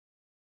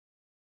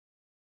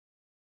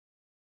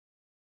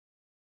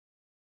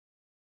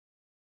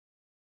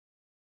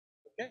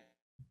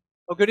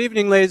Well, good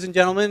evening, ladies and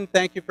gentlemen.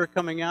 Thank you for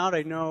coming out.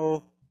 I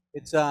know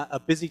it's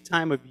a busy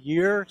time of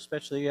year,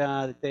 especially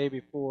the day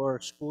before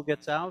school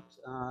gets out.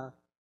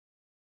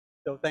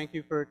 So thank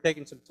you for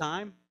taking some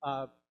time.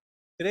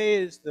 Today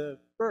is the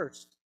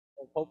first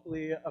of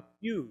hopefully a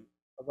few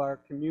of our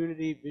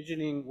community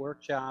visioning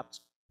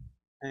workshops.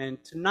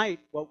 And tonight,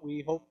 what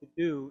we hope to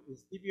do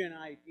is give you an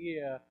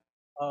idea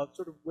of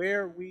sort of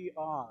where we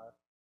are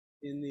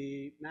in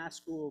the Mass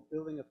School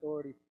Building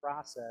Authority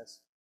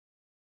process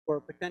for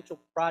a potential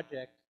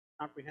project,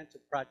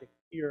 comprehensive project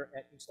here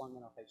at East Long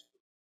Meadow High School.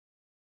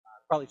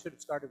 Probably should have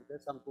started with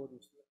this. I'm Gordon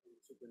Smith, I'm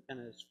the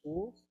superintendent of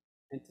schools,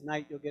 and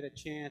tonight you'll get a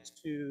chance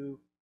to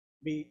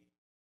meet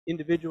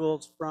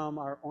individuals from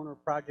our owner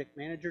project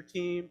manager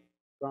team,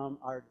 from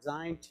our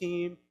design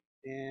team,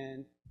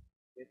 and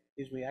it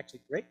gives me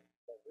actually great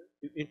pleasure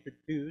to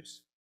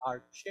introduce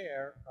our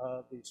chair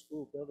of the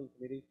school building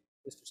committee,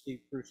 Mr.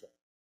 Steve Crusoe.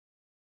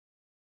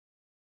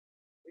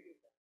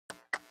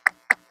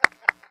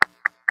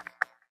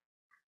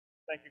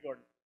 Thank you,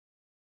 Gordon.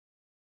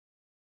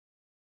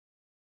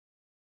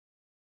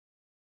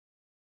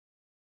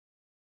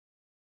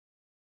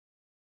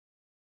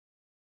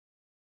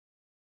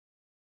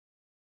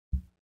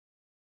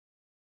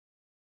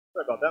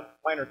 Sorry about that.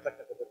 Minor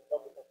technical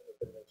difficulty, nothing has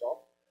been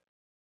resolved.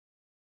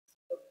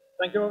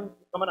 Thank you for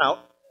coming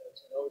out. As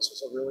you know, this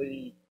is a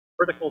really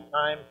critical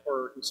time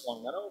for East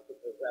Long Meadow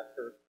because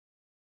after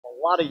a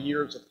lot of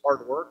years of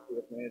hard work, we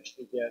have managed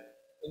to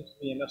get into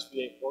the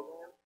MSBA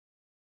program.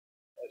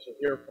 As you'll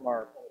hear from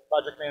our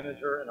project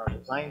manager and our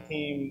design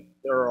team,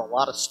 there are a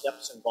lot of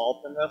steps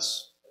involved in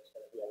this. There's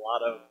going to be a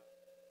lot of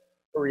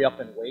hurry up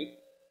and wait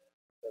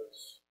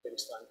because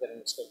based on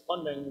getting the state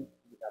funding,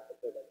 you have to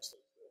pay that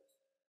state rules.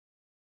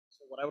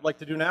 So what I would like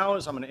to do now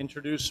is I'm going to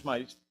introduce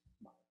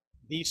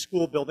the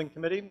school building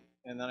committee,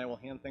 and then I will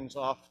hand things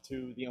off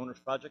to the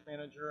owner's project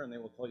manager, and they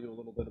will tell you a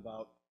little bit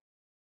about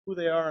who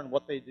they are and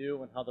what they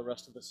do and how the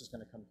rest of this is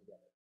going to come together.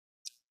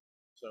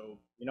 So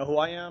you know who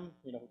I am,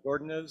 you know who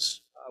Gordon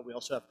is. We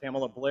also have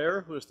Pamela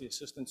Blair, who is the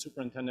Assistant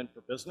Superintendent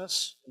for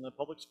Business in the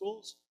public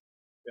schools.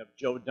 We have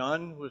Joe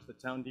Dunn, who is the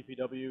Town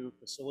DPW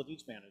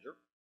Facilities Manager.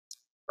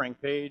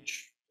 Frank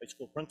Page, High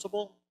School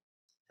Principal.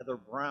 Heather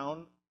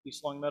Brown,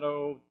 East Long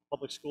Meadow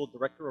Public School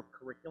Director of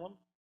Curriculum.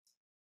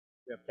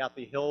 We have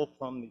Kathy Hill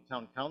from the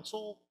Town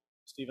Council.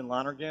 Stephen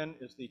Lonergan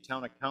is the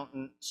Town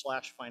Accountant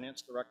 /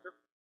 Finance Director.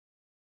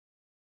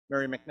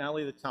 Mary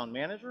McNally, the Town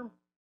Manager.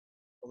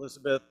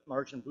 Elizabeth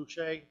Martin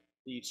Boucher,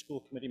 the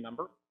School Committee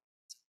Member.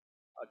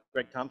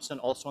 Greg Thompson,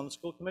 also on the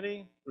school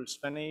committee. Bruce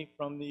Fenney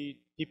from the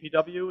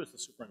DPW is the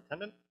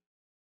superintendent.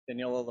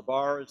 Daniela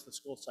Labar is the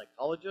school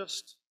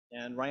psychologist.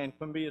 And Ryan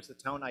Quimby is the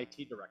town IT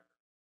director.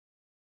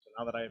 So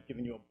now that I have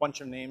given you a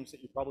bunch of names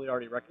that you probably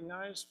already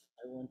recognize,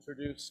 I will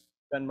introduce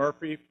Ben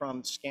Murphy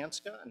from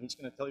Skanska, and he's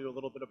going to tell you a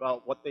little bit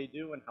about what they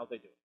do and how they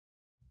do it.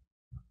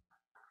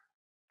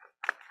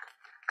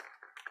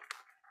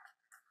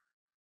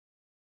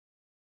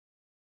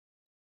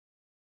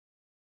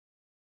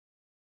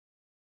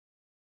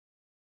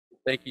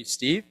 Thank you,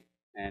 Steve.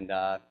 And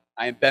I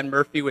am Ben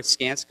Murphy with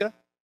Skanska,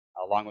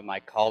 along with my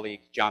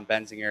colleagues John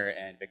Benzinger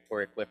and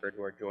Victoria Clifford,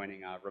 who are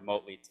joining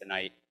remotely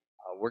tonight.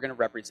 We're going to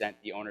represent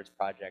the owner's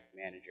project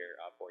manager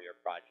for your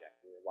project.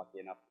 We were lucky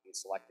enough to be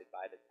selected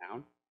by the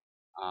town.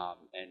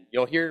 And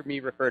you'll hear me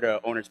refer to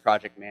owner's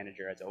project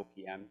manager as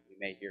OPM. You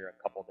may hear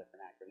a couple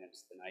different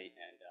acronyms tonight,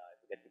 and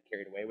if you get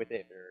carried away with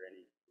it,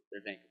 if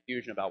there's any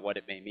confusion about what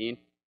it may mean,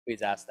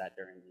 please ask that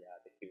during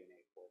the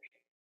Q&A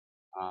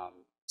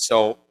portion.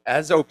 So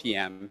as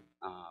OPM,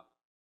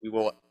 we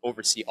will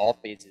oversee all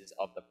phases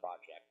of the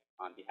project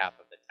on behalf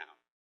of the town.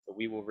 So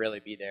we will really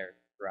be there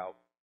throughout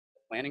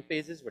the planning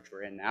phases, which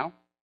we're in now,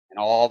 and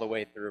all the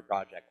way through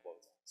project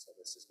closing. So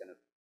this is going to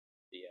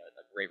be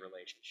a great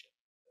relationship.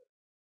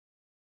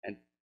 And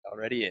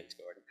already is,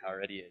 Gordon,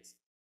 already is.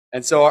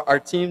 And so our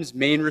team's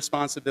main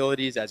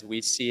responsibilities as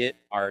we see it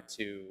are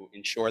to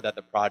ensure that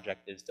the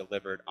project is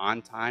delivered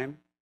on time,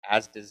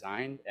 as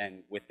designed,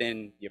 and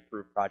within the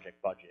approved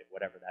project budget,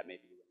 whatever that may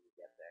be when we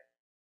get there.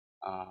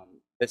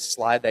 This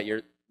slide that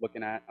you're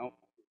looking at,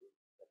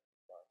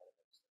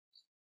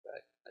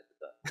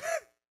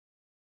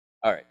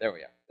 all right, there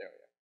we are.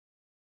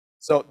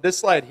 So this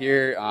slide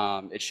here,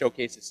 it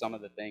showcases some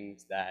of the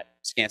things that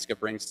Skanska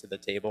brings to the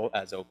table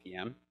as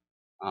OPM.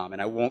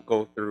 And I won't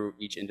go through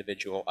each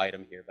individual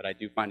item here, but I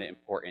do find it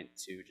important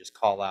to just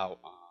call out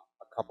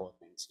a couple of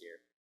things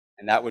here.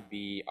 And that would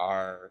be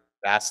our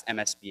vast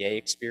MSBA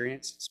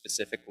experience,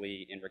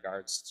 specifically in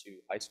regards to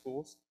high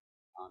schools.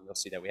 You'll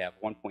see that we have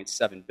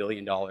 $1.7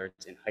 billion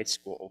in high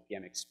school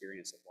OPM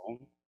experience alone.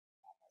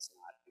 That's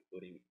not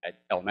including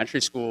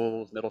elementary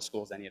schools, middle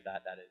schools, any of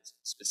that. That is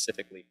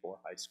specifically for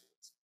high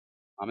schools.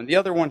 And the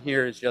other one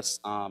here is just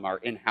our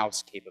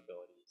in-house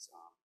capabilities.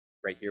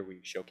 Right here we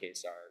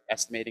showcase our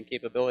estimating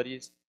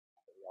capabilities.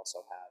 We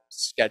also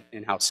have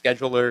in-house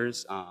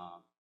schedulers,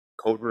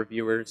 code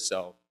reviewers.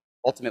 So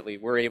ultimately,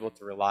 we're able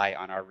to rely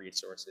on our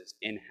resources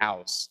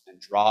in-house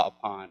and draw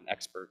upon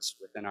experts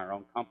within our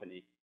own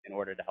company in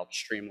order to help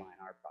streamline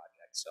our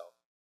project. So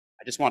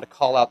I just want to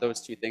call out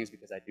those two things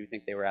because I do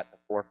think they were at the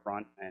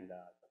forefront and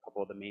a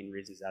couple of the main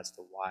reasons as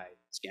to why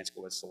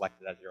Skanska was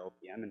selected as your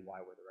OPM and why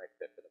we're the right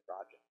fit for the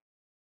project.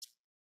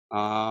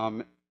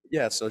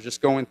 Yeah, so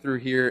just going through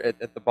here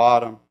at the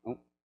bottom. Oh,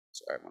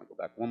 sorry, I want to go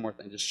back one more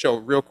thing. Just show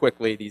real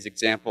quickly these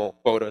example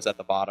photos at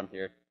the bottom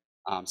here.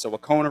 So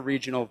Wacona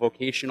Regional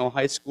Vocational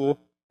High School,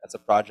 that's a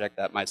project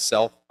that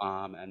myself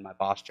and my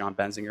boss, John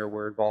Benzinger,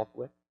 were involved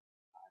with.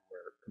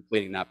 We're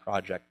completing that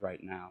project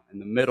right now. In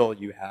the middle,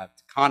 you have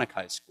Taconic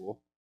High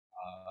School.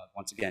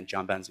 Once again,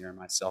 John Benzinger and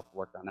myself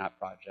worked on that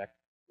project,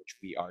 which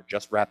we are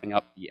just wrapping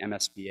up the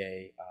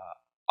MSBA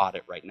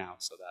audit right now.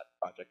 So that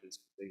project is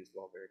complete as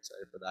well. Very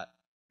excited for that.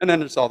 And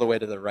then just all the way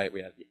to the right,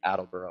 we have the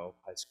Attleboro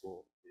High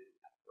School in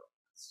Attleboro.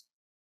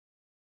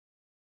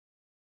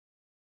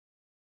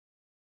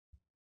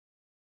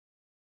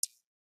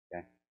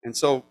 Okay. And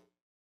so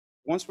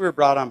once we were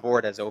brought on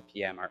board as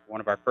OPM,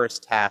 one of our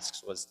first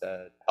tasks was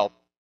to help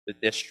the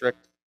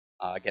district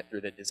get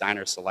through the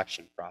designer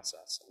selection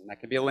process. And that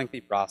can be a lengthy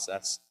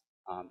process.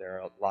 There are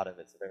a lot of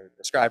it's a very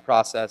prescribed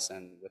process,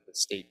 and with the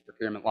state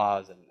procurement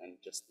laws and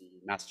just the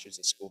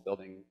Massachusetts School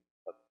Building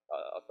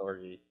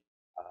Authority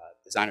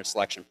designer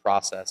selection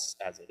process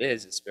as it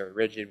is, it's very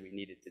rigid. We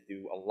needed to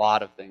do a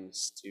lot of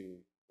things to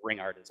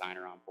bring our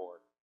designer on board.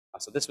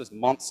 So this was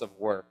months of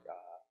work,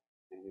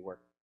 and we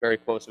worked very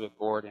closely with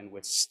Gordon,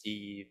 with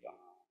Steve,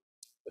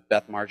 with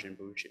Beth Margin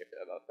Boucher.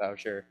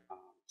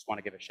 Just want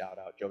to give a shout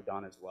out, Joe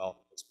Dunn as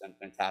well. It's been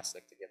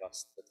fantastic to give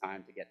us the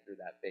time to get through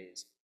that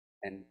phase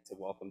and to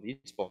welcome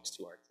these folks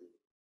to our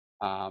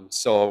team.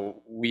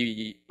 So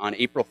we, on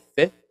April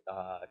 5th,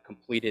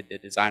 completed the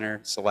designer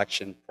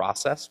selection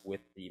process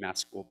with the Mass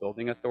School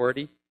Building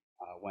Authority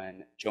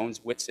when Jones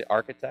Whitsitt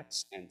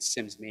Architects and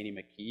Sims Maney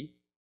McKee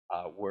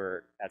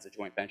were, as a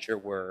joint venture,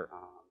 were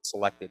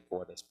selected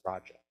for this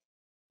project.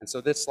 And so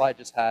this slide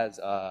just has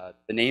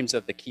the names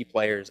of the key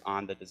players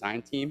on the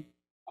design team.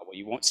 What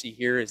you won't see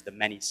here is the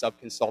many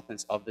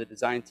sub-consultants of the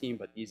design team,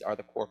 but these are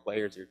the core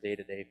players, your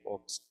day-to-day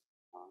folks,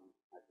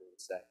 as we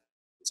would say.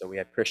 And so we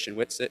have Christian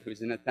Whitsitt,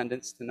 who's in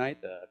attendance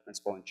tonight, the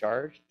principal in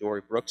charge.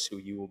 Dory Brooks, who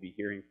you will be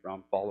hearing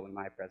from following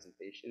my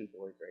presentation.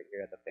 Dory's right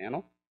here at the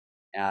panel.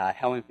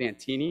 Helen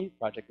Fantini,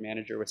 project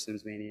manager with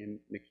Sims Maney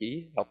and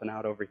McKee, helping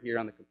out over here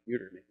on the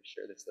computer, making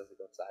sure this doesn't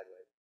go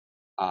sideways.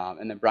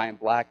 And then Brian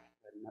Black,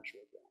 I'm not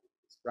sure what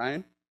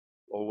Brian,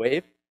 we'll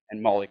wave,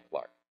 and Molly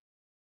Clark.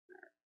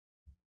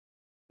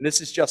 And this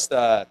is just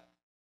a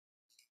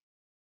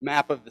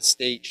map of the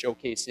state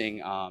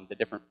showcasing the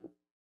different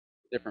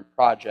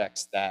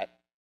projects that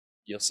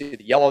you'll see.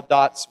 The yellow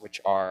dots,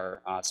 which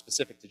are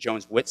specific to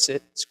Jones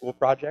Whitsitt school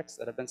projects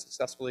that have been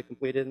successfully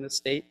completed in the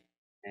state.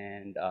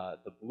 And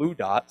the blue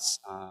dots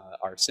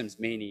are Sims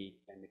Maney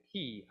and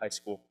McKee high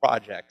school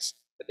projects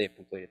that they've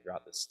completed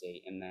throughout the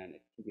state. And then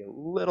it can be a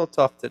little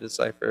tough to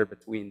decipher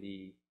between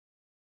the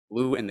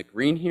blue and the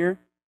green here,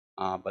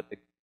 but the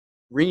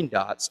green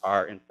dots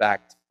are in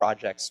fact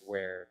projects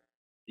where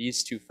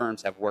these two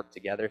firms have worked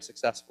together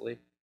successfully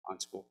on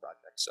school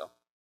projects. So,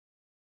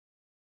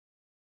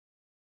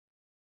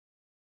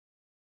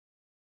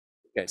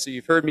 okay, so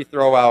you've heard me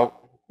throw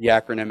out the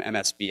acronym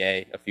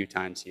MSBA a few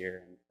times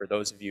here, and for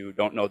those of you who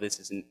don't know, this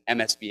is an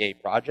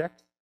MSBA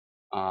project.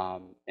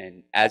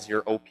 And as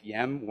your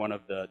OPM, one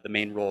of the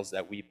main roles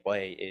that we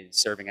play is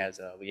serving as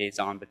a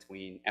liaison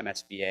between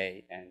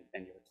MSBA and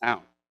your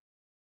town.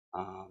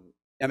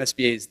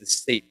 MSBA is the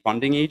state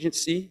funding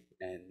agency,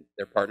 and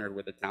they're partnered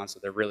with the town, so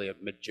they're really a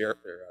major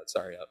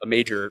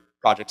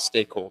project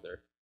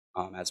stakeholder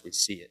as we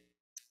see it.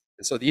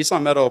 And so the East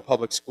Long Meadow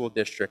Public School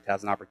District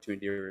has an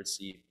opportunity to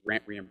receive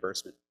grant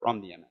reimbursement from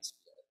the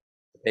MSBA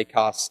to pay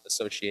costs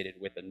associated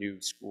with a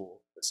new school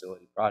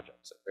facility project.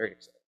 So very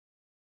exciting.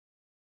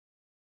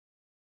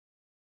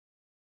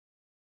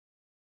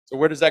 So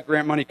where does that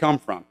grant money come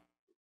from?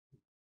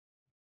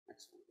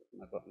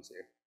 My buttons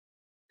here.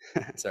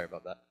 Sorry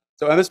about that.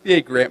 So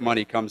MSBA grant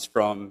money comes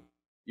from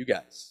you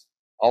guys,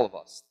 all of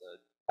us,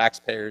 the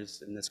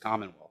taxpayers in this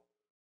Commonwealth.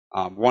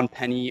 1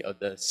 penny of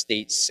the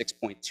state's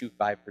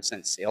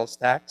 6.25% sales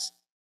tax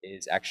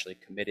is actually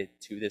committed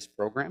to this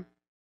program.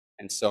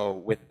 And so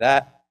with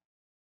that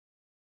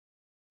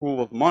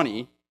pool of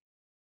money,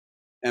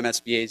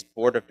 MSBA's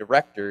board of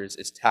directors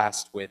is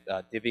tasked with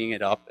divvying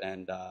it up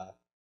and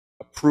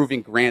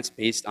approving grants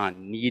based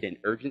on need and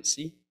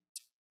urgency,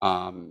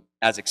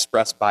 as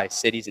expressed by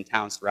cities and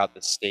towns throughout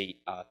the state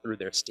through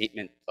their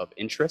statement of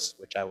interest,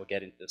 which I will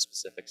get into the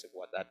specifics of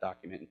what that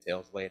document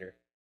entails later.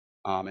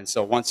 And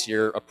so once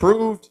you're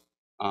approved,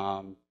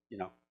 you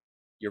know,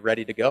 you're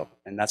ready to go,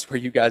 and that's where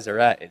you guys are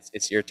at.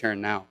 It's your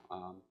turn now.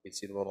 You can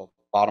see the little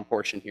bottom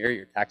portion here.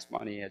 Your tax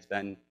money has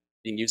been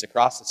being used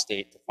across the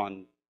state to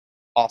fund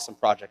awesome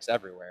projects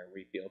everywhere.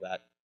 We feel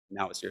that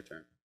now it's your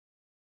turn.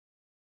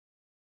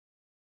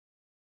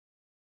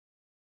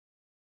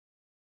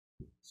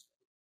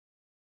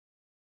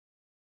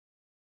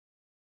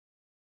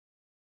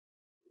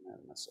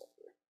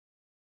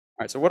 All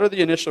right, so what are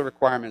the initial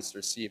requirements to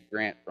receive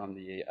grant from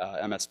the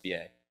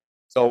MSBA?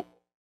 So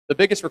the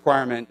biggest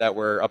requirement that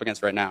we're up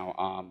against right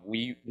now,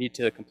 we need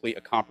to complete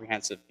a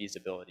comprehensive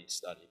feasibility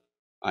study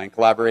in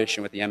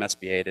collaboration with the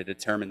MSBA to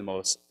determine the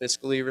most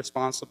fiscally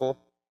responsible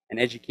and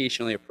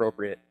educationally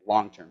appropriate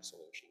long-term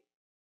solution.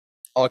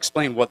 I'll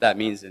explain what that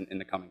means in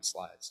the coming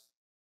slides.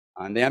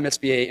 The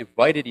MSBA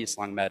invited East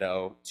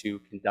Longmeadow to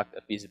conduct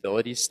a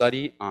feasibility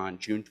study on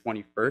June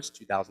 21st,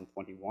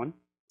 2021.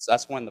 So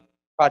that's when the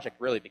project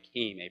really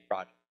became a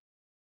project.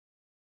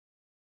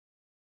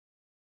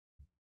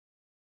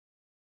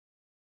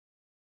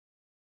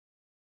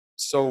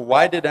 So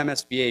why did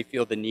MSBA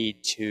feel the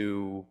need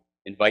to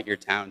invite your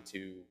town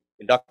to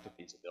conduct a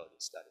feasibility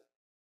study?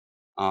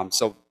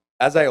 So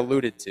as I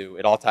alluded to,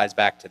 it all ties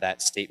back to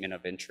that statement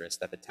of interest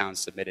that the town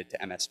submitted to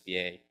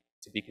MSBA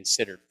to be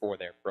considered for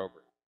their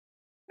program.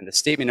 And the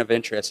statement of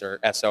interest, or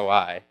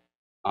SOI,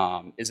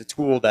 is a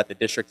tool that the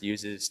district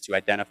uses to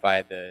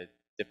identify the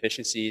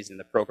deficiencies and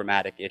the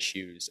programmatic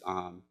issues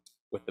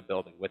with the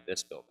building, with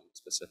this building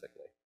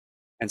specifically.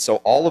 And so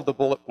all of the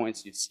bullet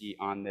points you see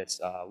on this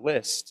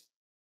list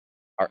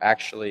are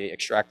actually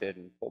extracted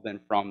and pulled in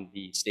from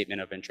the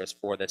statement of interest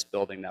for this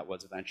building that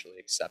was eventually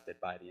accepted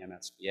by the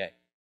MSBA.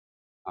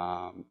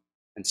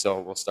 And so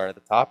we'll start at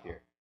the top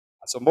here.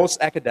 So most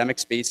academic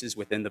spaces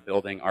within the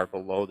building are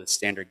below the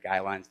standard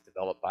guidelines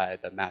developed by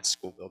the Mass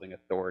School Building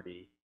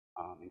Authority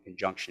in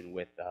conjunction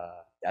with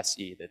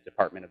DESE, the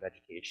Department of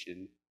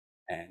Education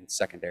and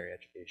Secondary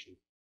Education,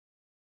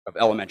 of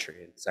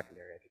Elementary and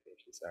Secondary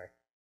Education,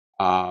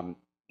 sorry.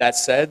 That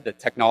said, the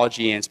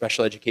technology and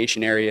special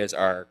education areas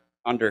are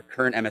under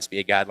current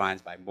MSBA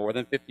guidelines by more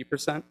than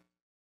 50%, and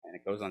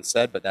it goes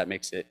unsaid, but that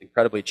makes it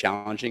incredibly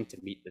challenging to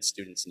meet the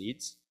students'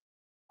 needs.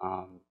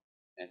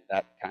 And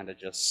that kind of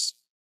just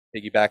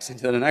piggybacks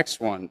into the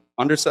next one.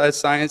 Undersized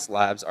science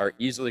labs are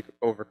easily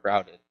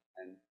overcrowded,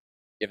 and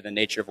given the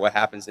nature of what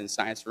happens in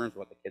science rooms,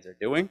 what the kids are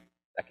doing,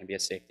 that can be a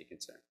safety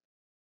concern.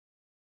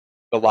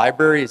 The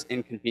library is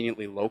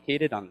inconveniently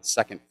located on the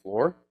second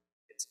floor.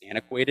 It's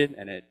antiquated,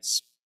 and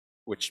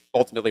which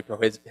ultimately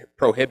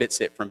prohibits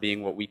it from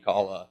being what we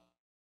call a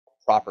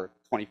proper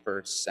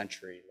 21st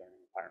century learning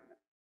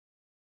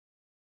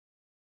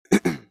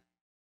environment.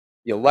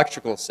 The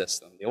electrical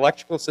system. The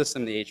electrical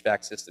system, the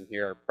HVAC system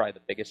here are probably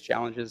the biggest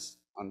challenges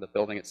on the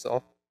building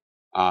itself.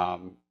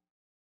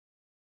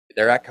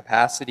 They're at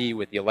capacity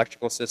with the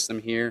electrical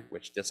system here,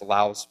 which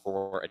disallows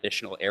for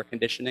additional air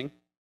conditioning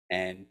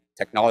and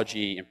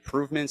technology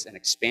improvements and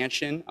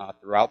expansion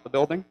throughout the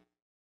building.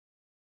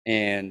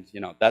 And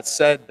that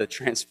said, the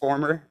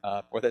transformer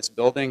for this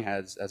building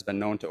has been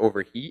known to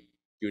overheat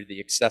due to the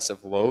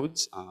excessive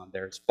loads.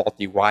 There's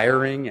faulty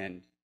wiring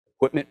and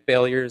equipment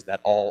failures that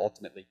all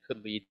ultimately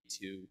could lead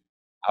to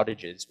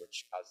outages,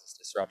 which causes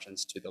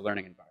disruptions to the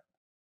learning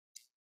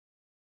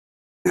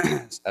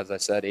environment. As I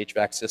said,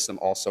 HVAC system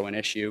also an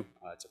issue.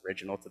 It's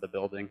original to the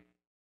building.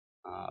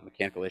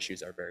 Mechanical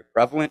issues are very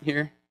prevalent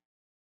here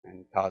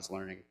and cause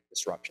learning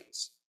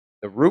disruptions.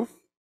 The roof,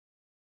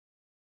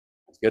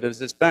 as good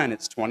as it's been,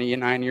 it's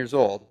 29 years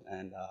old,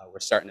 and we're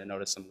starting to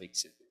notice some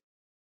leaks in here.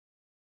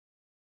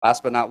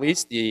 Last but not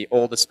least, the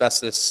old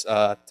asbestos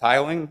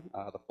tiling,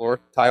 the floor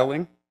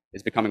tiling,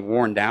 is becoming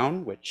worn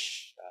down,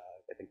 which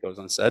I think goes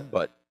unsaid,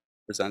 but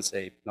presents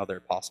another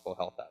possible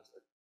health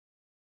hazard.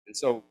 And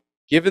so,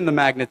 given the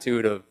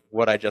magnitude of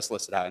what I just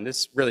listed out, and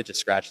this really just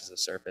scratches the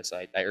surface,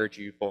 I urge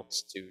you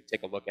folks to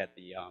take a look at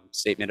the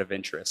statement of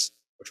interest,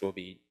 which we'll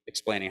be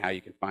explaining how you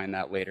can find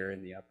that later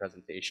in the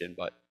presentation.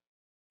 But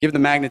given the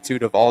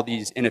magnitude of all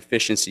these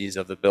inefficiencies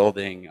of the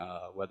building,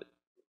 whether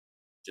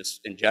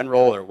just in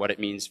general or what it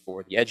means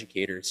for the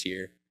educators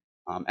here,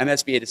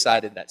 MSBA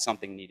decided that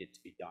something needed to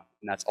be done.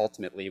 And that's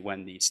ultimately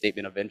when the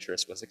statement of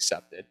interest was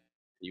accepted.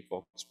 You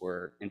folks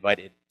were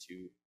invited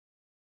to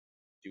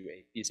do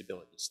a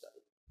feasibility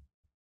study.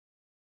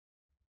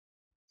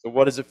 So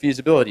what is a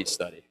feasibility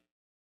study?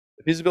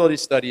 The feasibility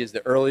study is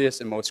the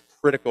earliest and most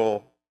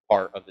critical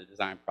part of the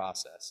design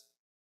process.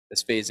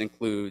 This phase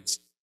includes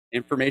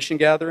information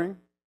gathering,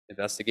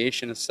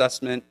 investigation,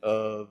 assessment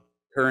of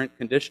current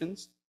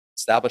conditions,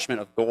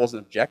 establishment of goals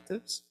and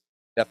objectives,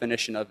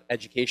 definition of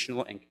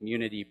educational and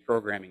community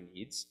programming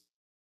needs,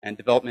 and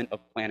development of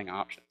planning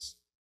options.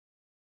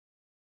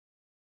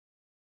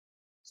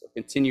 So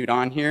continued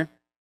on here.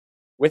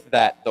 With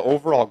that, the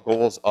overall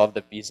goals of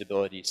the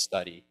feasibility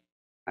study,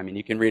 I mean,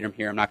 you can read them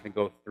here. I'm not going to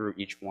go through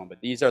each one,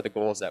 but these are the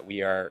goals that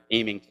we are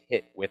aiming to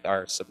hit with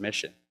our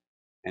submission.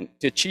 And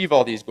to achieve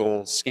all these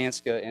goals,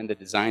 Skanska and the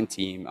design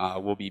team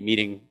will be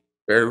meeting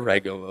very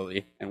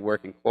regularly and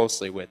working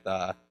closely with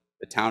the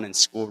town and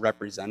school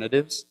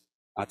representatives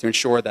to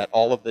ensure that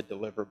all of the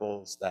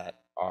deliverables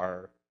that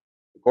are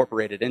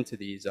incorporated into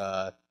these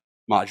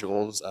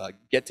modules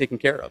get taken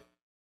care of.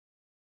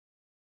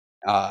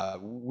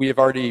 We have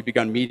already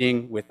begun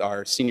meeting with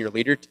our senior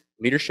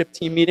leadership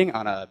team meeting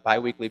on a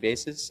bi-weekly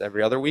basis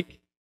every other week,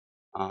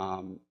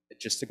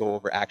 just to go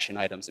over action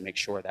items and make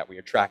sure that we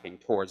are tracking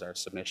towards our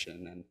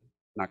submission, and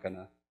not going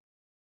to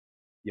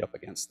be up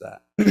against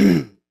that.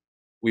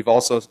 We've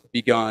also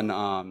begun,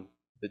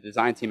 the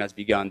design team has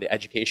begun the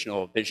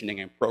educational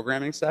visioning and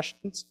programming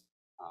sessions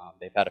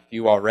They've had a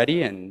few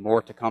already and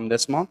more to come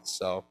this month,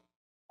 so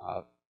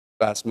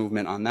fast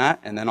movement on that.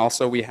 And then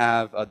also we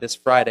have, this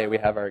Friday, we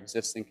have our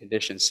existing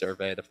conditions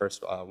survey, the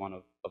first one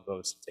of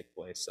those to take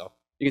place. So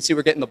you can see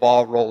we're getting the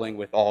ball rolling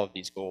with all of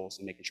these goals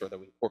and making sure that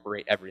we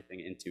incorporate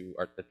everything into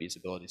the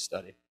feasibility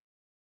study.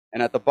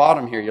 And at the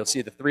bottom here, you'll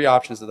see the three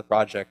options of the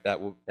project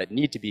that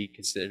need to be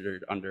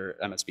considered under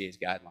MSBA's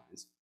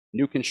guidelines.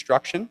 New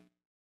construction,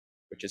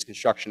 which is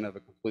construction of a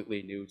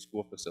completely new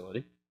school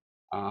facility.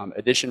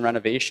 Addition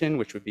renovation,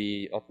 which would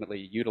be ultimately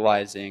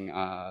utilizing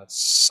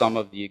some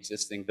of the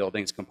existing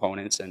building's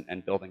components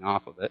and building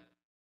off of it.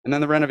 And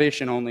then the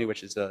renovation only,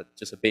 which is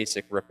just a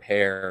basic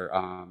repair,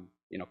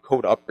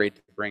 code upgrade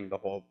to bring the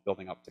whole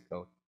building up to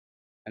code.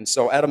 And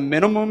so at a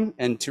minimum,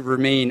 and to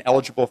remain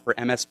eligible for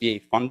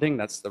MSBA funding,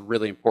 that's the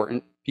really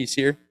important piece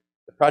here,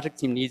 the project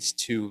team needs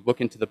to look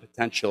into the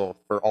potential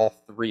for all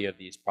three of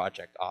these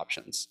project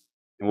options.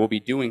 And we'll be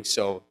doing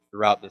so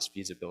throughout this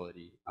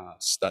feasibility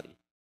study.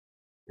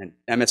 And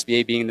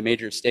MSBA being the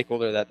major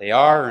stakeholder that they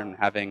are and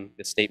having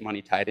the state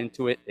money tied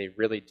into it, they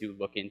really do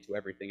look into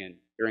everything. And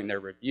during their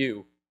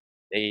review,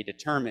 they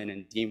determine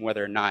and deem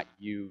whether or not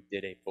you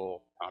did a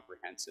full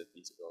comprehensive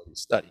feasibility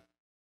study.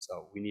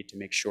 So we need to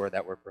make sure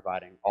that we're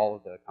providing all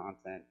of the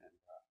content and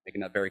making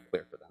that very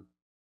clear for them.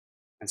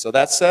 And so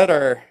that said,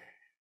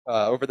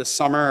 over the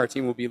summer, our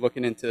team will be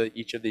looking into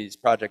each of these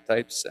project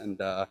types and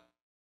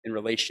in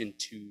relation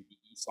to the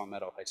East Long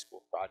Meadow High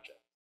School project.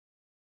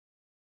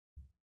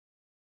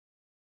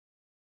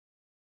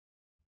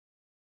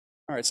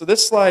 All right, so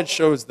this slide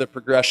shows the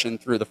progression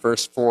through the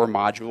first 4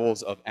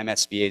 modules of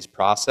MSBA's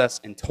process.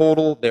 In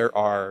total, there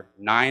are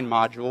 9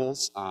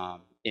 modules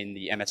in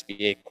the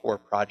MSBA core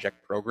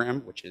project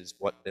program, which is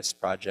what this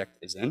project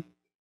is in.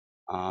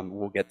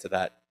 We'll get to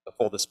that, the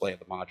full display of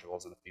the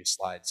modules in a few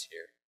slides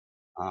here.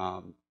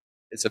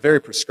 It's a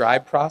very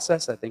prescribed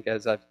process, I think,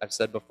 as I've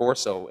said before.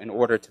 So in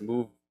order to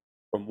move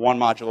from one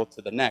module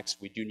to the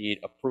next, we do need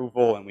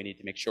approval and we need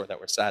to make sure that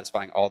we're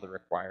satisfying all the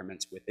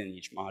requirements within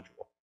each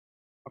module.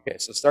 Okay,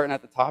 so starting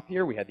at the top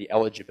here, we had the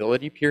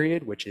eligibility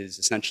period, which is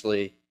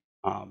essentially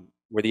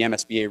where the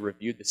MSBA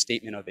reviewed the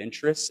statement of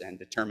interest and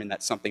determined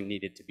that something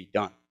needed to be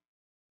done.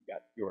 You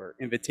got your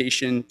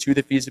invitation to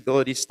the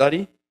feasibility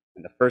study,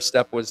 and the first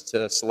step was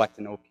to select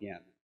an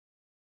OPM.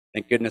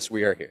 Thank goodness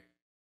we are here.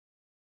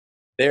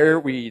 There,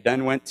 we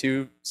then went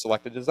to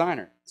select a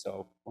designer.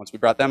 So once we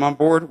brought them on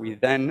board, we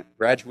then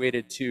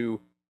graduated to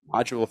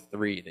Module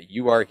 3, the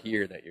You Are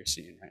Here that you're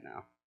seeing right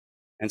now.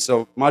 And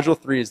so Module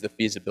 3 is the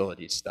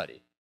feasibility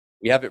study.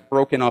 We have it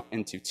broken up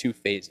into 2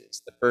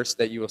 phases. The first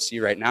that you will see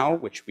right now,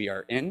 which we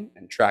are in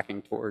and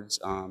tracking towards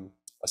a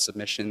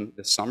submission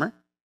this summer,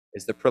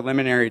 is the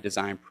preliminary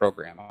design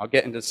program. I'll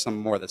get into some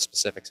more of the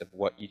specifics of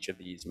what each of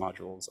these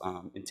modules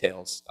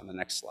entails on the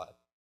next slide.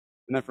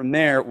 And then from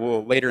there,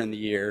 we'll later in the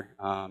year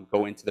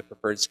go into the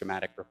preferred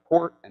schematic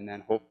report, and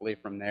then hopefully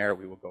from there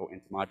we will go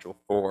into Module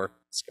 4,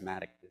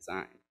 schematic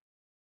design.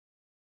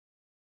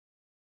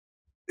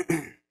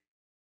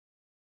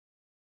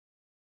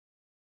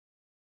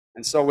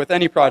 And so with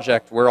any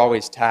project, we're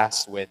always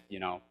tasked with,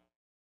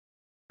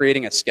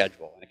 creating a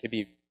schedule. And it can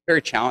be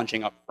very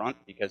challenging up front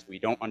because we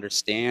don't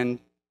understand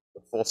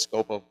the full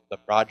scope of the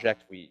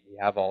project. We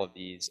have all of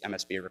these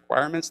MSBA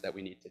requirements that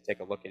we need to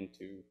take a look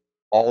into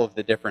all of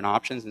the different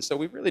options. And so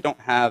we really don't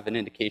have an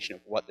indication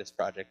of what this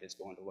project is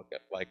going to look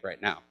like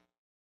right now.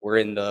 We're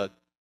in the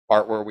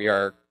part where we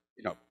are,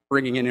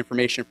 bringing in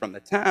information from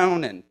the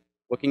town and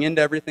looking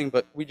into everything,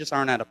 but we just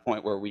aren't at a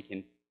point where we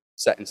can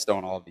set in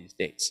stone all of these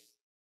dates.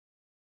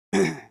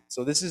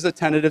 So this is a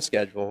tentative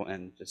schedule,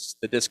 and just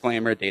the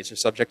disclaimer, dates are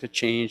subject to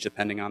change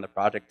depending on the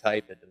project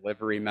type, the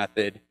delivery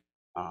method,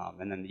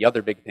 and then the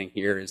other big thing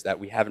here is that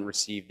we haven't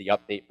received the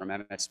update from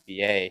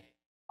MSBA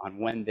on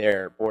when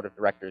their board of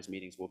directors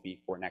meetings will be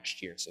for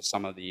next year. So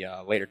some of the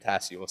later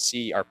tasks you will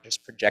see are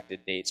just projected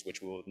dates,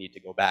 which we'll need to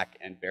go back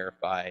and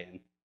verify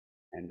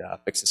and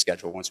fix the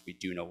schedule once we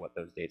do know what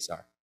those dates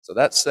are. So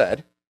that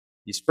said,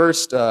 these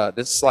first,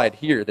 this slide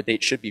here, the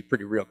date should be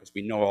pretty real because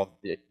we know all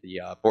the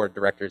board of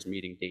directors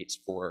meeting dates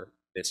for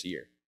this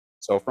year.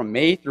 So from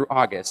May through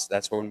August,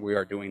 that's when we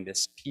are doing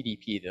this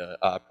PDP,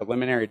 the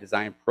preliminary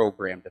design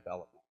program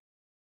development.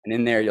 And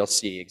in there you'll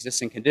see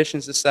existing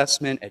conditions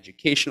assessment,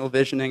 educational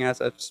visioning as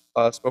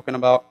I've spoken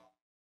about,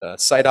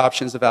 site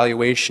options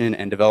evaluation,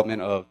 and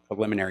development of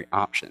preliminary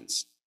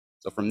options.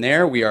 So from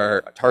there we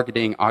are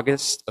targeting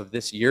August of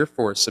this year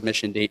for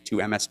submission date to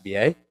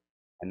MSBA.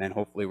 And then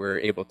hopefully we're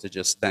able to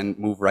just then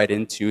move right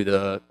into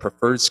the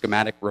preferred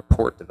schematic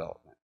report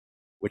development,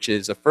 which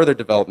is a further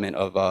development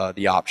of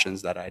the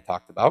options that I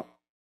talked about,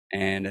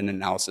 and an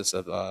analysis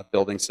of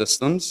building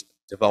systems,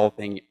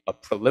 developing a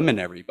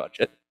preliminary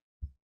budget,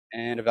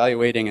 and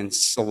evaluating and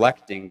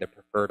selecting the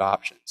preferred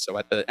options. So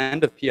at the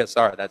end of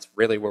PSR, that's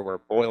really where we're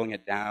boiling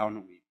it down.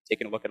 We've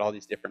taken a look at all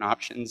these different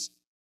options.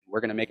 We're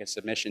going to make a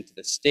submission to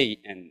the state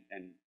and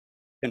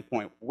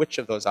pinpoint which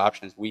of those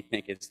options we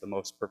think is the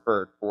most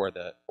preferred for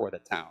the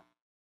town.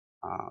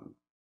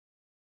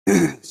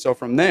 So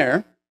from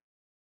there,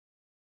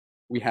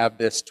 we have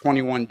this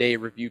 21-day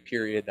review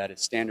period that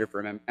is standard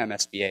for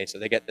MSBA. So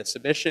they get the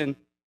submission,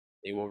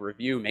 they will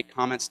review, make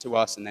comments to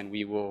us, and then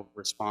we will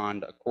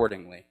respond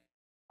accordingly.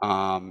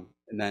 And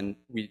then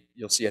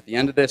you'll see at the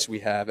end of this, we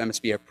have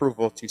MSBA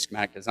approval to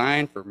schematic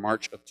design for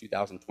March of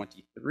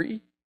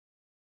 2023.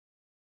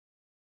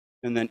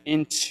 And then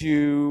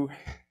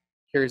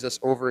carries us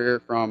over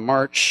from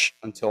March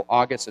until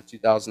August of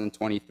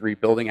 2023,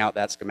 building out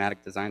that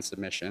schematic design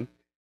submission.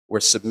 We're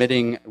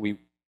submitting,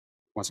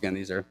 once again,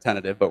 these are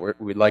tentative, but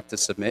we'd like to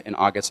submit in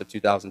August of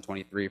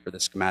 2023 for the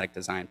schematic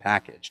design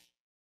package.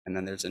 And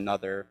then there's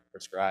another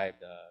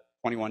prescribed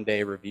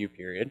 21-day review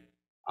period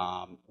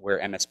where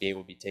MSBA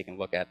will be taking a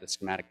look at the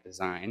schematic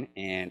design,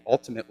 and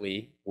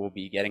ultimately we'll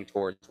be getting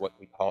towards what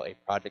we call a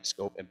project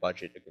scope and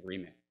budget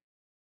agreement,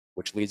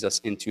 which leads us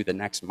into the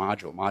next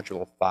module,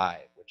 Module 5,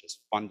 which is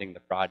funding the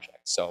project.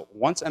 So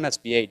once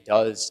MSBA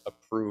does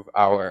approve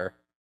our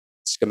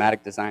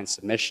schematic design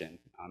submission,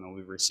 and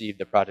we've received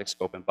the project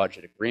scope and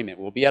budget agreement,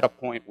 we'll be at a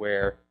point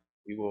where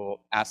we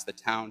will ask the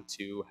town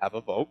to have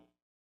a vote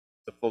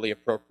to fully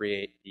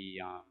appropriate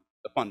the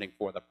funding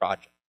for the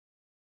project.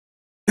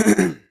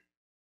 And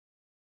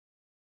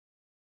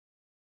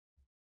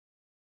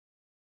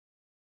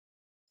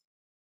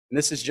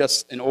this is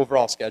just an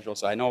overall schedule.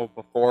 So I know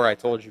before I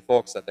told you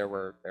folks that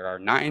there are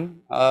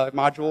 9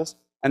 modules,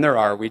 and there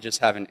are. We just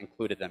haven't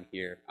included them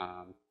here.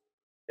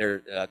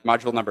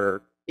 Module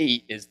number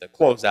 8 is the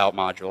closeout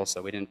module,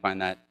 so we didn't find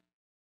that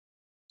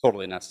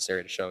totally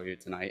necessary to show you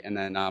tonight. And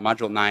then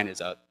module 9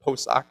 is a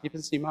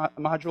post-occupancy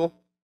module,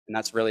 and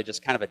that's really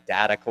just kind of a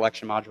data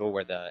collection module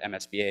where the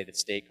MSBA, the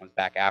state, comes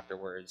back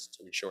afterwards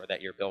to ensure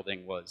that your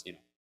building was,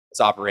 it's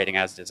operating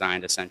as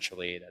designed,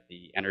 essentially, that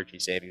the energy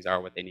savings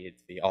are what they needed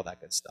to be, all that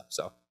good stuff.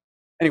 So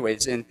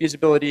anyways, in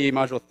feasibility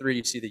module 3,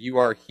 you see that you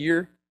are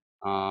here,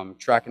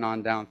 tracking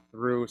on down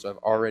through. So I've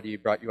already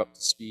brought you up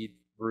to speed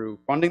through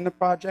funding the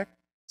project.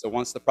 So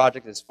once the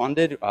project is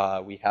funded,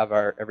 we have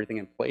everything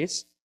in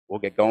place. We'll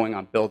get going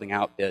on building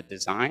out the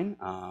design.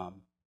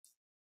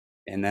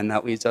 And then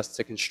that leads us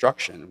to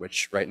construction,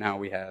 which right now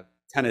we have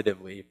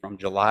tentatively from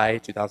July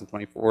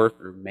 2024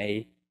 through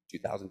May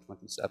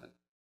 2027.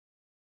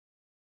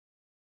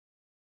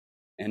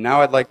 And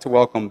now I'd like to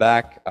welcome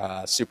back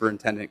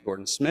Superintendent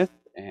Gordon Smith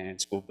and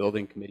School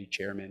Building Committee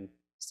Chairman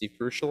Steve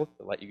Crucial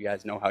to let you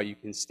guys know how you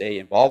can stay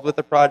involved with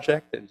the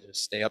project and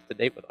just stay up to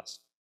date with us.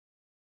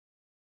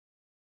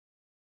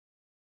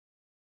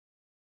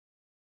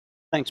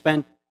 Thanks,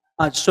 Ben.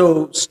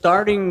 So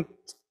starting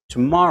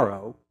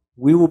tomorrow,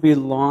 we will be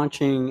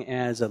launching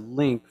as a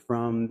link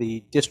from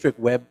the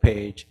district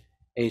webpage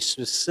a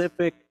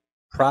specific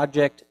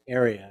project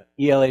area,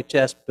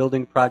 ELHS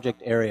building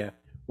project area,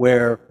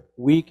 where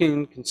we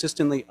can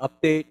consistently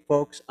update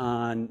folks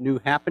on new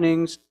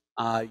happenings.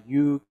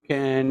 You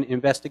can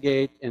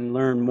investigate and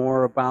learn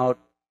more about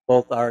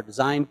both our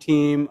design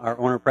team, our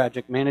owner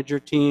project manager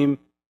team,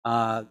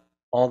 all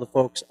the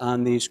folks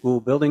on the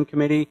school building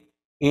committee,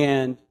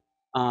 and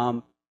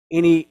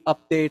any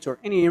updates or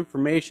any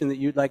information that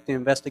you'd like to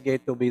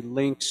investigate. There'll be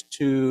links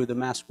to the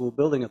Mass School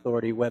Building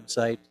Authority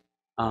website,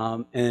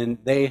 and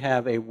they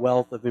have a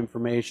wealth of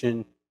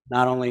information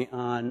not only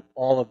on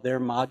all of their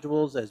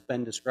modules as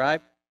Ben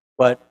described,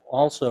 but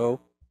also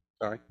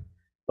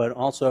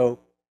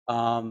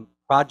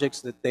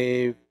projects that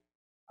they've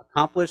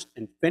accomplished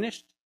and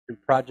finished and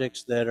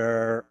projects that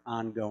are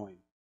ongoing.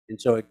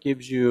 And so it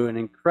gives you an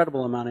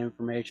incredible amount of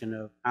information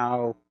of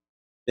how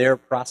their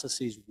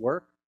processes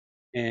work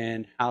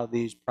and how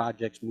these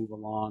projects move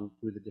along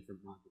through the different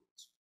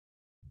modules.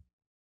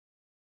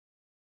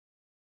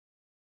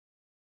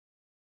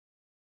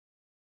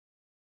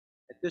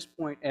 At this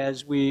point,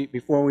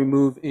 before we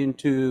move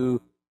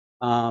into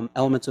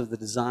elements of the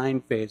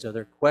design phase, are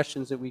there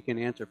questions that we can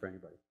answer for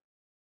anybody?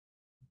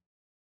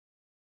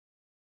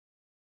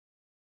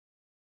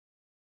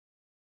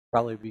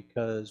 Probably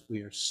because we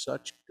are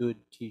such good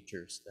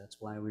teachers. That's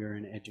why we are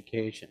in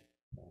education.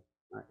 All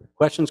right. If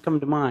questions come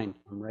to mind,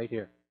 I'm right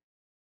here.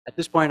 At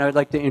this point, I would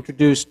like to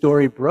introduce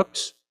Dory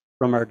Brooks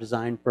from our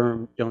design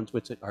firm, Jones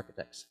Whitsitt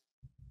Architects.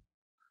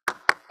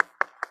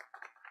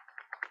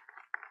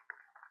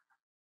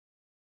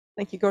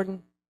 Thank you,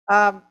 Gordon.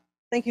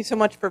 Thank you so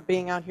much for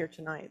being out here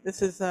tonight.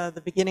 This is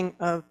the beginning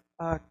of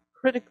a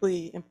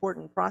critically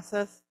important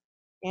process,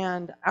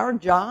 and our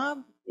job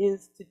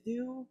is to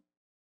do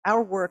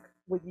our work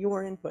with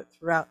your input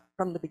throughout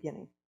from the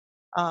beginning.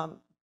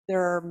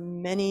 There are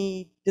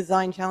many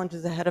design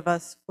challenges ahead of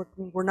us.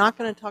 We're not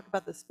going to talk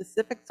about the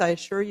specifics. I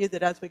assure you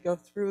that as we go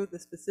through the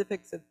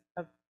specifics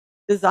of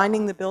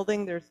designing the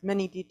building, there's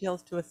many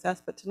details to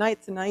assess, but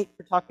tonight's the night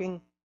for talking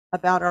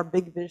about our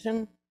big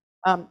vision.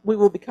 We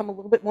will become a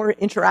little bit more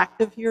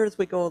interactive here as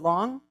we go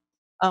along.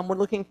 We're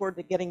looking forward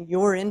to getting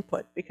your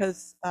input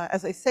because,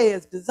 as I say,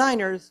 as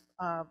designers,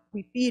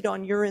 we feed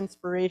on your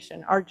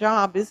inspiration. Our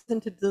job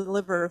isn't to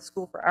deliver a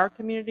school for our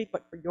community,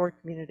 but for your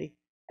community.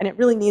 And it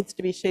really needs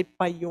to be shaped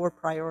by your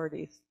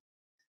priorities.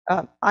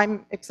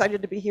 I'm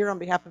excited to be here on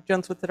behalf of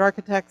Jones Whitsitt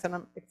Architects, and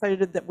I'm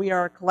excited that we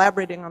are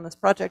collaborating on this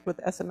project with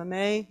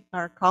SMMA,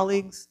 our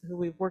colleagues who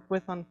we've worked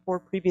with on 4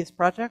 previous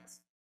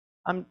projects.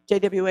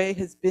 JWA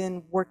has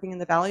been working in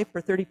the Valley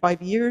for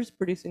 35 years,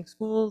 producing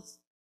schools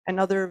and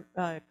other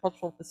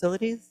cultural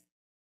facilities.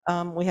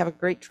 We have a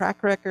great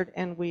track record,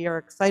 and we are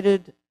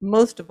excited,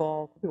 most of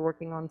all, to be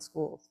working on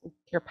schools. We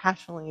care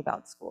passionately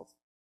about schools.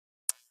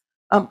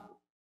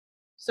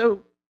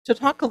 So to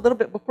talk a little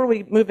bit before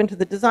we move into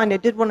the design, I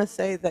did want to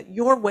say that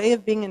your way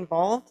of being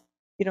involved,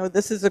 you know,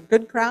 this is a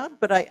good crowd,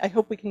 but I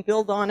hope we can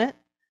build on it.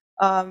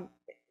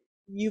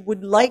 You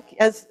would like,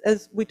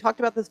 as we talked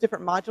about those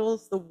different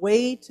modules, the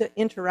way to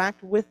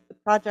interact with the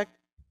project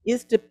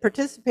is to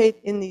participate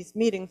in these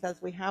meetings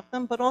as we have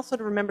them, but also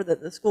to remember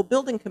that the school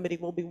building committee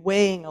will be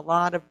weighing a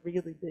lot of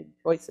really big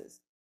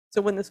choices.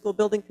 So when the school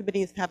building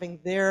committee is having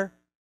their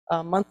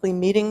monthly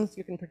meetings,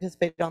 you can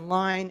participate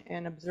online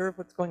and observe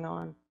what's going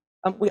on.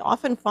 We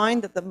often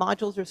find that the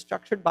modules are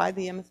structured by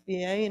the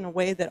MSBA in a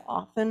way that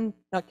often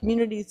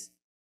communities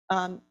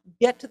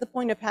get to the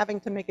point of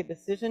having to make a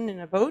decision in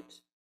a vote.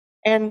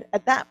 And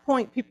at that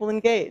point, people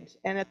engage.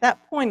 And at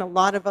that point, a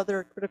lot of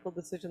other critical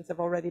decisions have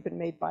already been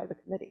made by the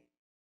committee.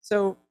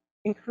 So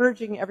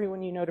encouraging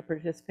everyone you know to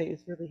participate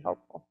is really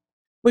helpful.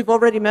 We've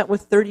already met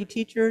with 30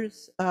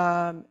 teachers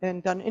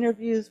and done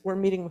interviews. We're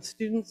meeting with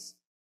students.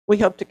 We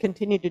hope to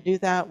continue to do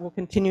that. We'll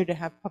continue to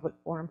have public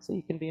forums so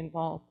you can be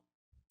involved.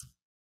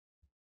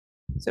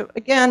 So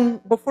again,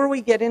 before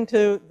we get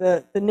into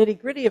the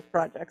nitty-gritty of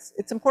projects,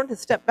 it's important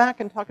to step back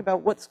and talk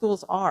about what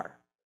schools are.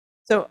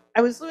 So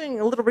I was doing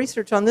a little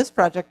research on this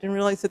project and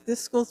realized that this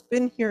school's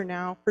been here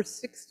now for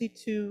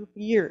 62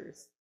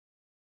 years.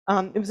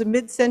 It was a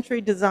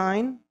mid-century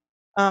design.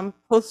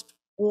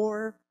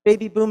 Post-war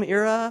baby boom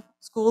era,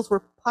 schools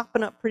were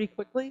popping up pretty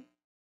quickly.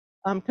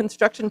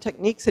 Construction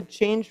techniques had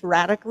changed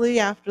radically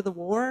after the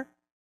war.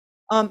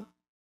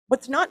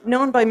 What's not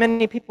known by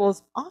many people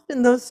is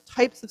often those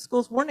types of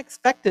schools weren't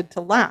expected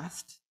to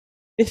last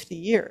 50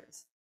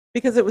 years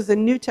because it was a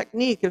new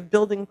technique of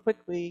building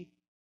quickly.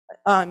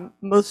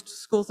 Most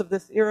schools of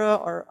this era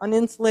are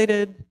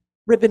uninsulated,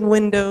 ribbon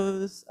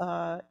windows.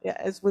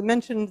 As we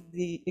mentioned,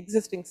 the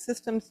existing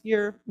systems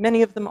here,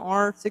 many of them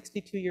are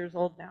 62 years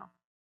old now.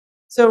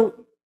 So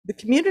the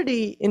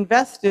community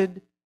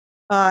invested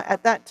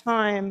at that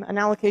time an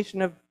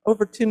allocation of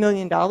over $2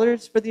 million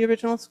for the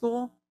original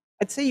school.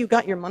 I'd say you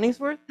got your money's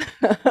worth.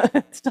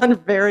 It's done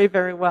very,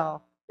 very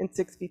well in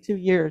 62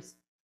 years.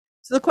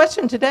 So the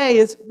question today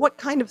is, what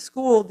kind of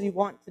school do you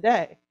want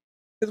today?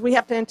 Because we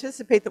have to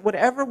anticipate that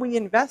whatever we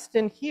invest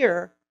in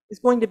here is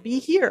going to be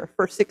here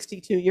for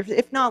 62 years,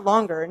 if not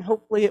longer, and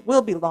hopefully it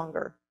will be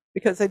longer,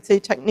 because I'd say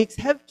techniques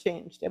have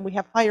changed and we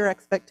have higher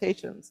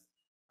expectations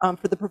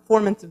for the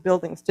performance of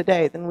buildings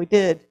today than we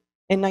did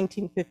in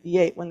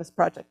 1958 when this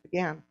project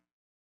began.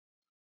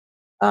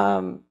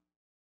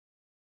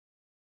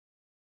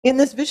 In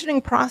this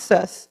visioning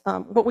process,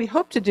 what we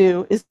hope to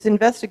do is to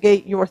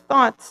investigate your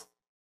thoughts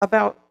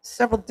about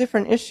several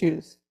different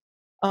issues.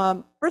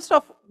 First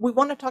off, we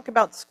want to talk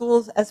about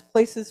schools as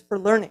places for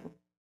learning.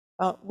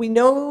 We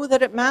know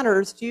that it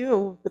matters to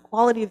you, the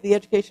quality of the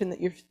education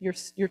that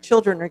your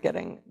children are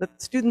getting,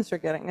 that students are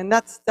getting, and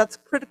that's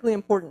critically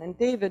important.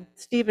 And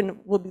Stephen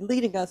will be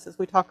leading us as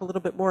we talk a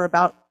little bit more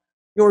about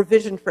your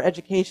vision for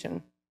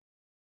education.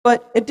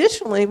 But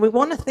additionally, we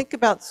want to think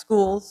about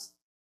schools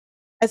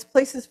as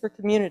places for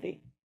community.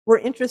 We're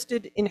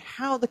interested in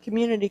how the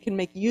community can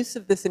make use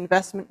of this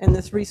investment and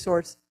this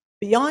resource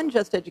beyond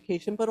just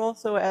education, but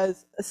also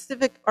as a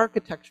civic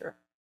architecture.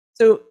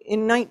 So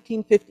in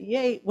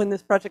 1958, when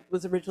this project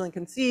was originally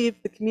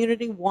conceived, the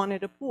community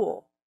wanted a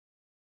pool.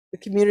 The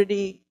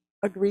community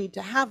agreed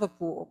to have a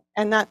pool.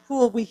 And that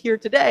pool we hear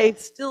today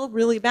still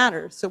really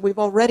matters. So we've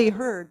already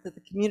heard that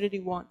the community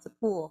wants a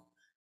pool.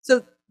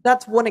 So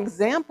that's one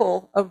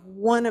example of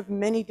one of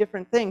many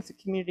different things the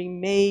community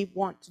may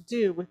want to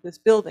do with this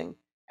building.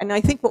 And I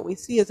think what we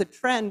see as a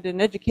trend in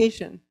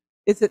education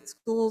is that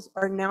schools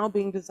are now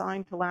being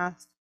designed to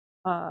last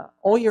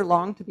all year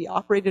long, to be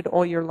operated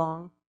all year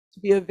long,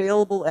 to be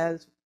available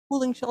as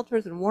cooling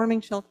shelters and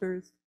warming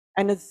shelters,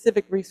 and as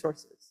civic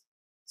resources.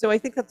 So I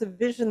think that's a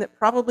vision that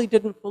probably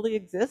didn't fully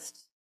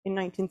exist in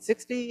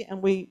 1960, and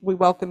we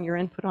welcome your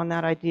input on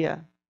that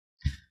idea.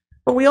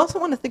 But we also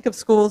want to think of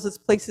schools as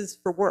places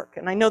for work.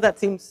 And I know that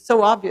seems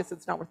so obvious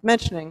it's not worth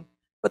mentioning,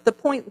 but the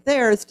point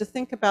there is to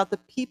think about the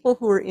people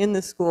who are in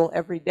the school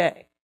every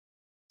day.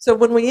 So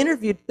when we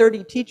interviewed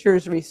 30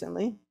 teachers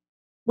recently,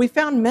 we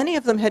found many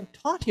of them had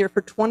taught here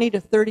for 20 to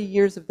 30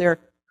 years of their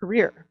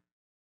career.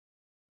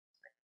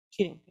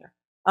 Cheating here.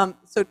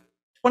 So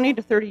 20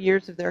 to 30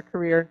 years of their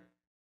career,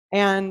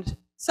 and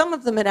some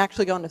of them had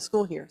actually gone to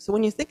school here. So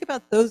when you think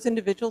about those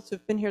individuals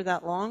who've been here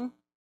that long,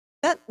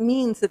 that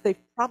means that they've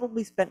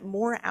probably spent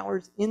more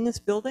hours in this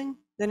building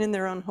than in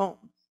their own homes.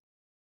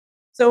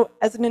 So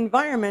as an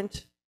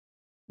environment,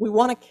 we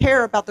want to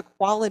care about the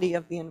quality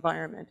of the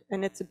environment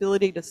and its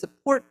ability to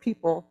support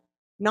people,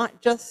 not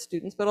just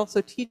students, but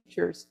also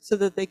teachers, so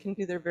that they can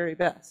do their very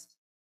best.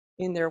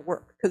 in their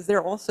work, because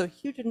they're also a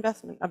huge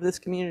investment of this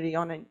community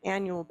on an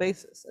annual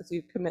basis as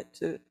you commit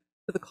to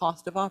the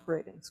cost of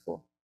operating a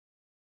school.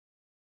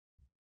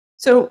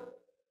 So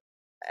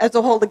as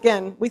a whole,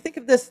 again, we think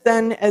of this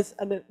then as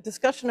a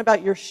discussion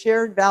about your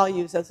shared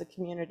values as a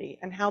community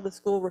and how the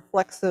school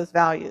reflects those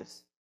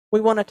values.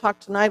 We want to talk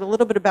tonight a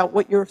little bit about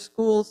what your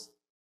school's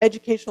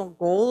educational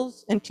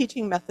goals and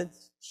teaching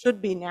methods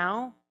should be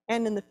now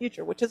and in the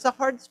future, which is a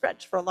hard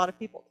stretch for a lot of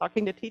people.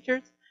 Talking to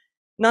teachers,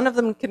 none of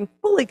them can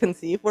fully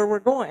conceive where we're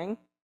going.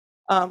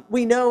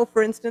 We know,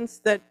 for instance,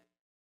 that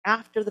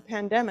after the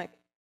pandemic,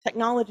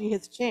 technology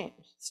has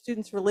changed.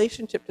 Students'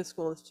 relationship to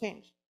school has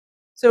changed.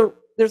 So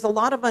there's a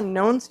lot of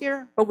unknowns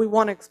here, but we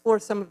want to explore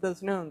some of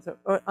those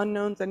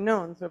unknowns and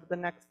knowns over the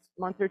next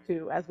month or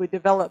two as we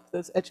develop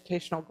those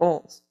educational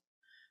goals.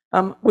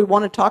 We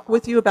want to talk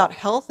with you about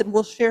health, and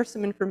we'll share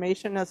some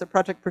information as the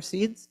project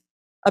proceeds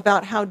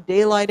about how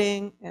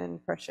daylighting and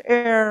fresh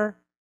air,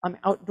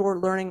 outdoor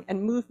learning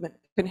and movement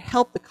can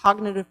help the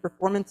cognitive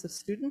performance of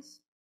students,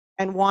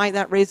 and why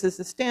that raises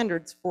the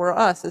standards for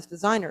us as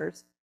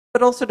designers,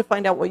 but also to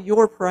find out what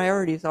your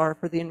priorities are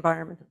for the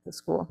environment of the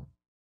school.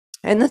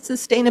 And the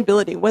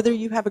sustainability, whether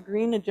you have a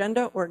green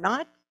agenda or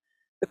not,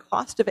 the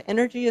cost of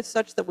energy is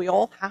such that we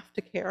all have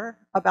to care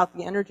about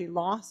the energy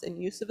loss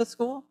and use of a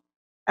school,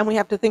 and we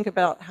have to think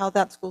about how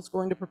that school is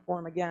going to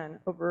perform again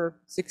over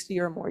 60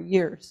 or more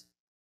years.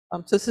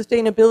 So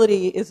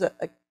sustainability is a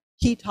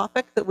key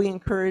topic that we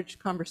encourage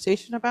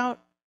conversation about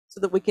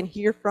so that we can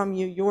hear from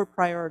you your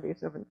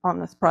priorities on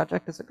this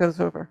project as it goes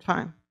over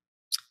time.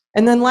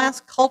 And then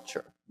last,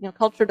 culture. You know,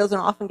 culture doesn't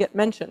often get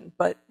mentioned,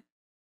 but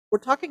we're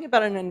talking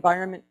about an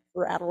environment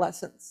for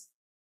adolescents.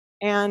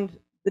 And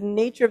the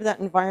nature of that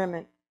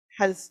environment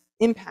has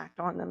impact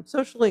on them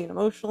socially and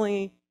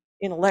emotionally,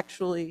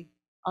 intellectually,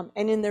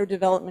 and in their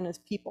development as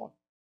people.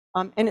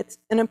 And it's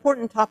an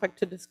important topic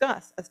to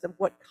discuss as to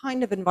what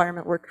kind of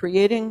environment we're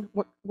creating,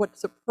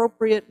 what's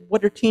appropriate,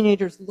 what are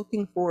teenagers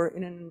looking for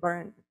in an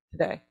environment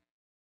today.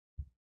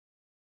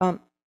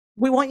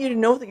 We want you to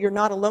know that you're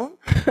not alone.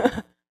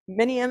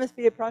 Many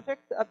MSBA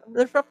projects,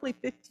 there's roughly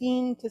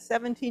 15 to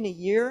 17 a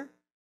year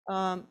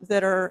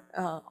that are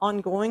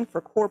ongoing for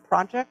core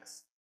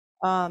projects.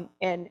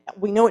 And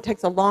we know it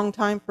takes a long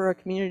time for a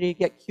community to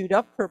get queued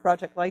up for a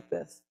project like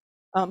this.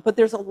 But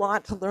there's a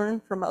lot to learn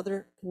from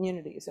other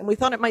communities. And we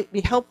thought it might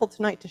be helpful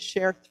tonight to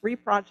share 3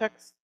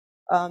 projects,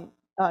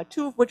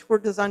 2 of which were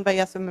designed by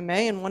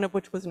SMMA and 1 of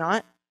which was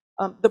not.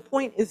 The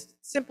point is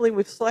simply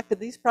we've selected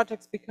these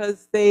projects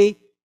because they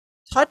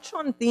touch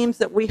on themes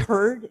that we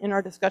heard in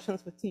our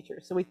discussions with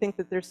teachers. So we think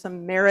that there's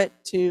some merit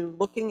to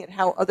looking at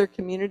how other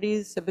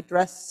communities have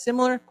addressed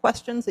similar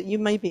questions that you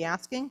might be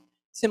asking,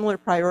 similar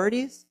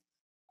priorities.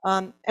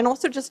 And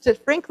also just to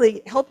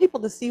frankly help people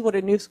to see what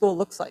a new school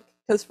looks like.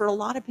 Because for a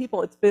lot of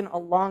people, it's been a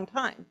long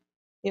time.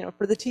 You know,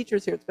 for the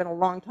teachers here, it's been a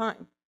long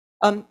time.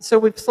 So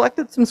we've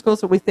selected some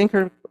schools that we think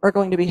are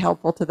going to be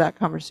helpful to that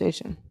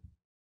conversation.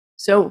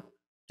 So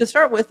to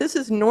start with, this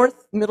is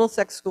North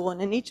Middlesex School,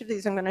 and in each of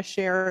these I'm going to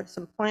share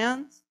some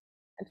plans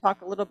and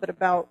talk a little bit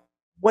about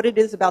what it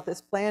is about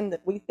this plan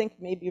that we think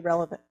may be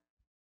relevant.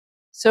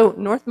 So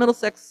North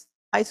Middlesex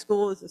High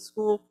School is a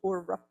school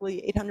for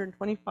roughly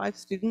 825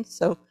 students,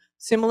 so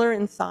similar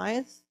in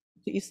size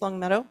to East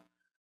Longmeadow.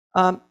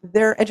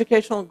 Their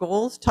educational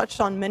goals touched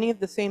on many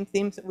of the same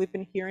themes that we've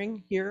been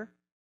hearing here,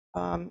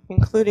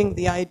 including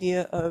the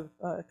idea of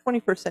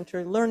 21st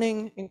century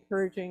learning,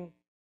 encouraging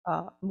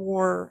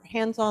more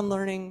hands-on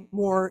learning,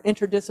 more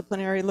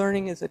interdisciplinary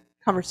learning is a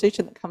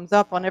conversation that comes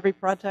up on every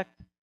project,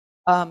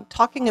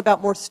 talking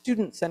about more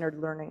student-centered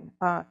learning.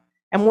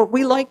 And what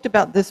we liked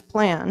about this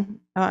plan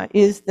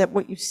is that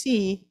what you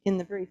see in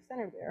the very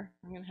center there,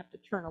 I'm going to have to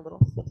turn a little,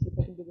 let's see if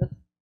I can do this.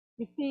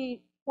 You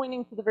see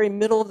pointing to the very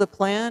middle of the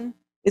plan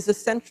is a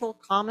central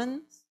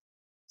commons.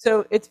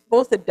 So it's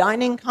both a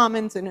dining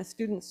commons and a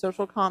student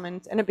social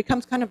commons, and it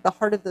becomes kind of the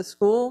heart of the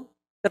school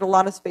that a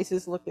lot of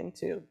spaces look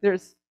into.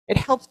 It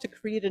helps to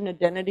create an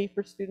identity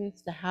for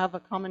students to have a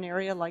common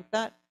area like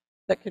that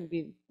can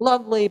be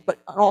lovely, but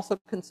also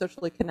can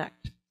socially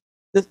connect.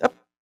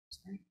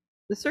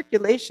 The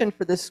circulation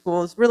for this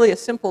school is really a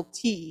simple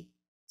T,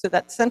 so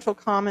that central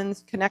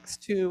commons connects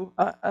to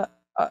a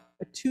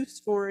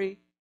 2-story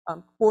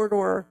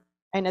corridor,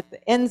 and at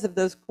the ends of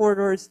those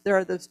corridors, there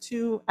are those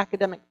 2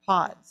 academic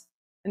pods.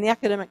 And the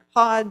academic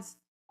pods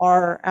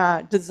are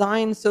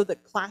designed so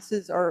that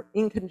classes are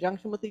in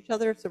conjunction with each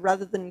other. So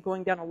rather than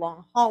going down a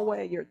long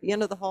hallway, you're at the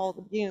end of the hall,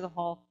 the beginning of the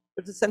hall,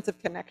 there's a sense of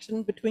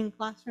connection between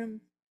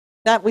classrooms.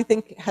 That we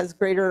think has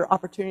greater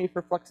opportunity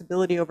for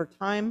flexibility over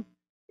time.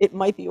 It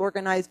might be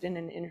organized in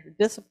an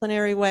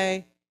interdisciplinary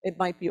way. It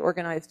might be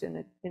organized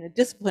in a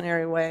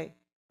disciplinary way.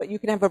 But you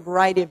can have a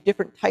variety of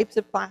different types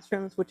of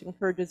classrooms, which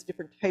encourages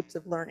different types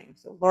of learning.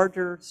 So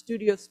larger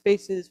studio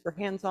spaces for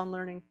hands-on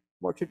learning,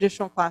 more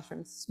traditional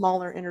classrooms,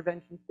 smaller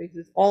intervention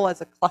spaces, all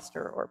as a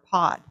cluster or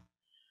pod.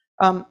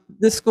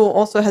 This school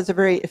also has a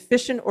very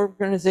efficient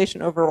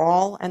organization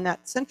overall, and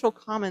that central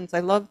commons, I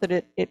love that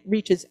it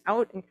reaches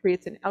out and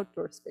creates an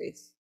outdoor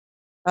space.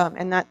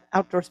 And that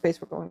outdoor space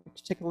we're going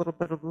to take a little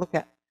bit of a look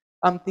at.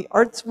 The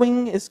arts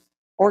wing is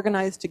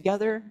organized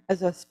together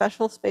as a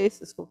special space.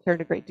 The school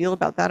cared a great deal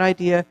about that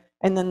idea.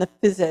 And then the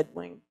phys ed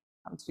wing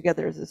comes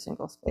together as a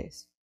single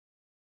space.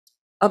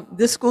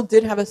 This school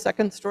did have a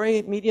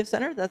second-story media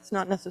center. That's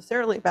not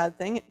necessarily a bad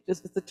thing.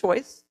 It's a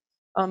choice.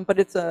 But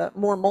it's a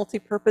more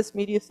multi-purpose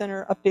media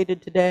center,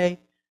 updated today.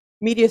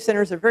 Media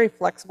centers are very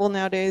flexible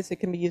nowadays. They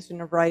can be used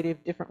in a variety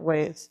of different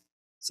ways.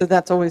 So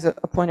that's always a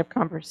point of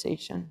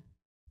conversation.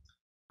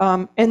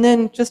 And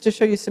then just to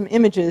show you some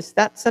images,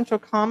 that central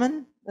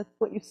common, that's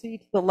what you see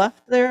to the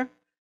left there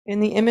in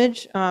the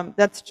image.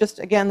 That's just,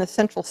 again, the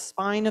central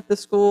spine of the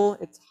school.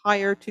 It's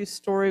higher,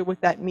 two-story,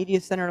 with that media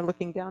center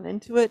looking down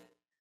into it,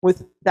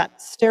 with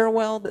that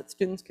stairwell that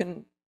students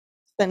can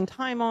spend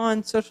time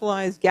on,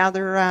 socialize,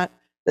 gather at,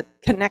 that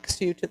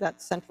connects you to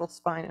that central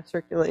spine of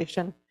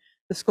circulation.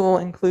 The school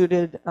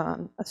included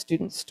a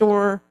student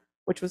store,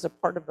 which was a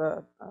part of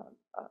a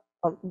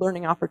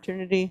learning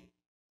opportunity.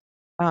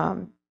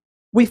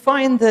 We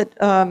find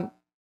that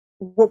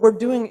what we're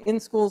doing in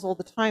schools all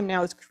the time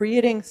now is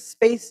creating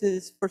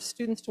spaces for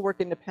students to work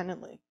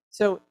independently.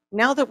 So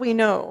now that we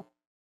know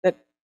that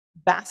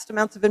vast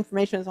amounts of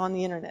information is on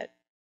the internet,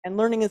 and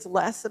learning is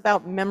less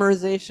about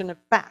memorization of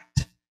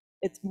fact,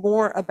 it's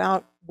more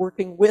about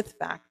working with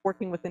fact,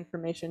 working with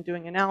information,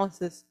 doing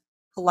analysis,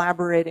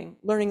 collaborating,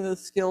 learning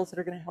those skills that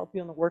are going to help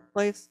you in the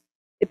workplace.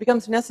 It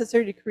becomes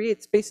necessary to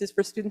create spaces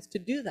for students to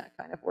do that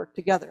kind of work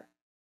together.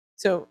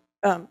 So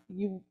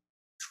you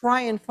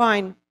try and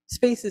find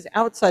spaces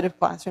outside of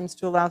classrooms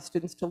to allow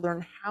students to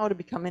learn how to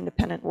become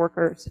independent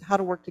workers, how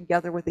to work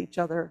together with each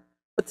other,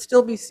 but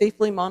still be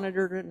safely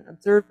monitored and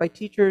observed by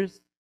teachers,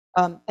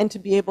 and to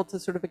be able to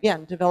sort of,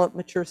 again, develop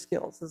mature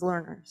skills as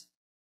learners.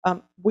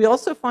 We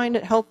also find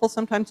it helpful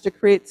sometimes to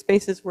create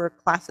spaces where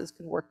classes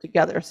can work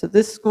together. So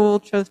this school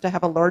chose to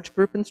have a large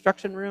group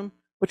instruction room,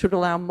 which would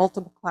allow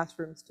multiple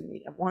classrooms to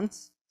meet at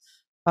once.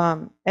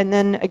 And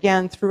then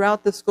again,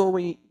 throughout the school,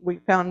 we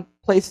found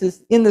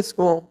places in the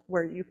school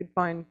where you could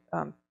find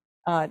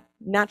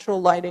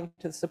natural lighting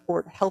to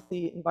support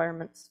healthy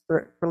environments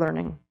for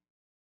learning.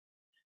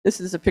 This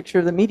is a picture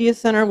of the media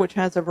center, which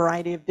has a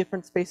variety of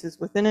different spaces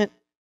within it.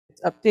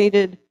 It's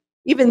updated.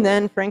 Even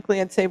then, frankly,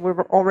 I'd say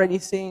we're already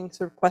seeing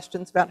sort of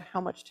questions about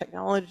how much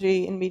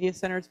technology in media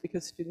centers,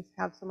 because students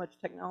have so much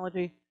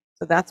technology.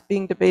 So that's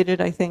being debated,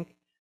 I think.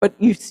 But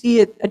you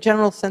see a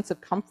general sense of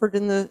comfort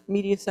in the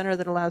media center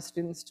that allows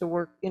students to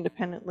work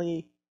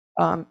independently,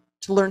 to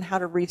learn how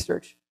to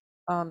research.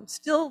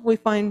 Still, we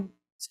find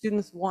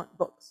students want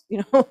books.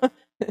 You know,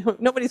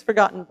 nobody's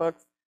forgotten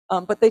books,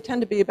 but they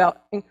tend to be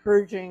about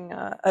encouraging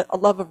a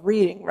love of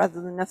reading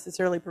rather than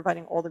necessarily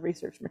providing all the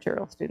research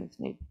material students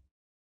need.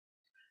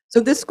 So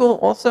this school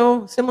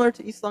also, similar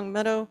to East Long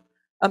Meadow,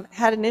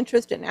 had an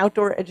interest in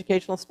outdoor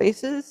educational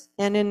spaces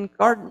and in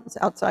gardens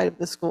outside of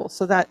the school.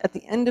 So that at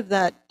the end of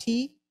that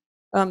T,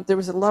 there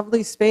was a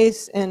lovely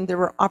space and there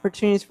were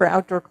opportunities for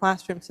outdoor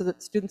classrooms so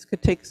that students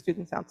could take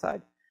students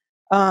outside.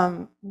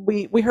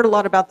 We heard a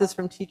lot about this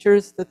from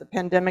teachers, that the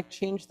pandemic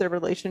changed their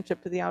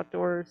relationship to the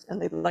outdoors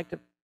and they'd like to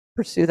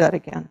pursue that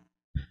again.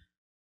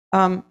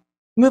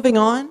 Moving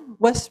on,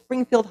 West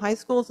Springfield High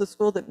School is a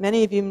school that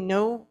many of you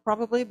know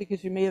probably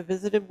because you may have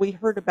visited. We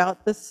heard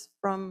about this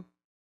from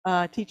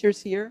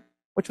teachers here,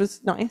 which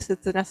was nice.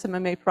 It's an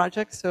SMMA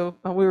project, so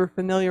we were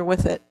familiar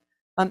with it.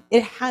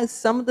 It has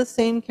some of the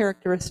same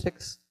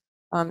characteristics.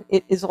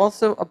 It is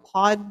also a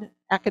pod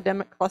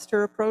academic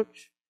cluster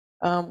approach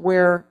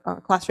where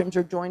classrooms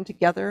are joined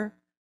together.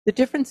 The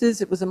difference is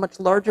it was a much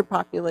larger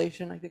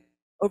population, I think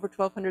over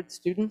 1,200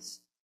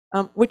 students,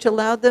 which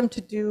allowed them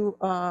to do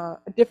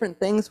different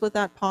things with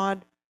that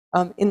pod.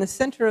 In the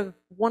center of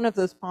one of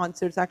those pods,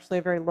 there's actually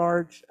a very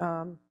large,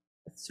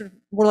 sort of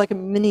more like a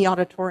mini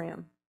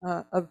auditorium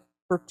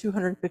for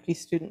 250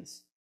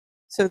 students.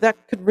 So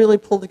that could really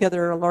pull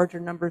together a larger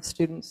number of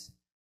students.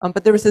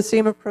 But there was the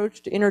same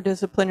approach to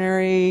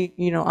interdisciplinary,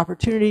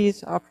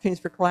 opportunities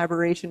for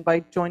collaboration by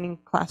joining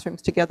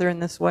classrooms together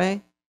in this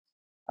way.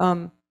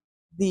 One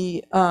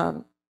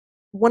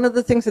of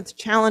the things that's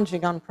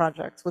challenging on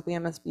projects with the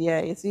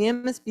MSBA is the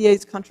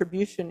MSBA's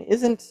contribution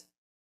isn't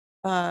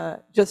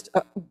just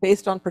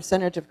based on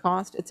percentage of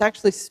cost. It's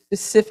actually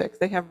specific.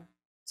 They have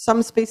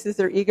some spaces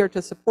they're eager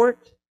to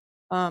support,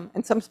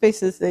 and some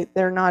spaces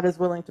they're not as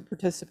willing to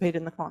participate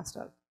in the cost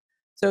of.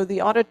 So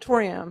the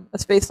auditorium, a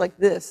space like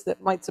this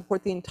that might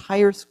support the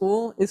entire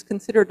school, is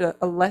considered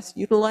a less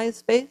utilized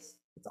space.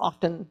 It's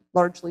often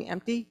largely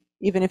empty,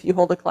 even if you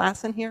hold a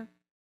class in here.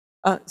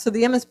 So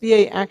the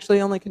MSBA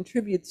actually only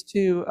contributes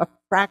to a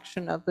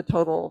fraction of the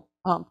total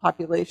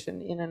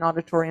population in an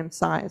auditorium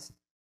size.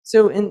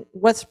 So in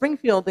West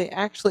Springfield, they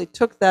actually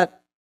took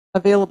that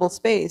available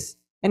space,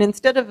 and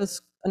instead of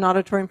an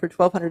auditorium for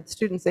 1,200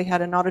 students, they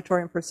had an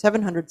auditorium for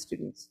 700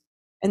 students,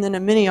 and then a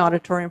mini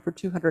auditorium for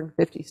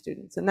 250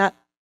 students. And that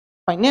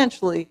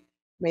financially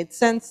made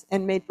sense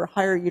and made for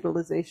higher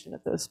utilization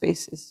of those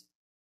spaces.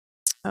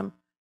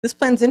 This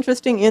plan's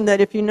interesting in that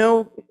if you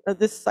know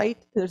this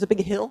site, there's a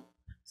big hill.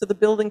 So the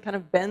building kind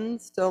of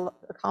bends to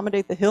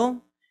accommodate the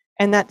hill.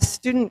 And that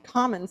student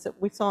commons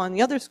that we saw in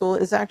the other school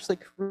is actually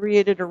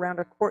created around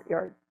a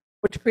courtyard,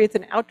 which creates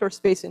an outdoor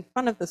space in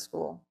front of the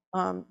school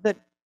that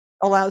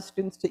allows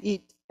students to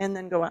eat and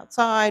then go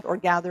outside or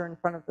gather in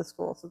front of the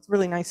school. So it's a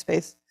really nice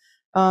space.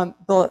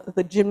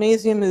 The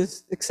gymnasium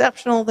is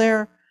exceptional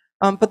there,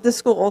 but this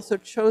school also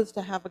chose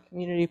to have a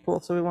community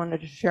pool, so we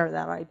wanted to share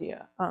that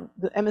idea.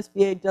 The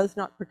MSBA does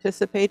not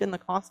participate in the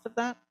cost of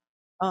that,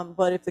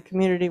 but if the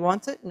community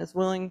wants it and is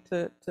willing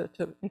to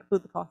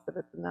include the cost of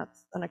it, then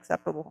that's an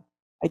acceptable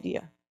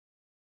idea.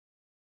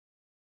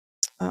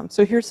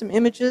 So here's some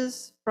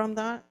images from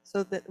that.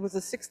 So that was a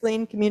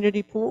 6-lane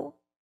community pool.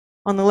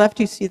 On the left,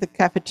 you see the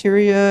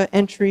cafeteria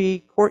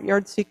entry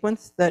courtyard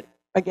sequence that,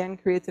 again,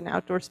 creates an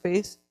outdoor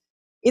space.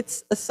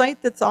 It's a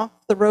site that's off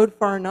the road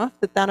far enough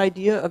that that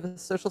idea of a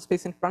social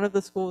space in front of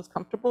the school is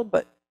comfortable,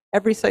 but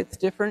every site's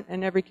different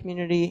and every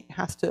community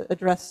has to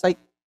address site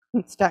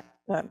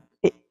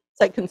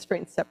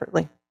constraints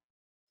separately.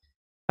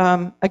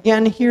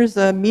 Again, here's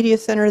a media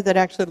center that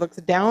actually looks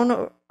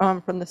down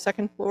from the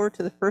 2nd floor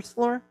to the 1st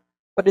floor,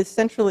 but is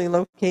centrally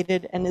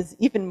located and is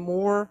even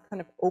more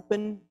kind of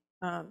open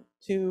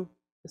to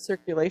the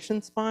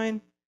circulation spine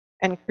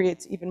and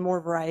creates even more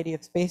variety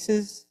of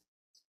spaces.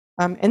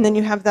 And then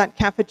you have that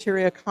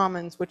cafeteria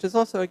commons, which is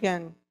also,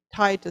 again,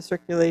 tied to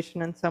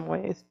circulation in some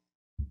ways.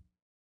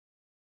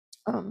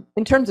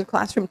 In terms of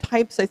classroom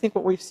types, I think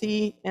what we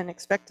see and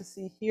expect to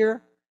see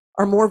here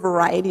are more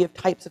variety of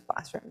types of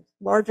classrooms.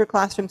 Larger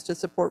classrooms to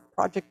support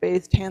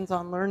project-based,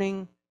 hands-on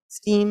learning,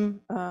 STEAM,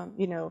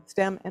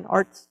 STEM and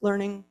arts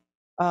learning,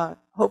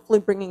 hopefully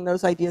bringing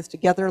those ideas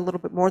together a little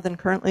bit more than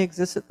currently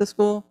exists at the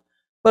school,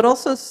 but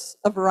also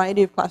a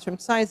variety of classroom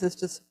sizes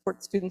to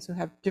support students who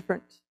have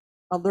different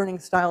learning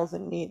styles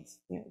and needs.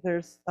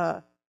 There's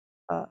a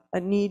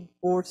need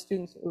for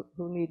students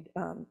who need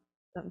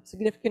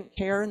significant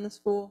care in the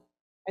school,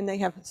 and they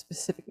have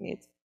specific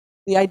needs.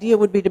 The idea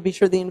would be to be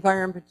sure the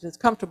environment is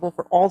comfortable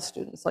for all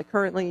students. Like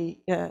currently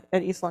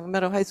at East Long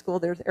Meadow High School,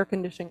 there's air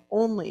conditioning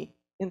only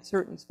in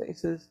certain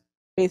spaces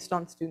based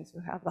on students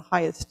who have the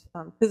highest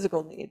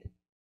physical need.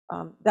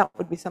 That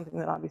would be something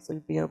that obviously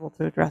would be able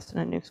to address in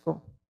a new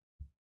school.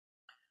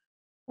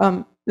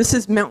 This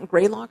is Mount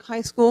Greylock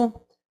High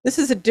School. This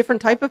is a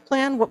different type of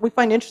plan. What we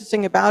find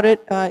interesting about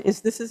it is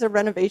this is a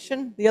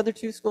renovation. The other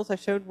 2 schools I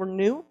showed were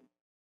new.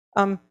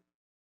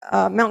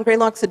 Mount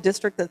Greylock's a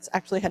district that's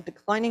actually had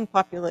declining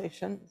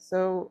population,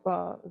 so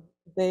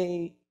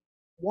they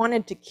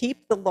wanted to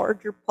keep the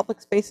larger public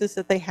spaces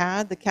that they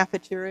had, the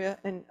cafeteria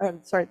and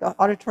the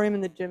auditorium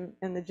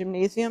and the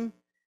gymnasium.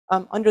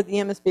 Under the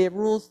MSBA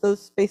rules,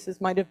 those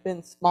spaces might have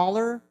been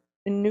smaller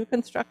in new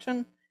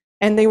construction,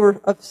 and they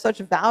were of such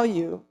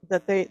value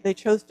that they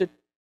chose to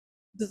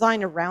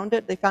design around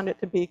it. They found it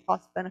to be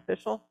cost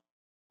beneficial.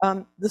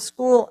 The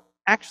school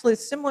actually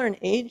is similar in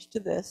age to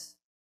this.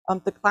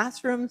 The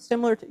classrooms,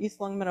 similar to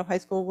East Long Meadow High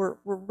School, were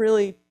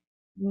really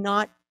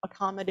not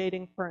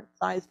accommodating current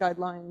size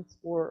guidelines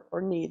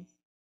or needs,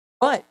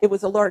 but it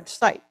was a large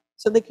site.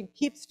 So they could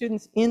keep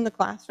students in the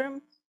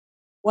classroom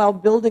while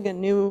building a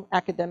new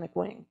academic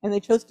wing. And they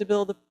chose to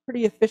build a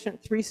pretty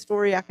efficient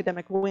 3-story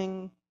academic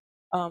wing,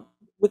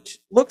 which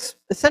looks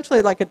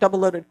essentially like a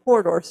double-loaded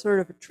corridor, sort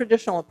of a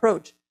traditional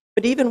approach.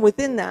 But even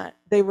within that,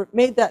 they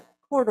made that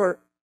corridor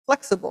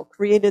flexible,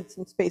 created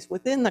some space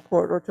within the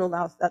corridor to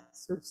allow that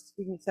sort of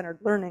student-centered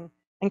learning,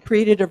 and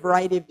created a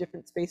variety of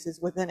different spaces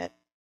within it.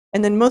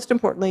 And then most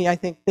importantly, I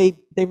think they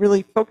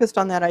really focused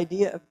on that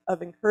idea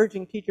of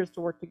encouraging teachers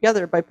to work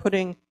together by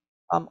putting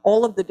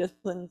all of the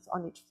disciplines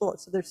on each floor.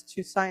 So there's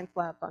 2 science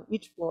labs on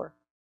each floor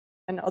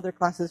and other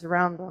classes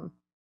around them,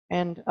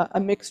 and a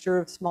mixture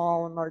of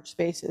small and large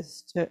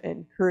spaces to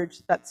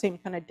encourage that same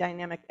kind of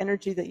dynamic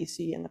energy that you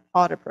see in the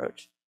pod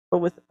approach, but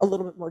with a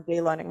little bit more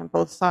daylighting on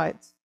both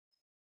sides.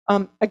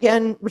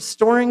 Again,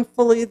 restoring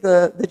fully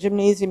the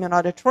gymnasium and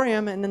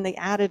auditorium, and then they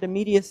added a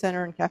media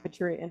center and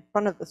cafeteria in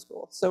front of the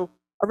school. So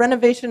a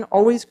renovation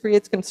always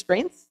creates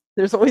constraints.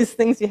 There's always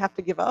things you have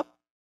to give up,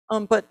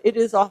 but it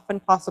is often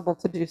possible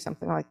to do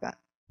something like that.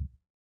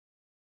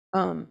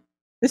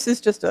 This is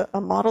just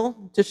a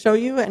model to show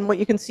you, and what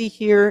you can see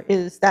here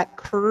is that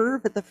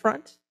curve at the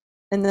front,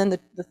 and then the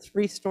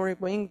 3-story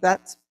wing.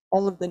 That's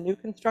all of the new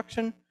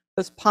construction.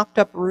 Those popped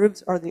up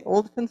roofs are the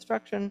old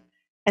construction.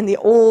 And the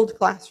old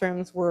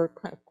classrooms were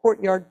kind of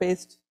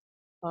courtyard-based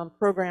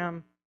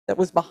program that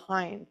was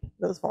behind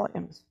those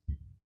volumes.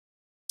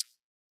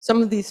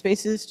 Some of these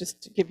spaces,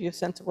 just to give you a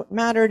sense of what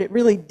mattered, it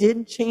really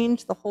did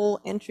change the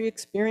whole entry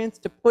experience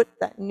to put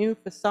that new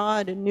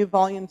facade and new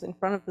volumes in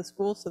front of the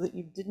school so that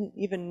you didn't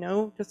even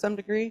know to some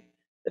degree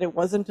that it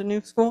wasn't a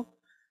new school.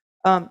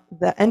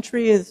 The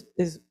entry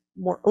is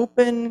more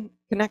open,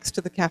 connects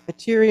to the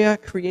cafeteria,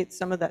 creates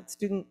some of that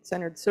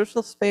student-centered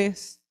social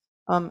space.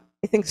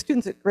 I think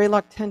students at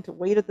Greylock tend to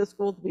wait at the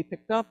school to be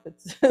picked up.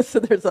 So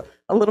there's a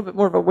little bit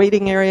more of a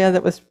waiting area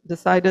that was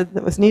decided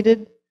that was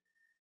needed.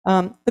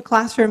 The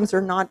classrooms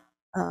are not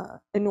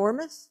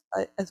enormous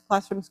as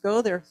classrooms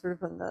go. They're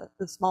sort of on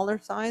the smaller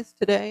size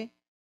today,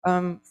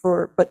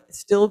 but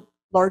still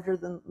larger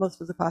than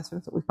most of the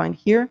classrooms that we find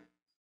here.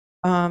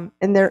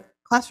 And their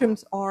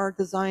classrooms are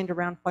designed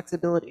around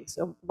flexibility,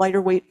 so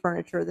lighter weight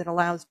furniture that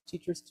allows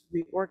teachers to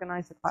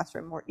reorganize the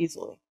classroom more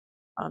easily,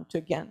 to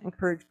again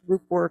encourage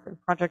group work and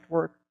project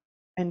work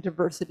and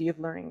diversity of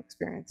learning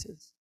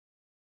experiences.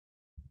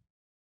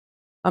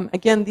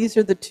 Again, these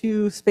are the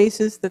two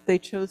spaces that they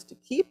chose to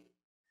keep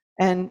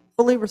and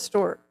fully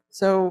restored.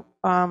 So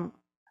I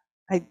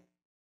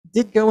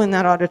did go in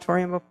that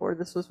auditorium before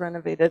this was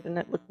renovated, and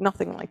it looked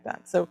nothing like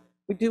that. So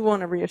we do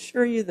want to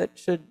reassure you that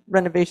should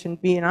renovation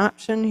be an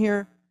option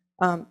here,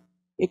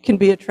 it can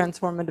be a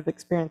transformative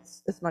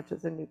experience as much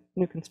as a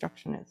new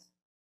construction is.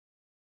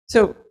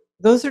 So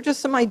those are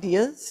just some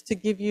ideas to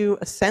give you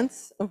a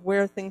sense of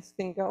where things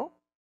can go.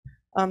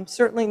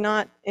 Certainly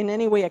not in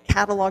any way a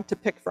catalog to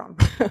pick from.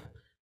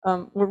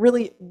 We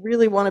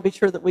really want to be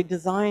sure that we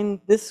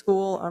design this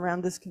school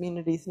around this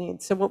community's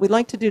needs. So what we'd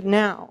like to do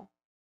now,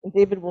 and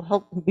David will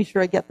help be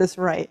sure I get this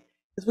right,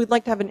 is we'd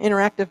like to have an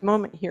interactive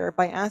moment here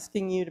by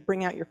asking you to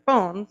bring out your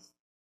phones.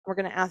 We're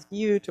going to ask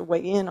you to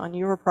weigh in on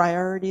your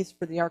priorities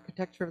for the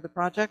architecture of the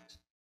project.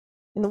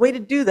 And the way to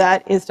do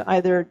that is to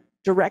either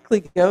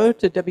directly go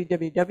to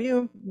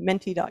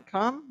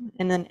www.menti.com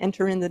and then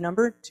enter in the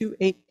number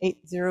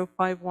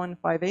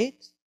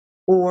 28805158,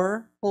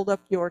 or hold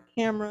up your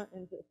camera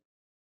and just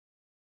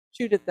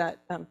shoot at that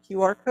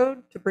QR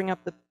code to bring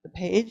up the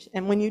page.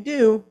 And when you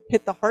do,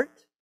 hit the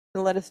heart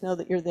to let us know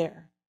that you're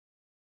there.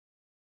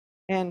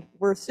 And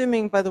we're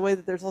assuming, by the way,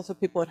 that there's also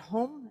people at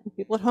home, and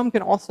people at home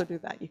can also do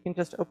that. You can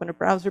just open a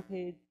browser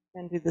page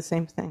and do the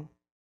same thing.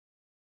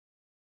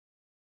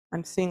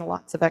 I'm seeing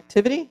lots of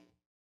activity.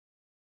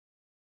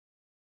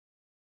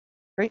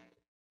 Great.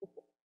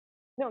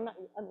 No, not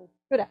you. I mean,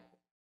 good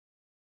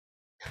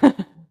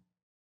activity.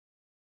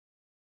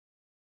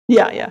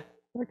 Yeah.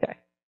 Okay.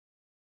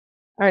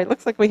 All right,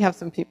 looks like we have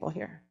some people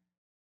here.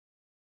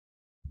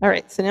 All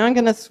right, so now I'm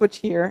going to switch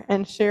here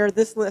and share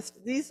this list.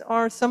 These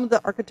are some of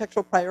the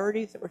architectural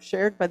priorities that were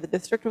shared by the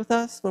district with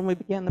us when we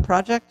began the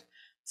project.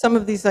 Some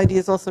of these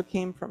ideas also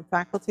came from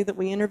faculty that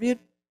we interviewed.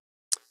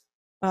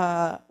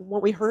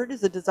 What we heard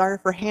is a desire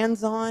for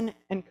hands-on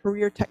and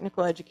career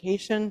technical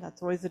education.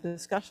 That's always a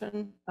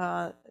discussion.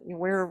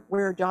 Where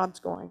are jobs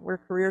going? Where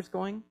are careers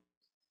going?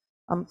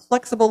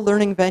 Flexible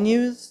learning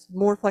venues,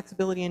 more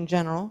flexibility in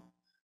general.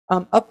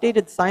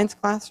 Updated science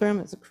classroom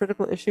is a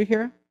critical issue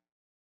here.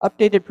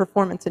 Updated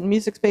performance in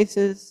music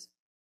spaces,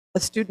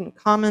 a student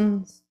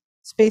commons,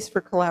 space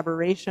for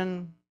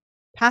collaboration,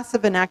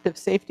 passive and active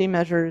safety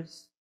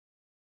measures,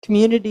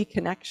 community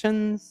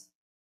connections,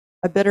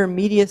 a better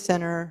media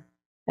center,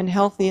 and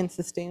healthy and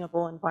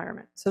sustainable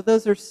environment. So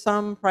those are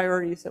some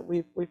priorities that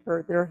we've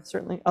heard. There are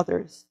certainly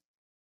others.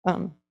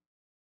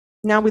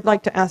 Now we'd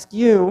like to ask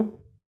you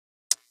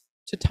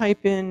to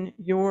type in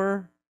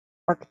your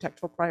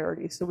architectural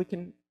priorities so we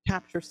can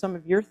capture some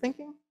of your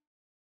thinking.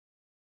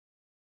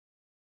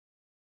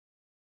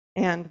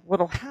 And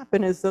what'll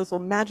happen is those will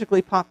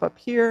magically pop up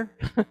here,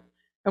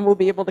 and we'll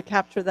be able to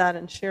capture that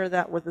and share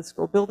that with the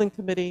school building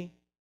committee.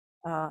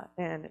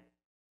 And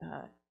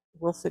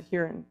we'll sit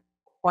here and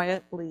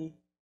quietly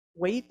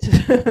wait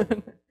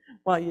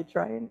while you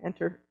try and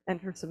enter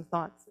some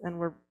thoughts. And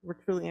we're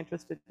truly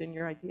interested in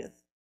your ideas.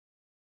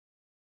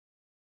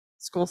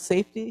 School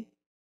safety.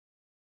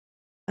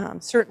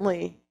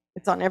 Certainly,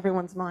 it's on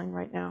everyone's mind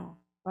right now.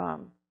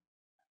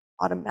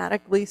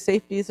 Automatically,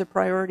 safety is a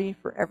priority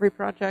for every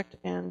project,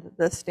 and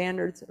the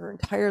standards are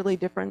entirely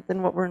different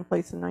than what were in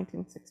place in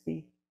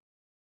 1960.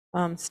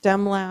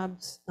 STEM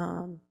labs,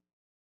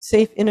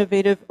 safe,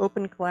 innovative,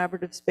 open,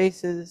 collaborative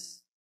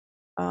spaces,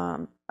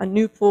 a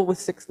new pool with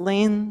 6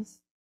 lanes,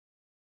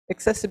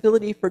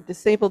 accessibility for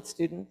disabled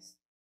students,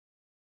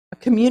 a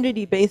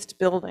community-based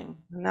building,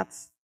 and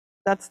that's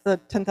the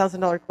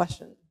 $10,000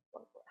 question.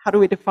 How do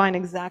we define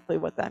exactly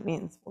what that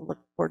means? We'll look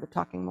forward to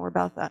talking more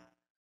about that.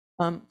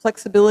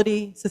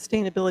 Flexibility,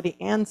 sustainability,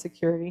 and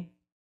security.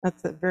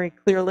 That's a very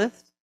clear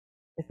list.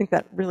 I think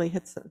that really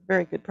hits some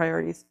very good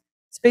priorities.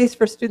 Space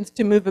for students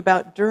to move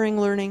about during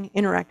learning,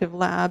 interactive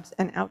labs,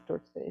 and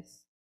outdoor space.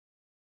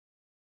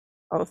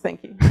 Oh,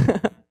 thank you.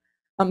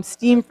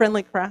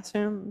 STEAM-friendly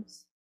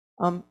classrooms.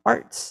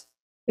 Arts.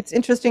 It's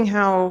interesting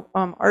how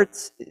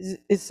arts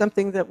is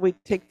something that we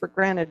take for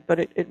granted, but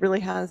it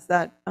really has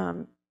that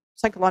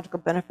psychological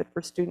benefit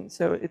for students.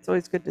 So it's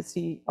always good to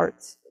see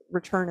arts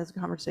return as a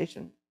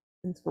conversation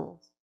in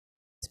schools.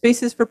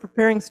 Spaces for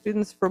preparing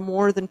students for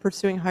more than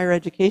pursuing higher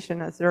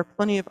education, as there are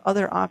plenty of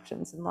other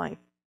options in life.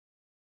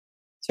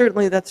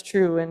 Certainly that's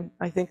true, and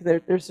I think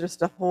there's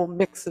just a whole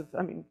mix of,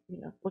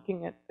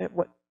 looking at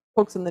what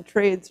folks in the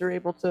trades are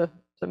able to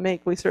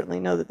make, we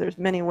certainly know that there's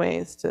many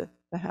ways to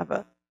have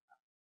a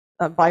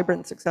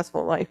vibrant,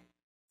 successful life.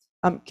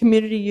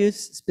 Community use,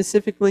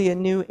 specifically a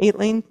new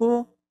 8-lane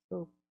pool,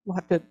 so we'll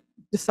have to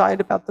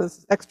decide about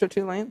those extra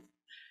 2 lanes.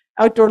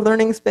 Outdoor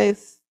learning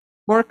space,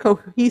 more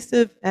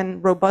cohesive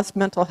and robust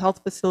mental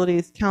health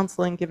facilities,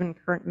 counseling given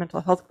current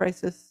mental health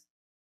crisis,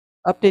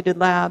 updated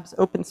labs,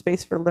 open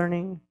space for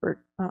learning,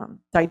 for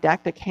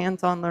didactic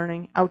hands-on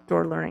learning,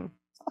 outdoor learning,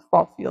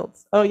 softball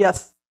fields. Oh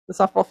yes, the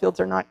softball fields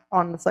are not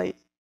on the site.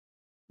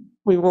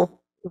 we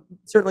will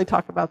certainly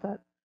talk about that.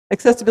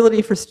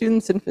 Accessibility for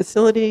students and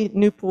facility,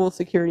 new pool,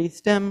 security,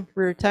 STEM,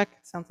 career tech.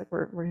 Sounds like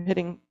we're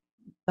hitting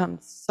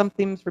some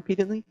themes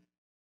repeatedly.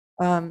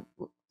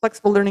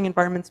 Flexible learning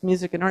environments,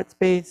 music and art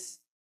space,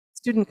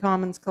 student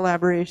commons,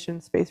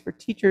 collaboration, space for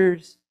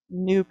teachers,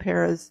 new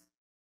paras.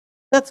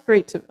 That's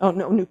great to, oh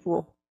no, new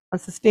pool. A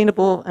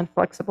sustainable and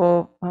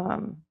flexible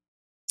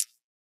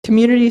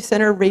community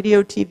center,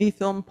 radio, TV,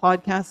 film,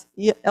 podcast.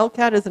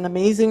 LCAT is an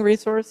amazing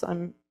resource.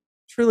 I'm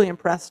truly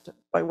impressed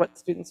by what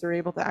students are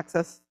able to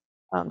access.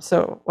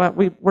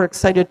 We're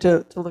excited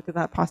to look at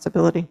that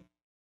possibility.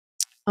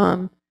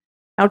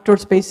 Outdoor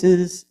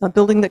spaces, a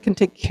building that can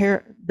take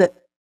care, that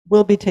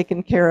will be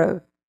taken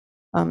care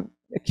of,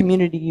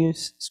 community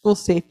use, school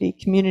safety,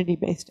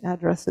 community-based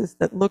addresses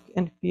that look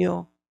and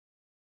feel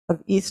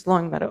of East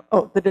Longmeadow.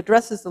 Oh, that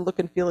addresses the look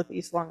and feel of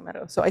East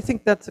Longmeadow. So I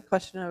think that's a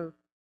question of,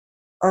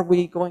 are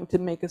we going to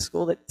make a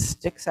school that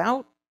sticks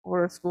out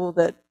or a school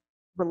that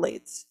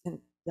relates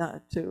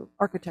to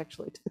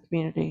architecturally to the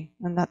community?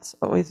 And that's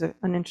always an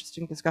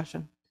interesting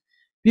discussion.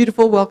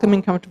 Beautiful,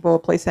 welcoming, comfortable, a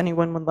place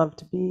anyone would love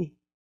to be.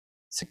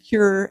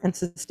 Secure and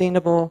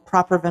sustainable,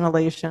 proper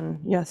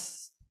ventilation,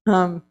 yes.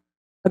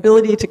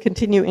 Ability to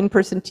continue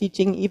in-person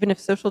teaching even if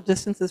social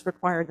distance is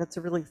required. That's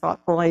a really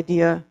thoughtful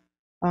idea.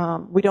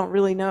 We don't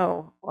really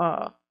know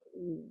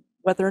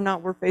whether or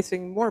not we're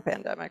facing more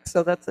pandemics,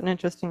 so that's an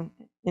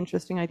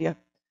interesting idea.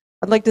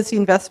 I'd like to see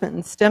investment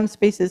in STEM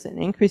spaces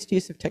and increased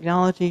use of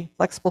technology,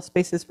 flexible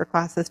spaces for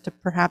classes to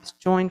perhaps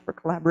join for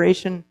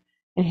collaboration,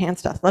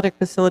 enhanced athletic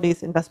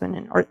facilities, investment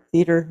in art,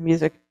 theater,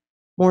 music,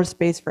 more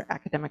space for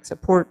academic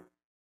support,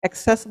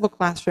 accessible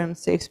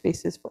classrooms, safe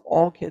spaces for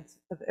all kids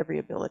of every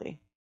ability.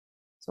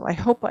 So I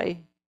hope I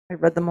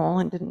read them all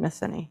and didn't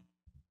miss any.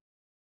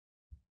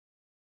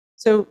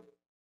 So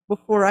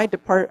before I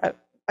depart,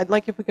 I'd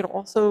like if we could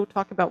also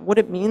talk about what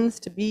it means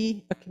to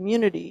be a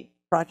community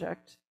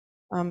project,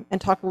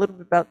 and talk a little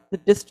bit about the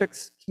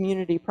district's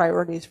community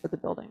priorities for the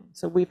building.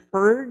 So we've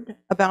heard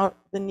about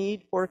the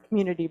need for a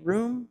community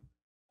room.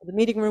 The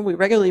meeting room we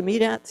regularly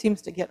meet at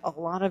seems to get a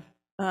lot of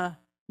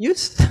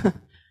use.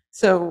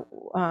 So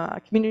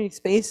community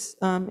space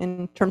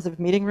in terms of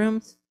meeting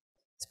rooms,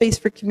 space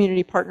for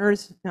community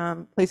partners,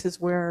 places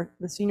where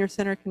the senior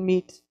center can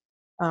meet,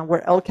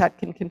 where LCAT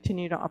can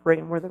continue to operate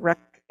and where the rec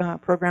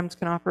programs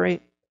can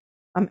operate.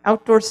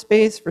 Outdoor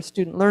space for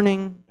student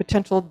learning,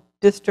 potential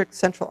district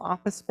central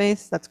office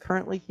space that's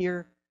currently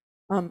here.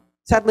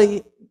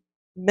 Sadly,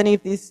 many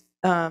of these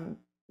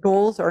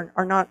goals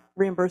are not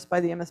reimbursed by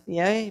the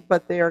MSBA,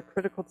 but they are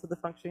critical to the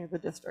functioning of the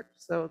district,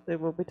 so they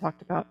will be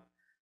talked about.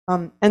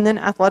 And then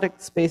athletic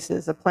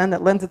spaces, a plan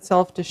that lends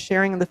itself to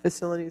sharing the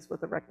facilities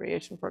with a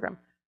recreation program.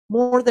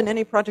 More than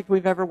any project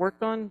we've ever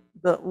worked on,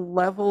 the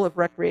level of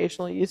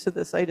recreational use of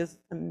the site is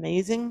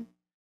amazing,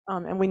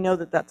 and we know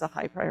that that's a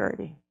high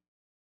priority.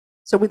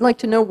 So we'd like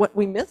to know what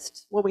we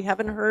missed, what we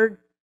haven't heard,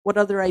 what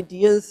other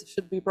ideas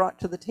should be brought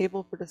to the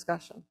table for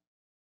discussion.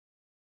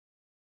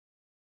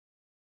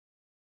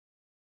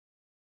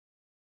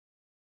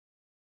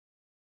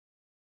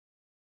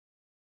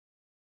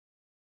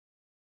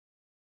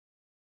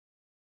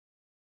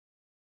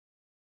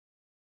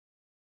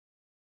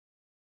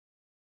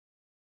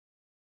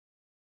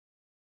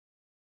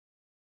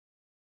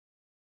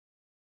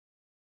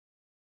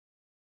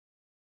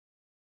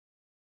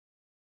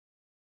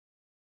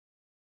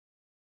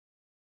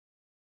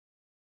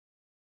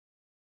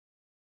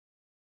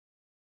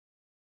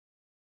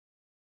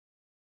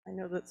 I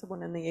know that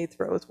someone in the 8th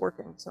row is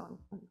working, so I'm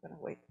going to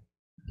wait.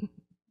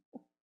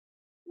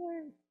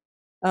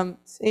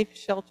 Safe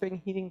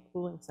sheltering, heating,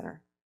 cooling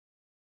center.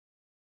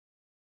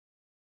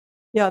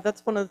 Yeah,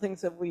 that's one of the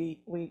things that we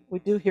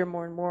do hear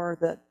more and more,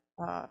 that,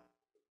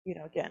 you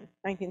know, again,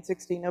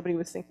 1960, nobody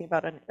was thinking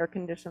about an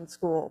air-conditioned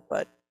school,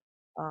 but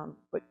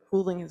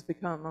cooling has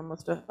become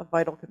almost a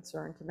vital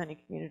concern to many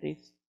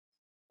communities,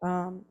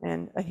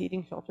 and a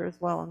heating shelter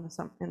as well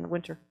in the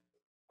winter.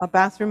 A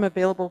bathroom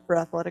available for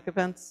athletic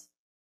events.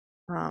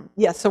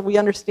 Yeah, so we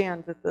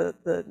understand that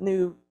the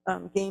new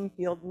game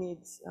field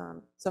needs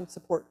some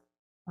support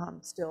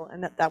still,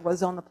 and that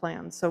was on the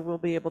plan, so we'll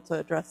be able to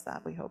address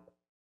that, we hope.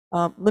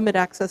 Limit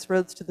access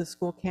roads to the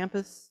school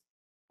campus,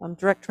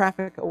 direct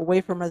traffic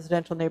away from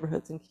residential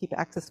neighborhoods, and keep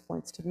access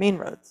points to main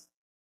roads.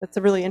 That's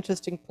a really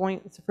interesting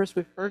point. It's the first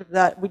we've heard of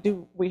that.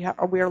 We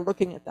are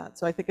looking at that,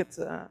 so I think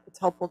it's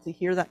helpful to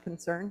hear that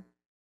concern.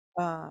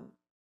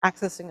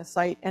 Accessing a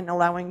site and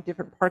allowing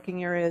different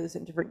parking areas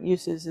and different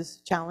uses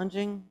is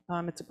challenging.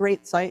 It's a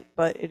great site,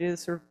 but it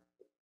is sort of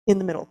in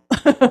the middle.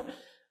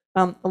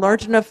 A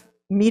large enough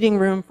meeting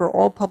room for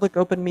all public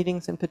open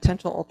meetings and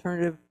potential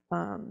alternative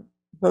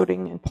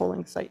voting and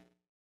polling site.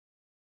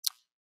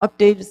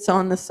 Updates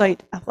on the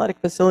site, athletic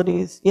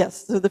facilities.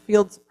 Yes, so the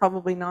fields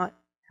probably not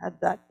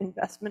had that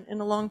investment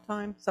in a long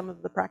time, some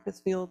of the practice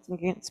fields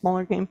and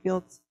smaller game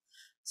fields.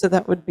 So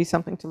that would be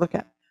something to look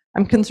at.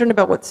 I'm concerned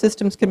about what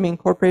systems can be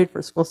incorporated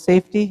for school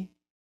safety.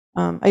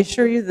 I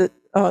assure you that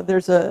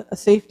there's a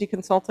safety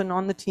consultant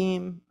on the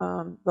team.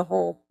 The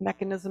whole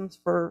mechanisms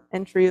for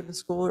entry of the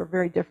school are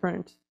very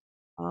different.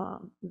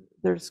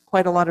 there's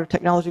quite a lot of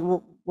technology.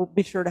 We'll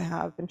be sure to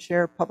have and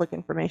share public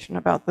information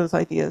about those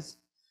ideas.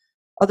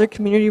 Other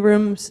community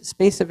rooms,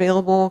 space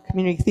available,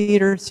 community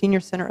theater, senior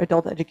center,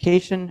 adult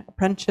education,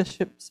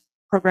 apprenticeships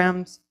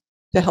programs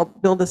to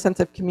help build a sense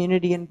of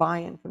community and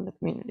buy-in from the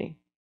community.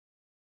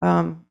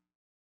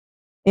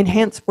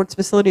 Enhanced sports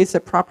facilities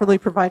that properly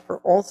provide for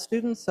all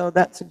students, so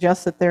that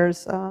suggests that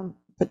there's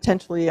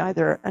potentially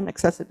either an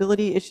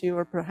accessibility issue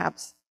or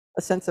perhaps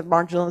a sense of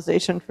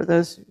marginalization for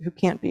those who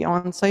can't be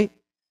on site.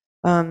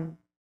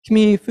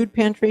 Community food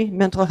pantry,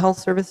 mental health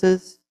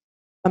services,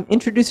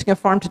 introducing a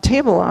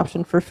farm-to-table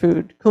option for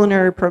food.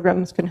 Culinary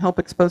programs can help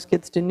expose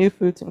kids to new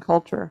foods and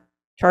culture.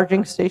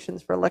 Charging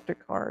stations for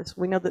electric cars.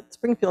 We know that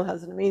Springfield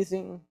has an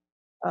amazing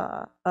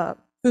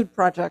food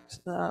project,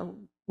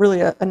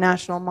 really a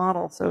national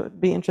model, so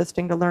it'd be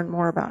interesting to learn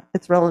more about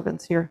its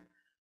relevance here.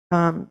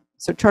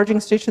 So charging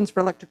stations for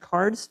electric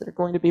cars that are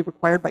going to be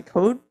required by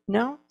code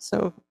now,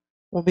 so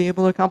we'll be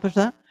able to accomplish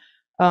that.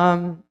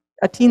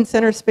 A teen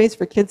center space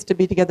for kids to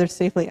be together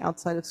safely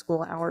outside of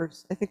school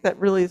hours. I think that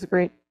really is a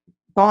great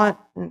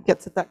thought, and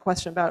gets at that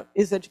question about,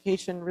 is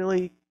education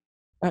really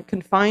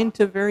confined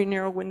to a very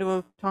narrow window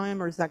of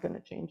time, or is that going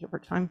to change over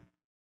time?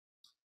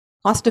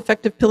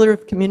 Cost-effective pillar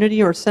of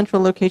community or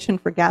central location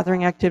for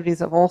gathering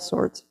activities of all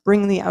sorts.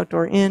 Bring the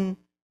outdoor in,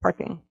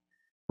 parking.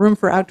 Room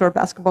for outdoor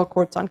basketball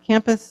courts on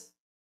campus.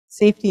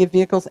 Safety of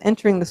vehicles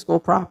entering the school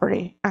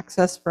property.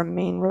 Access from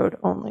main road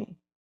only.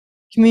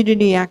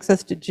 Community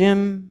access to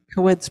gym,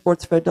 co-ed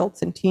sports for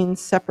adults and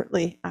teens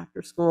separately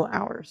after school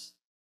hours.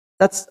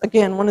 That's,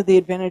 again, one of the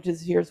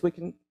advantages here is we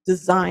can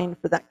design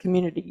for that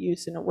community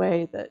use in a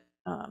way that,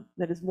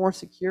 that is more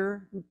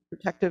secure and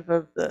protective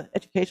of the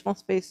educational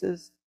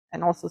spaces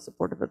and also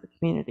supportive of the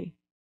community.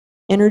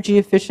 Energy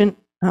efficient,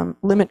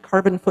 limit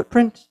carbon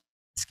footprint,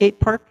 skate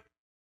park,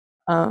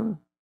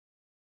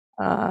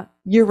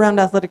 year-round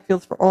athletic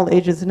fields for all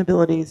ages and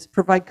abilities,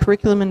 provide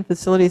curriculum and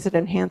facilities that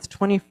enhance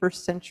 21st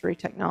century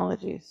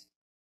technologies.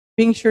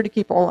 Being sure to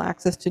keep all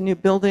access to new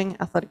building,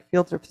 athletic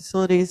fields or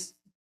facilities.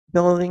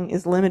 Building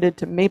is limited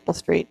to Maple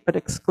Street, but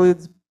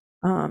excludes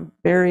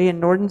Berry and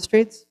Norden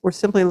Streets. We're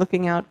simply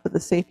looking out for the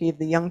safety of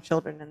the young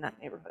children in that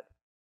neighborhood.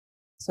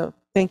 So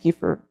thank you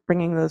for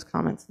bringing those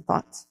comments and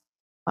thoughts.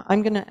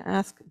 I'm going to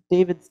ask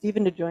David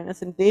Stephen to join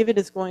us, and David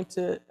is going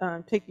to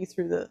take you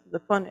through the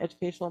fun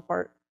educational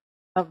part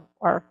of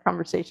our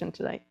conversation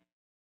tonight.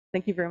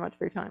 Thank you very much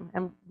for your time,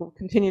 and we'll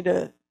continue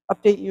to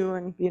update you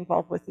and be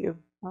involved with you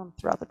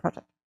throughout the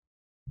project.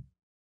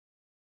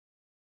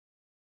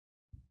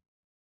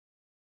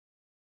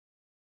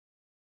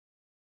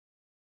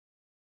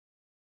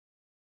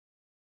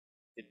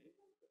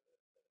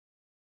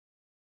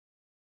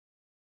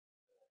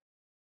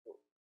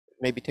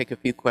 Maybe take a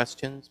few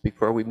questions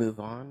before we move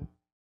on.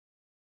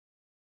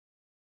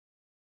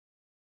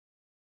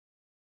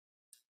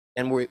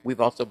 And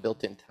we've also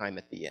built in time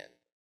at the end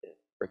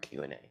for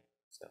Q&A.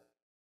 So,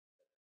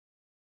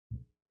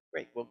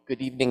 great. Well,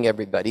 good evening,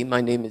 everybody. My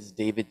name is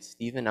David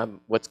Stephen.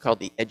 I'm what's called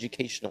the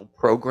educational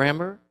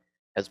programmer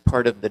as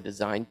part of the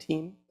design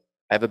team.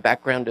 I have a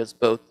background as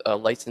both a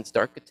licensed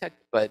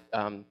architect, but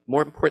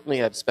more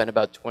importantly, I've spent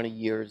about 20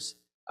 years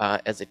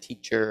as a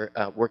teacher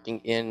working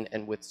in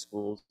and with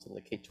schools in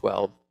the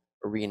K-12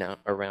 arena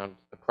around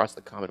across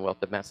the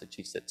Commonwealth of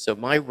Massachusetts. So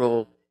my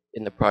role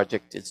in the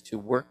project is to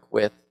work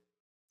with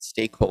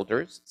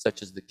stakeholders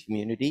such as the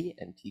community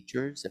and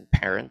teachers and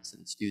parents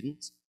and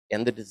students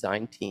and the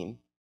design team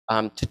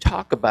to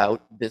talk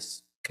about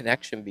this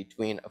connection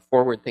between a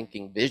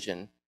forward-thinking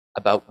vision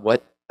about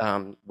what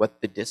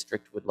the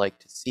district would like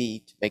to see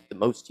to make the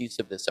most use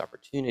of this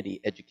opportunity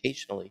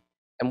educationally,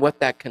 and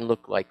what that can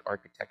look like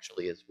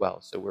architecturally as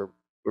well. So we're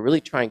really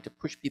trying to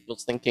push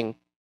people's thinking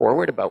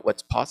forward about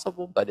what's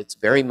possible, but it's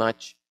very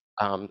much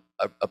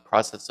a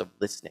process of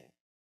listening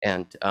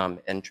and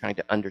trying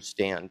to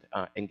understand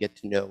and get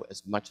to know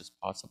as much as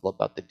possible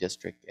about the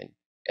district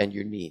and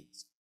your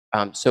needs.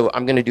 So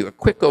I'm going to do a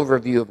quick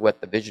overview of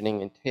what the visioning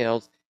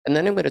entails, and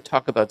then I'm going to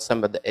talk about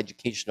some of the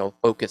educational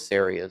focus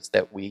areas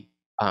that we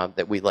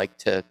like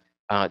to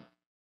kind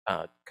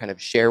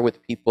of share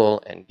with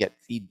people and get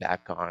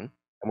feedback on.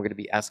 And we're going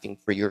to be asking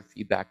for your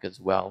feedback as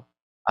well.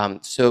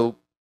 So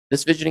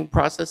this visioning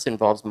process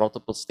involves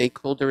multiple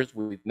stakeholders.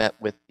 We've met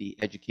with the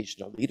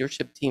educational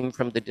leadership team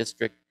from the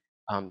district.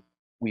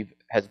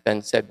 Has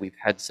been said, we've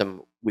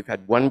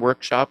had one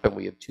workshop, and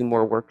we have 2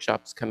 more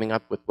workshops coming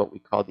up with what we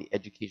call the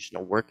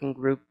educational working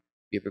group.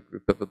 We have a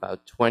group of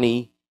about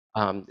 20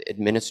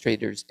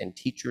 administrators and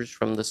teachers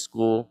from the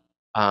school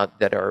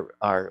that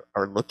are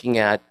looking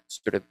at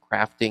sort of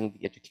crafting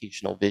the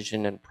educational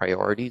vision and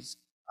priorities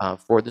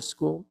for the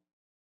school.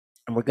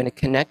 And we're going to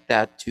connect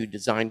that to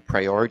design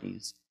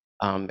priorities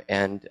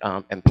and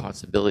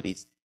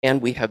possibilities.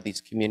 And we have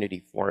these community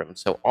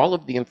forums. So all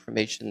of the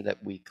information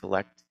that we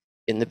collect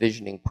in the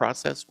visioning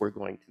process, we're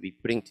going to be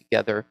putting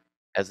together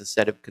as a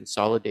set of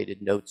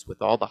consolidated notes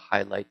with all the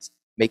highlights,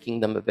 making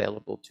them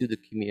available to the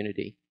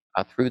community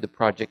through the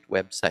project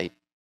website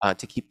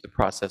to keep the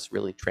process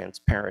really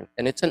transparent.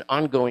 And it's an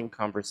ongoing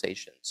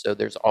conversation. So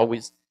there's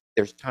always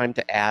there's time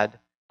to add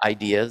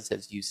ideas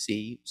as you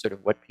see sort of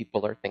what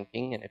people are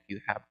thinking. And if you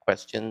have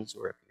questions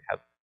or if you have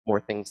more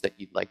things that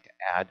you'd like to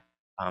add,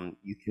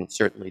 you can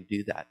certainly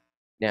do that.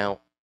 Now,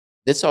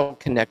 this all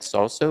connects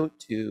also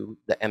to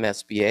the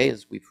MSBA,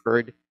 as we've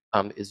heard,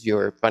 is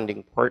your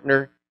funding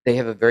partner. They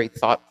have a very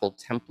thoughtful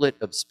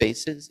template of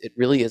spaces. It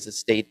really is a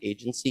state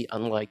agency,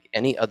 unlike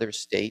any other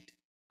state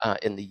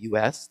in the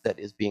US, that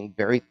is being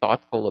very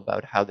thoughtful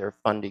about how they're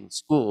funding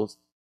schools.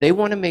 They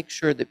want to make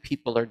sure that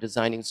people are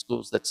designing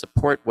schools that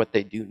support what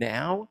they do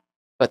now,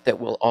 but that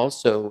will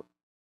also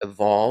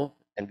evolve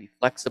and be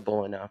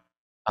flexible enough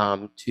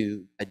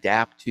to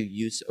adapt to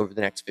use over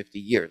the next 50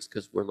 years,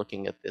 because we're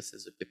looking at this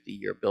as a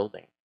 50-year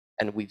building.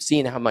 And we've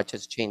seen how much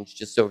has changed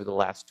just over the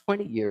last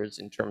 20 years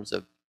in terms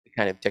of the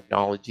kind of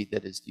technology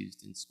that is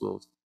used in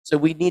schools. So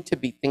we need to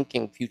be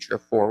thinking future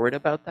forward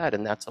about that,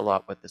 and that's a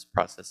lot what this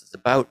process is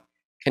about.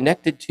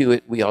 Connected to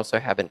it, we also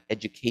have an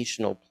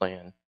educational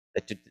plan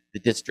that the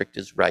district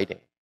is writing.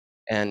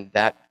 And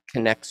that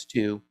connects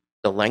to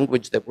the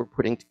language that we're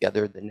putting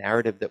together, the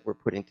narrative that we're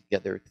putting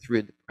together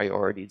through the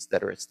priorities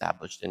that are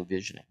established in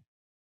visioning.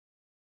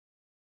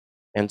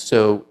 And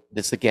so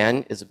this,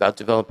 again, is about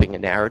developing a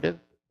narrative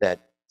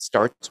that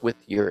starts with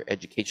your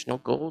educational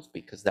goals,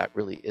 because that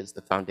really is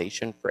the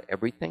foundation for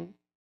everything.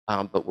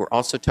 But we're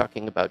also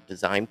talking about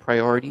design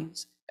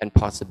priorities and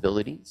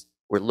possibilities.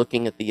 We're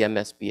looking at the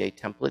MSBA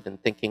template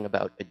and thinking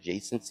about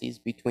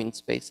adjacencies between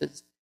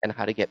spaces and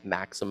how to get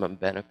maximum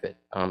benefit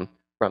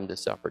from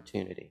this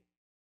opportunity.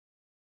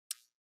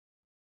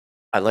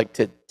 I like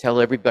to tell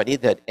everybody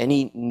that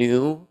any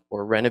new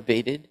or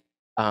renovated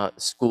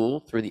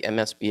school through the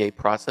MSBA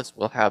process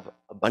will have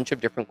a bunch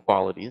of different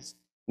qualities.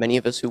 Many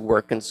of us who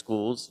work in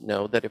schools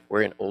know that if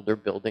we're in older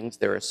buildings,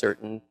 there are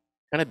certain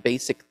kind of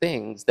basic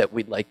things that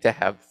we'd like to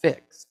have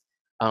fixed.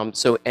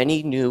 So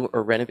any new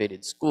or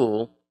renovated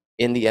school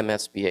in the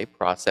MSBA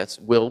process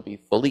will be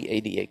fully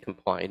ADA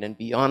compliant, and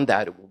beyond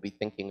that, it will be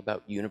thinking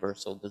about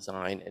universal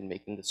design and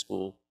making the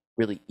school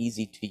really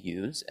easy to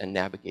use and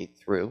navigate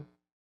through.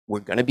 We're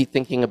going to be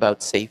thinking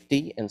about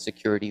safety and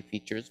security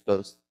features,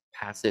 both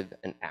passive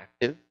and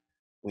active.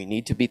 We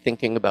need to be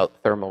thinking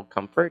about thermal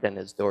comfort, and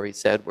as Dory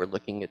said, we're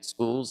looking at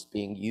schools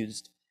being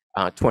used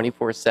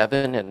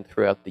 24/7 and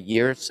throughout the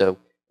year, so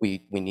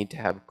we need to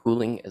have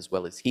cooling as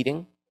well as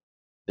heating.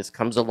 This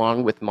comes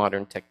along with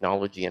modern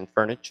technology and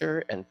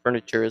furniture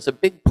is a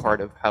big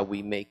part of how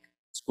we make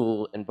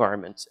school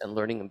environments and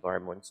learning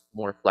environments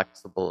more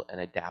flexible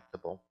and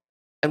adaptable.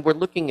 And we're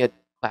looking at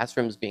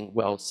classrooms being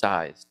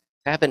well-sized.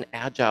 To have an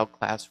agile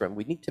classroom,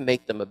 we need to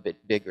make them a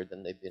bit bigger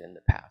than they've been in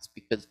the past,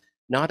 because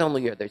not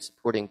only are they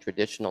supporting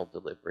traditional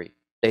delivery,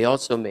 they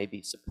also may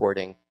be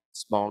supporting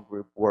small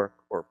group work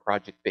or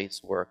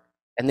project-based work,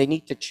 and they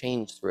need to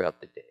change throughout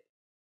the day.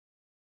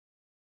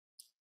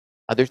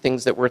 Other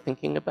things that we're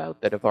thinking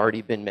about that have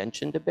already been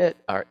mentioned a bit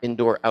are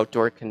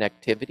indoor-outdoor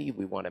connectivity.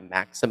 We want to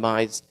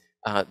maximize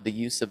the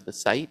use of the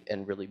site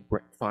and really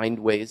find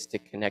ways to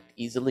connect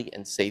easily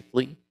and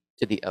safely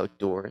to the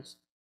outdoors.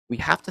 We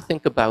have to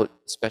think about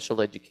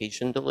special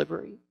education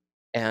delivery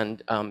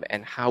and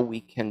how we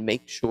can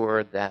make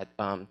sure that,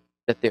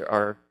 that there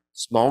are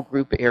small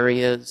group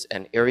areas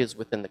and areas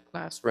within the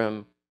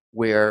classroom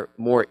where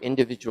more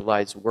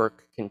individualized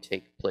work can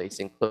take place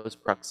in close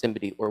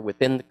proximity or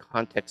within the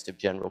context of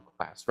general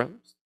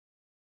classrooms.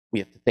 We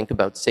have to think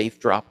about safe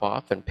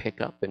drop-off and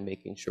pickup and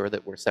making sure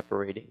that we're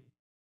separating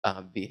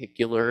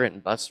vehicular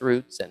and bus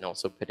routes and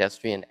also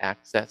pedestrian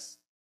access.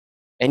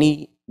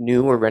 Any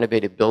new or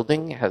renovated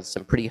building has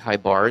some pretty high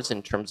bars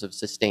in terms of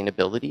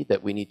sustainability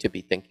that we need to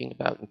be thinking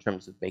about in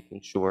terms of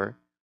making sure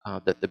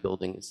that the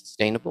building is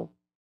sustainable.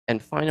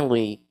 And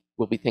finally,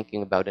 we'll be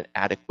thinking about an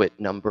adequate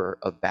number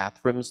of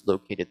bathrooms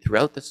located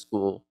throughout the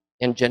school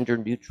and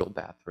gender-neutral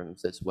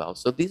bathrooms as well.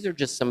 So these are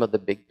just some of the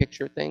big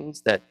picture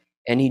things that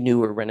any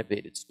new or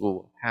renovated school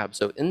will have.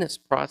 So in this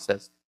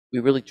process, we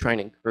really try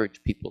and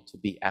encourage people to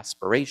be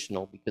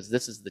aspirational, because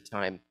this is the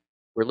time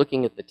we're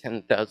looking at the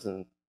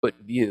 10,000-foot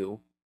view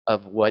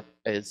of what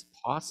is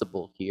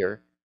possible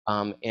here.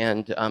 Some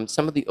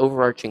of the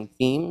overarching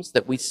themes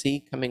that we see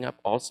coming up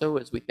also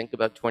as we think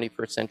about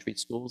 21st century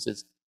schools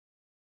is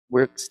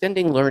we're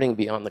extending learning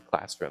beyond the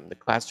classroom. The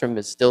classroom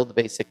is still the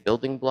basic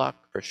building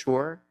block for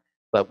sure,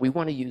 but we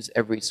want to use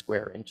every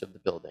square inch of the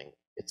building.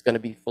 It's going to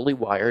be fully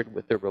wired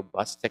with a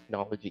robust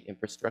technology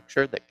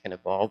infrastructure that can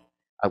evolve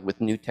with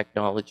new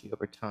technology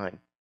over time.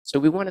 So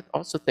we want to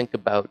also think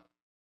about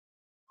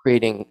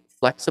creating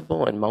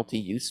flexible and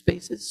multi-use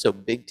spaces, so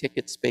big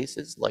ticket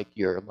spaces like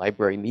your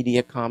library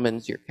media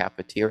commons, your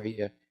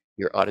cafeteria,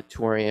 your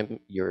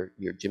auditorium, your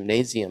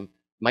gymnasium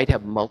might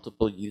have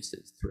multiple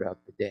uses throughout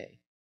the day.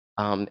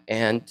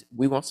 And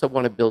we also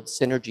want to build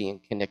synergy and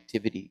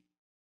connectivity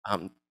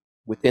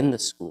within the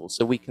school,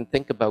 so we can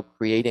think about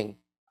creating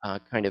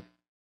kind of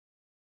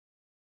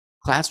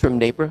classroom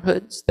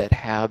neighborhoods that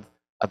have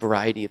a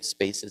variety of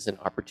spaces and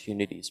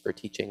opportunities for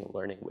teaching and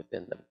learning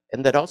within them,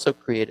 and that also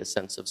create a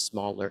sense of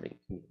small learning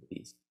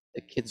communities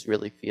that kids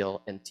really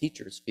feel and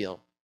teachers feel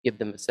give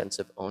them a sense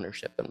of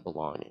ownership and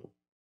belonging.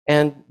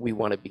 And we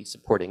want to be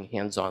supporting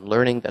hands-on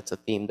learning. That's a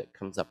theme that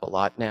comes up a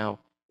lot now.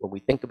 When we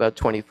think about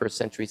 21st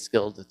century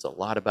skills, it's a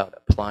lot about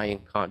applying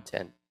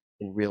content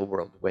in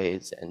real-world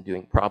ways and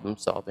doing problem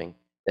solving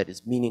that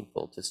is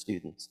meaningful to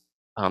students.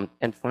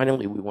 And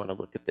finally, we want to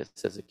look at this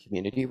as a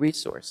community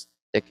resource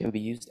that can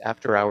be used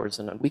after hours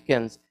and on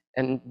weekends,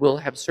 and we'll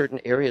have certain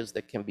areas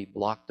that can be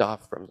blocked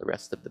off from the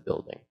rest of the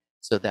building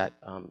so that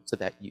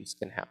use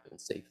can happen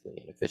safely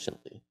and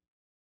efficiently.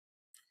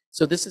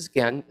 So this is,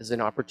 again, is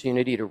an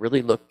opportunity to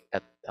really look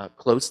at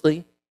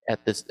closely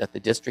at the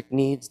district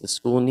needs, the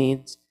school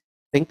needs,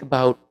 think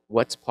about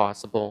what's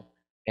possible,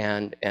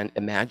 and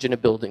imagine a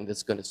building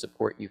that's going to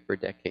support you for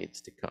decades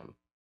to come.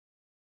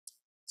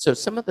 So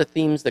some of the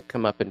themes that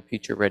come up in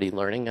Future Ready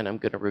Learning, and I'm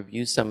going to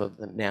review some of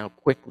them now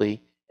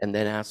quickly, and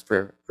then ask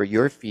for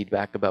your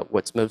feedback about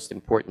what's most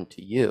important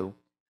to you.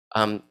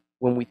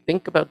 When we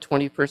think about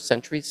 21st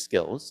century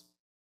skills,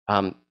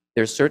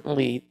 there's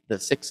certainly the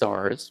 6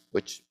 R's,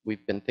 which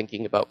we've been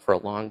thinking about for a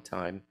long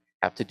time,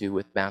 have to do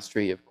with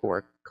mastery of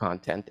core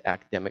content,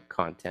 academic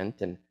content,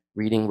 and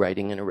reading,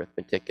 writing, and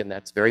arithmetic. And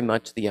that's very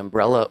much the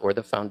umbrella or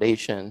the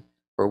foundation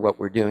for what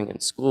we're doing in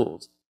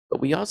schools. But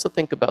we also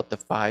think about the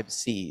 5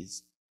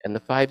 C's. And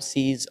the 5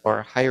 C's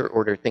are higher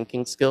order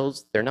thinking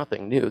skills. They're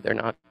nothing new. They're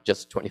not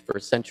just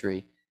 21st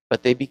century,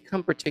 but they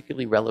become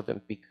particularly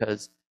relevant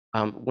because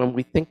when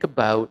we think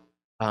about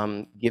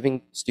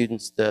giving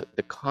students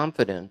the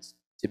confidence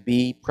to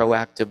be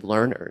proactive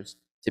learners,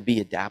 to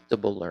be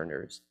adaptable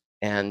learners,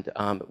 and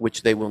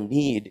which they will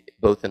need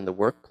both in the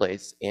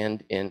workplace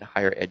and in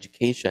higher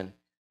education,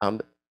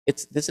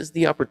 this is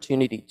the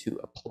opportunity to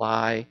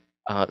apply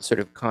sort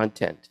of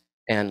content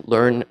and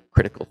learn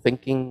critical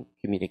thinking,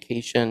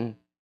 communication,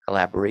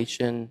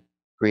 collaboration,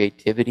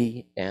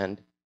 creativity,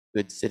 and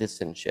good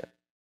citizenship.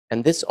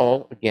 And this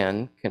all,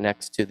 again,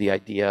 connects to the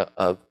idea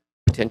of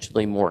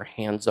potentially more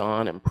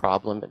hands-on and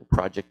problem and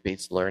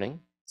project-based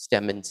learning.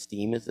 STEM and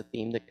STEAM is a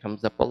theme that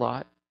comes up a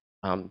lot.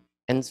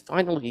 And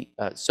finally,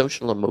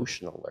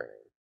 social-emotional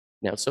learning.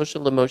 Now,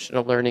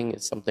 social-emotional learning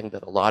is something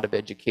that a lot of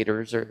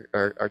educators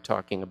are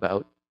talking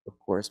about, of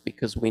course,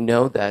 because we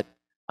know that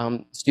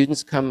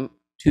students come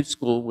to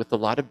school with a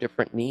lot of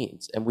different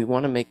needs, and we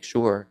want to make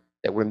sure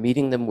that we're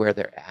meeting them where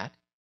they're at,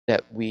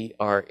 that we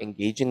are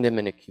engaging them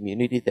in a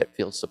community that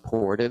feels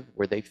supportive,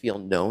 where they feel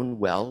known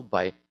well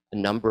by a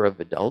number of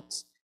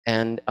adults,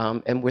 and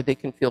where they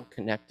can feel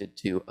connected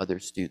to other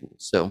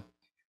students. So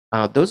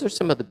those are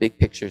some of the big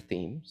picture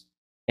themes.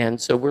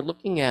 And so we're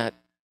looking at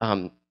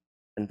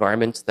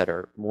environments that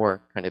are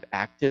more kind of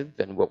active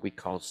and what we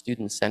call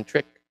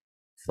student-centric,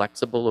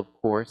 flexible, of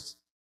course.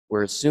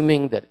 We're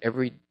assuming that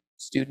every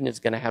student is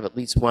going to have at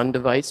least one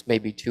device,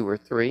 maybe 2 or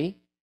 3.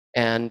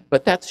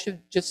 But that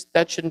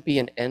shouldn't be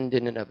an end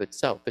in and of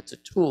itself. It's a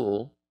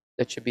tool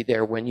that should be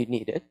there when you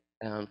need it,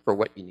 for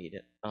what you need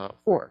it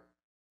for.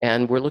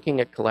 And we're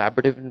looking at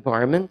collaborative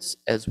environments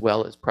as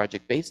well as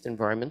project-based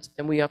environments,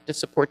 and we have to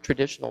support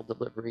traditional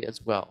delivery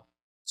as well.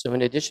 So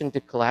in addition to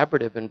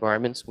collaborative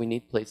environments, we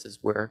need places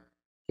where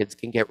kids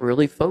can get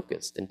really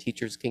focused and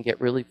teachers can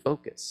get really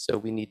focused. So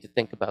we need to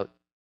think about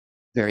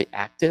very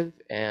active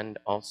and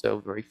also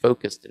very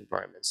focused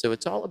environments. So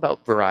it's all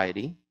about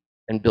variety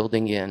and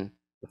building in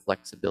the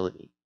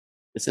flexibility.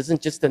 This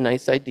isn't just a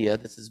nice idea.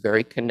 This is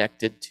very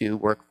connected to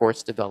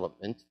workforce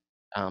development,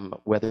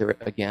 whether,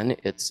 again,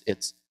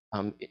 it's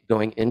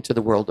going into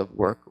the world of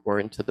work or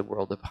into the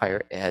world of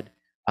higher ed.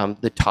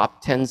 The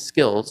top 10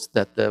 skills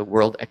that the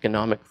World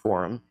Economic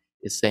Forum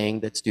is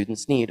saying that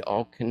students need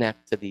all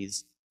connect to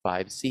these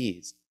 5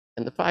 C's.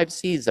 And the 5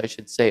 C's, I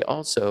should say,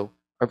 also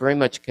are very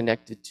much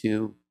connected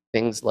to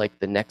things like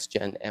the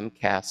next-gen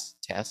MCAS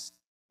test.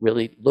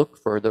 Really look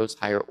for those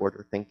higher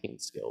order thinking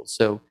skills.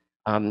 So,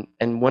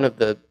 and one of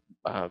the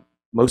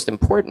most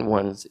important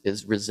ones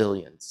is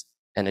resilience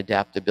and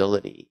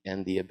adaptability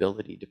and the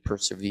ability to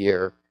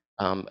persevere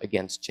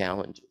against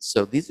challenges.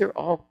 So these are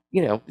all,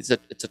 it's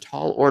a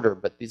tall order,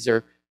 but these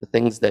are the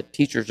things that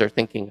teachers are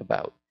thinking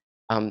about.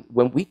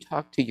 When we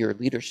talk to your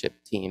leadership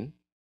team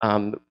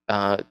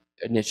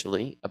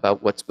initially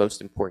about what's most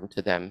important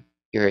to them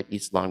here at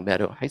East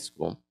Longmeadow High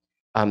School,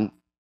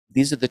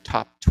 these are the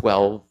top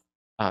 12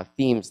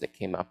 themes that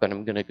came up, and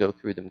I'm going to go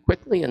through them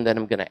quickly, and then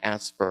I'm going to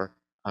ask for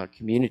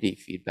community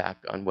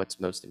feedback on what's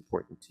most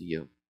important to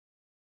you.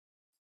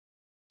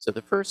 So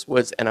the first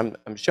was, and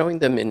I'm showing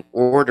them in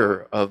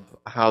order of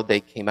how they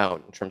came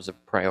out in terms of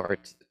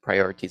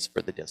priorities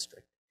for the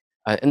district.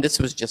 And this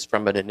was just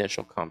from an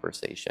initial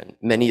conversation.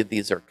 Many of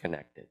these are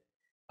connected.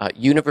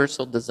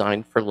 Universal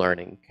design for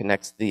learning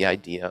connects the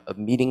idea of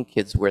meeting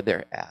kids where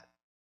they're at,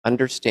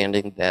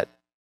 understanding that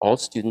all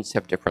students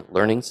have different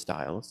learning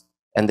styles,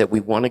 and that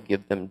we want to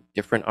give them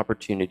different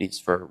opportunities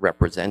for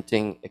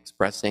representing,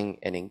 expressing,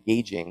 and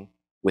engaging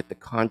with the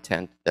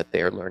content that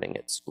they're learning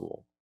at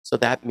school. So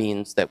that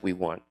means that we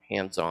want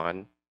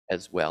hands-on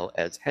as well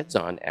as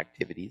heads-on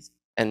activities.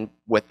 And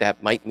what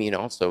that might mean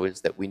also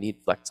is that we need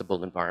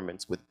flexible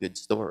environments with good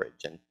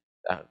storage. And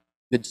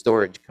good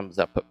storage comes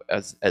up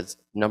as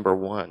number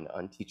 1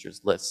 on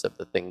teachers' lists of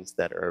the things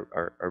that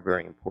are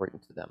very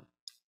important to them.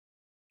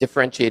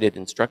 differentiated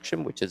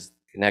instruction, which is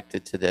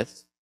connected to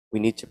this. We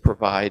need to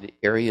provide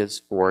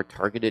areas for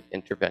targeted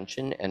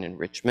intervention and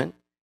enrichment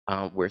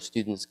where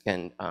students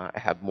can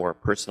have more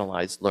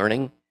personalized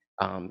learning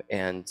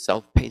and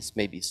self-paced,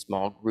 maybe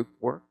small group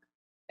work.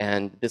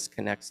 And this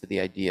connects to the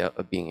idea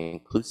of being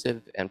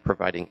inclusive and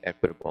providing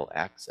equitable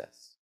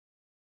access.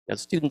 Now,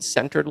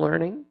 student-centered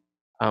learning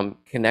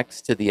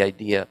connects to the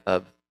idea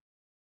of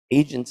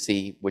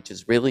agency, which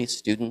is really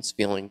students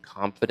feeling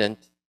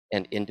confident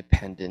and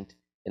independent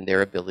in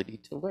their ability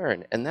to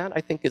learn. And that,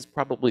 I think, is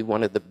probably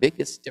one of the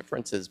biggest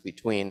differences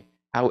between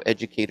how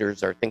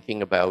educators are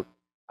thinking about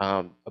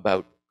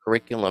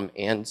curriculum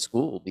and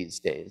school these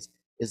days,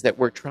 is that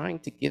we're trying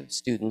to give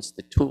students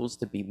the tools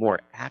to be more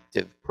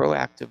active,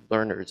 proactive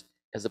learners,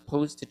 as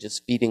opposed to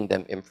just feeding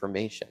them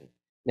information.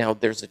 Now,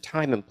 there's a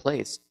time and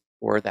place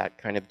for that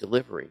kind of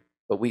delivery,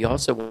 but we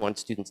also want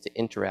students to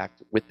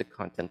interact with the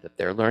content that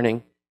they're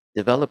learning,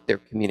 develop their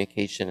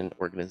communication and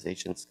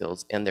organization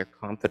skills, and their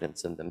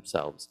confidence in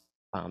themselves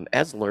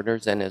as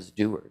learners and as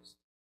doers.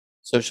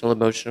 Social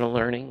emotional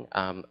learning,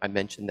 I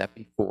mentioned that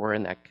before,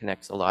 and that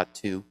connects a lot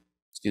to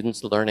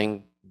students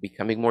learning,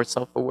 becoming more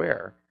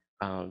self-aware,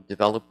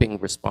 developing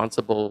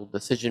responsible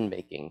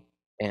decision-making,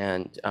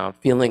 and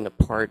feeling a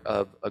part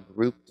of a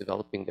group,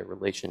 developing their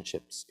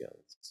relationship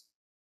skills.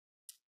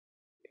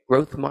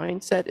 Growth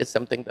mindset is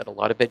something that a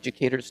lot of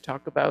educators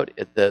talk about.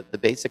 The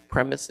basic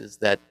premise is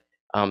that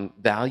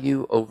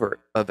value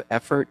of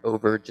effort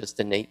over just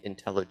innate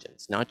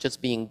intelligence, not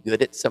just being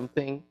good at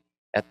something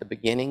at the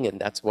beginning and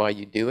that's why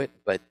you do it,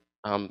 but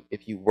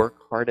if you work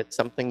hard at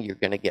something, you're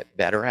going to get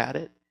better at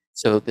it.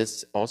 So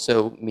this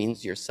also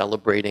means you're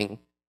celebrating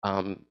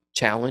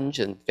challenge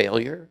and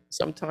failure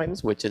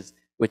sometimes, which is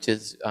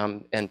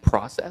and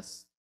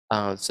process.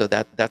 So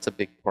that's a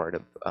big part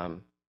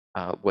of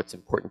what's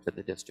important to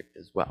the district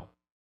as well.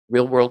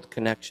 Real world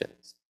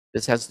connections.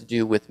 This has to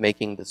do with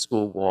making the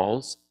school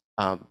walls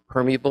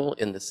permeable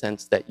in the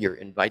sense that you're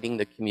inviting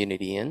the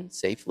community in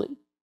safely.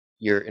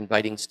 You're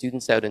inviting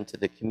students out into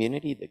the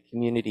community. The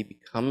community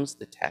becomes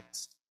the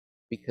text,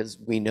 because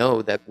we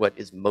know that what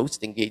is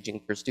most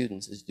engaging for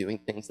students is doing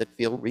things that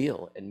feel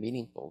real and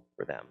meaningful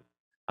for them,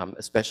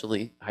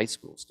 especially high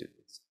school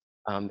students.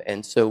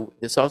 And so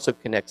this also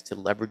connects to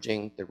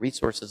leveraging the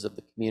resources of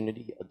the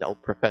community,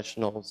 adult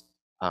professionals,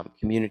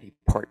 community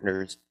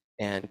partners,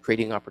 and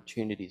creating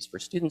opportunities for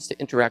students to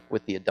interact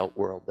with the adult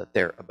world that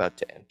they're about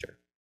to enter.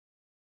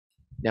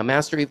 Now,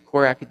 mastery of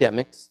core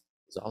academics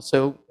is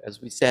also,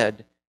 as we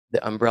said,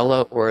 the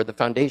umbrella or the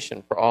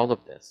foundation for all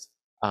of this.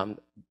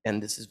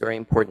 And this is very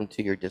important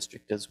to your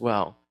district as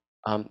well.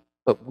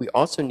 But we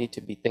also need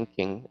to be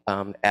thinking,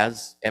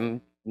 as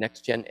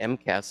Next Gen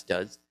MCAS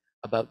does,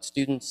 about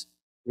students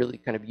really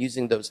kind of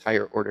using those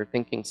higher order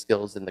thinking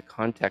skills in the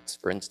context,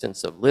 for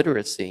instance, of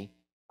literacy.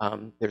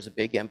 There's a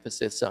big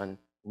emphasis on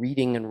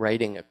reading and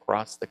writing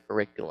across the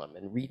curriculum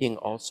and reading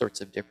all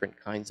sorts of different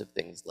kinds of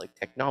things like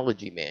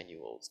technology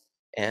manuals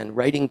and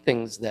writing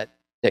things that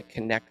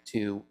connect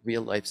to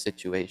real life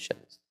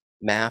situations.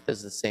 Math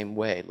is the same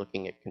way,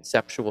 looking at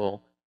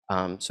conceptual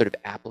sort of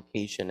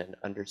application and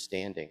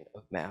understanding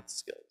of math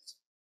skills.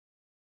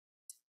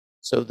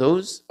 So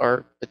those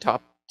are the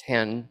top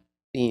 10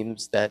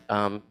 themes that,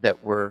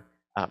 that were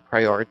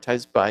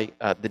prioritized by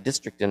the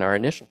district in our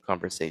initial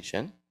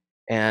conversation.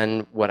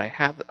 And what I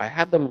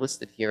have them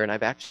listed here, and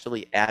I've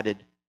actually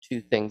added 2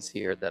 things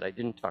here that I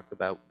didn't talk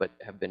about but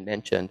have been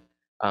mentioned.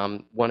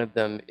 One of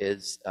them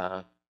is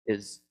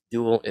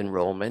dual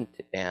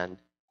enrollment and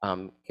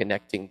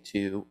connecting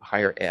to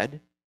higher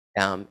ed.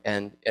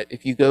 And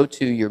if you go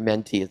to your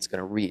Menti, it's going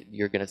to read.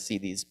 You're going to see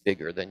these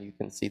bigger than you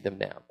can see them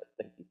now. But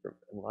thank you for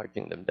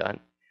enlarging them,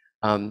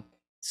 Don.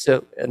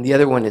 So, and the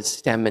other one is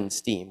STEM and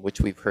STEAM, which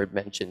we've heard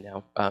mentioned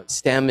now.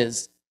 STEM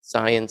is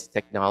science,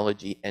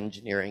 technology,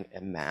 engineering,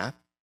 and math.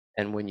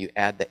 And when you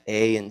add the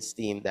A in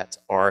STEAM, that's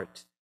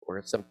art,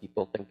 or some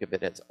people think of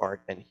it as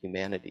art and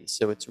humanities.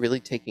 So it's really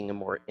taking a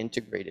more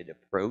integrated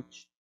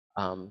approach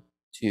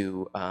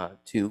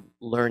to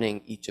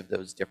learning each of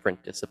those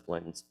different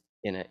disciplines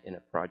in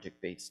a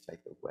project-based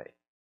type of way.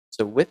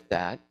 So with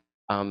that,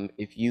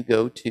 if you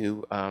go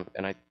to,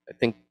 and I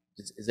think,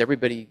 is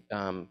everybody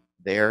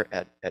there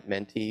at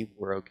Menti?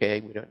 We're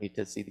okay? We don't need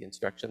to see the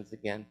instructions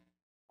again?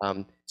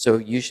 So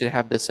you should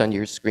have this on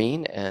your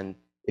screen, and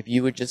if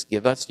you would just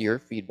give us your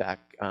feedback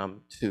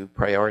to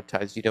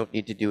prioritize, you don't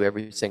need to do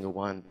every single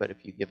one, but if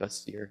you give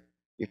us your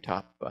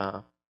top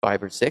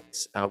 5 or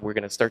 6, we're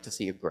going to start to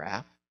see a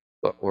graph,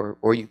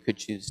 or you could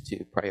choose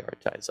to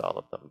prioritize all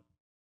of them.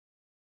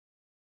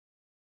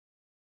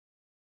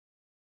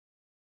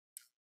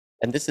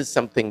 And this is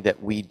something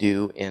that we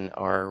do in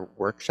our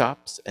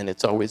workshops, and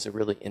it's always a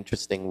really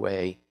interesting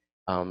way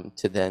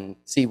to then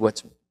see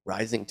what's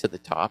rising to the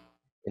top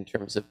in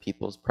terms of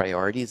people's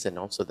priorities, and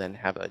also then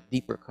have a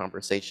deeper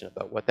conversation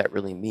about what that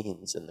really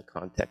means in the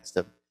context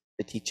of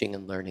the teaching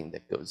and learning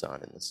that goes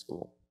on in the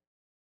school.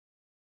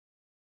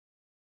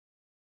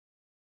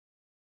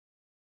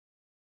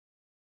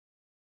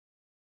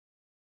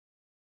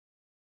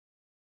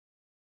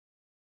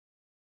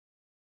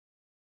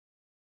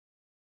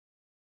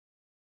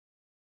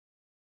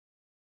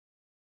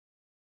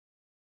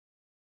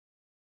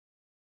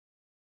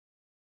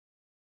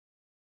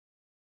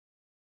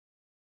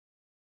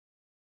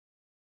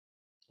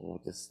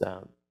 We'll just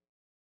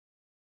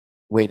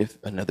wait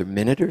another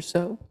minute or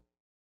so,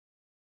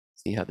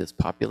 see how this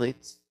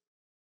populates.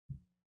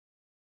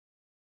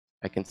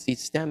 I can see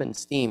STEM and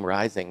STEAM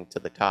rising to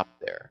the top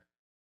there.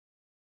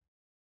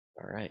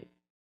 All right.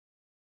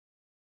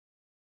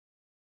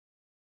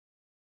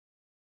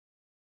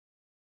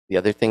 The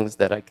other things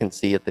that I can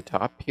see at the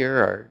top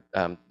here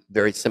are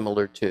very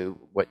similar to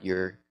what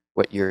your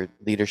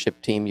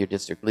leadership team, your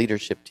district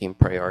leadership team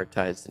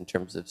prioritized in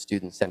terms of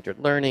student-centered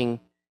learning,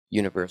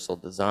 universal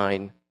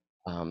design,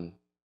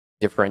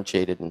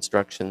 differentiated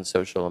instruction,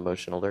 social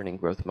emotional learning,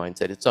 growth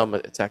mindset.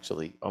 It's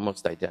actually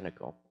almost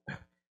identical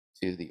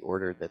to the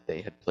order that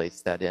they had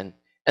placed that in.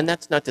 And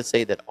that's not to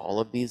say that all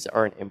of these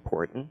aren't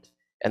important,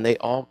 and they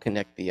all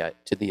connect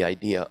to the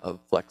idea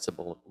of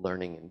flexible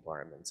learning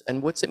environments.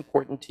 And what's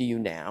important to you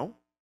now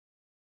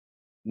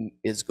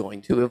is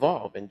going to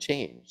evolve and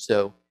change.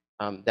 So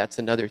that's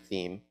another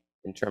theme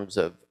in terms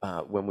of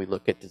when we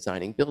look at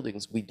designing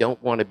buildings. We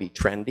don't want to be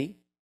trendy.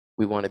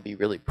 We want to be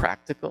really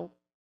practical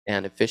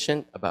and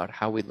efficient about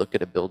how we look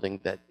at a building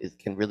that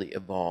can really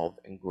evolve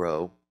and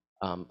grow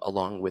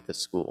along with a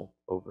school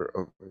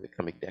over the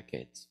coming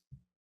decades.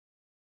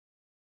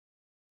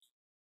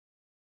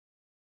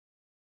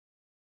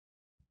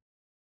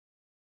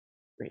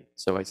 Great.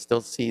 So I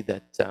still see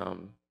that,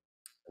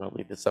 I'll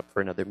leave this up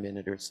for another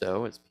minute or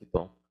so as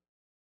people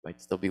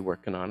might still be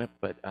working on it.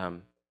 But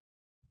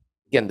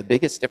again, the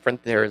biggest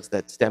difference there is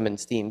that STEM and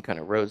STEAM kind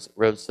of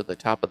rose to the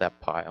top of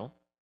that pile.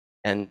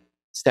 And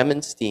STEM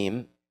and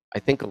STEAM, I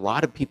think a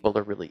lot of people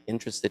are really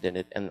interested in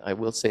it. And I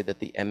will say that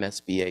the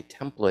MSBA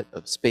template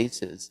of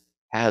spaces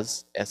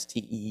has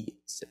STE,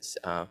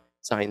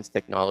 science,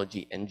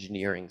 technology,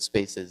 engineering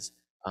spaces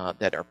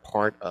that are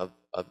part of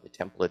the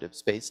template of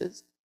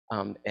spaces.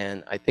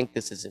 And I think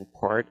this is in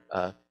part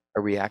a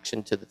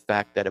reaction to the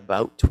fact that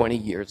about 20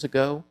 years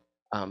ago,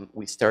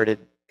 we started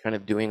kind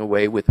of doing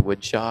away with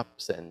wood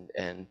shops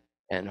and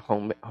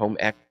home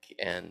ec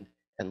and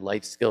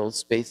life skills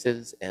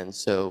spaces. And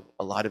so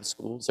a lot of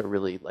schools are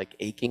really like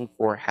aching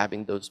for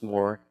having those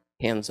more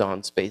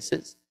hands-on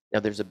spaces. Now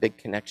there's a big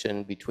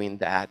connection between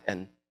that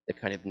and the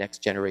kind of next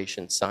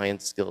generation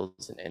science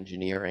skills and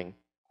engineering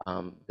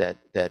that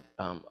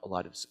a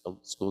lot of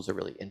schools are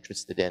really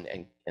interested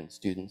in, and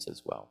students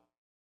as well.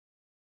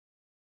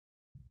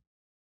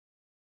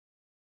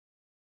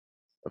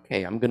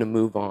 Okay, I'm going to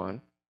move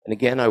on. And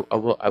again, I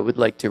would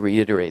like to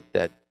reiterate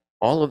that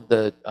all of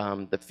the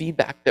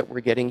feedback that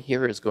we're getting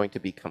here is going to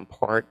become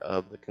part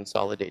of the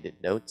consolidated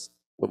notes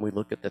when we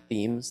look at the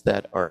themes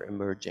that are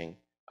emerging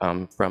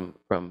from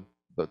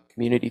both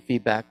community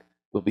feedback.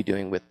 We'll be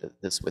doing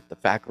this with the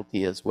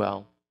faculty as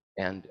well,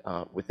 and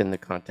within the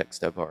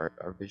context of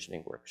our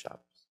visioning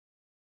workshops.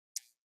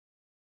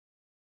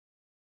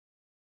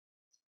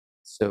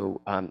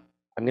 So I'm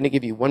going to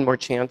give you one more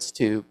chance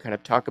to kind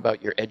of talk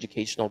about your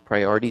educational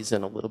priorities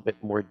in a little bit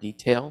more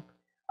detail.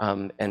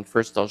 And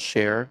first I'll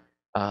share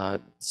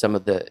some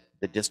of the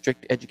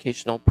district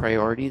educational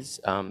priorities.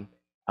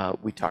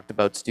 We talked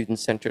about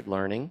student-centered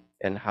learning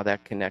and how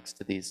that connects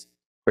to these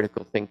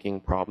critical thinking,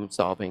 problem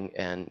solving,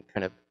 and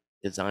kind of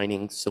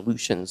designing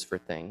solutions for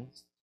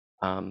things.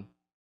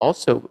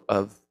 Also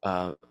of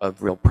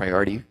real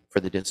priority for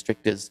the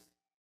district is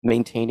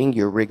maintaining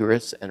your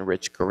rigorous and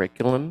rich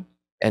curriculum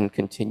and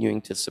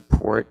continuing to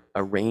support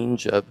a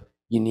range of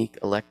unique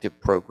elective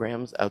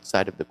programs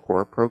outside of the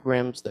core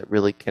programs that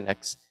really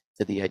connects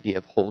to the idea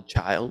of whole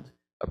child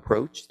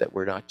approach, that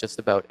we're not just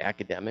about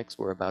academics,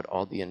 we're about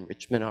all the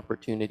enrichment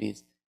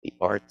opportunities, the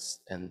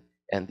arts and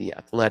the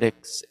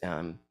athletics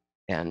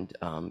and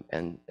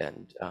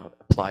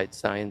applied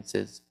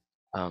sciences.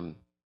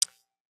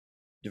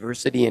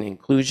 Diversity and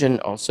inclusion,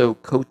 also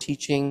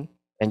co-teaching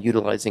and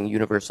utilizing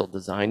universal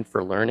design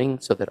for learning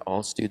so that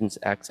all students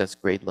access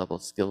grade level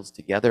skills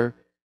together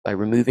by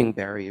removing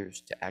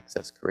barriers to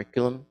access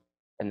curriculum.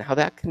 And how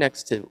that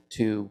connects to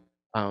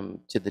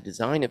the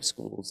design of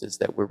schools is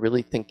that we're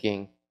really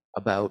thinking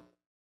about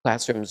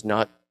classrooms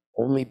not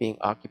only being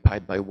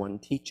occupied by one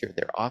teacher,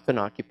 they're often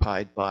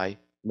occupied by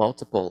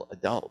multiple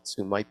adults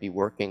who might be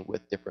working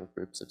with different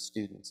groups of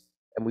students.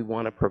 And we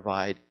want to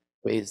provide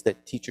ways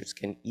that teachers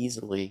can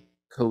easily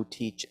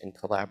co-teach and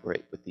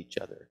collaborate with each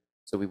other.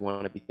 So we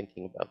want to be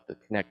thinking about the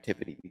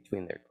connectivity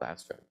between their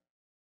classrooms.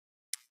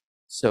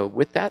 So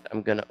with that,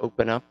 I'm going to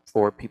open up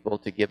for people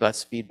to give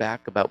us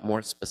feedback about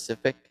more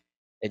specific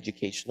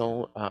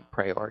educational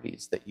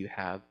priorities that you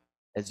have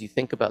as you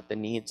think about the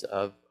needs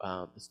of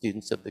the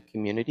students of the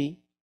community,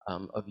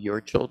 of your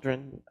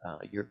children,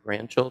 your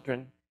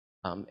grandchildren,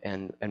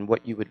 and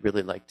what you would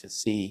really like to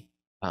see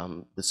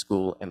the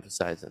school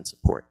emphasize and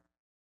support.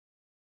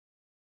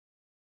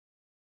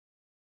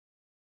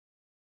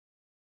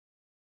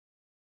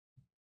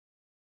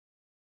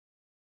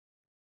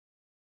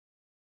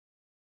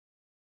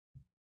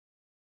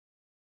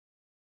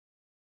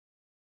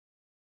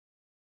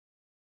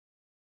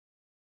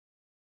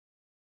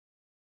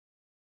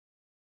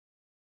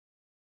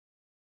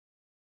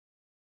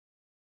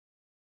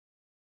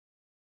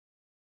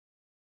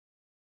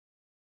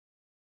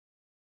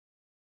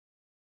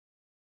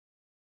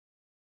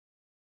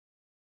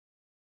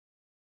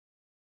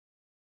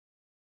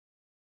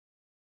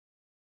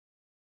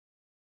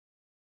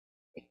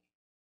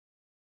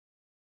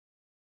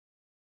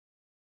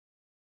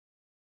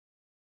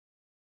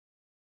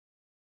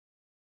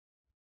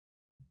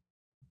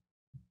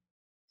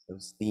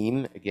 Those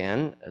theme,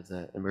 again, as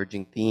an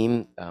emerging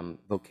theme,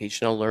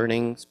 vocational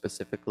learning,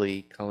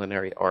 specifically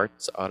culinary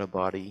arts, auto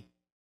body,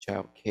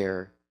 child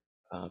care,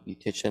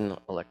 beautician,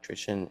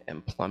 electrician,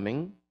 and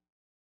plumbing.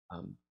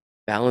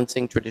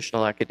 Balancing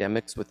traditional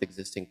academics with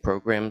existing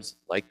programs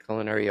like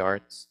culinary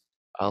arts,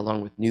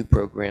 along with new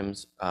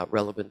programs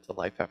relevant to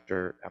life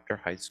after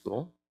high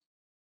school.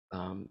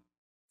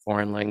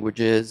 Foreign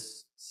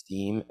languages,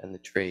 STEAM, and the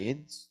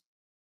trades.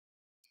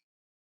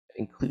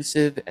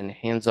 Inclusive and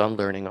hands-on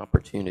learning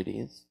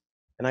opportunities.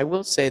 And I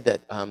will say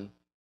that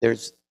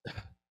there's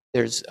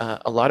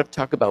a lot of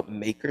talk about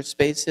maker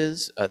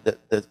spaces.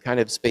 The kind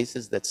of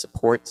spaces that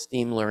support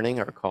STEAM learning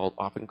are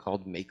often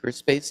called maker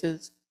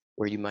spaces,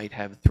 where you might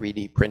have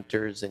 3D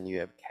printers and you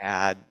have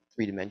CAD,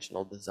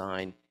 three-dimensional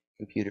design,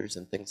 computers,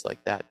 and things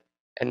like that.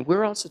 And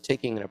we're also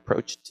taking an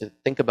approach to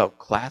think about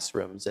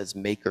classrooms as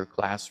maker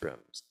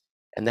classrooms.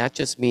 And that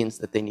just means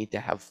that they need to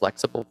have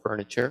flexible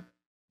furniture,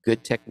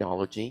 good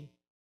technology,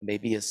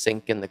 maybe a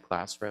sink in the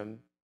classroom,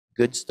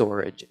 good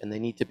storage, and they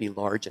need to be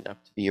large enough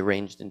to be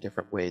arranged in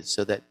different ways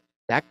so that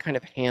that kind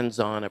of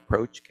hands-on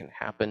approach can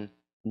happen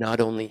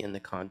not only in the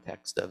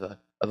context of a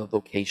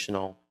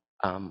vocational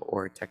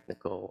or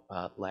technical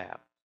lab.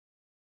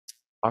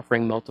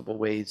 Offering multiple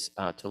ways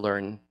to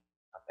learn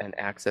and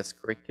access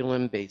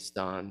curriculum based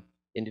on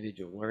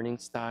individual learning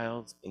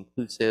styles,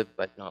 inclusive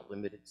but not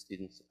limited to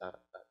students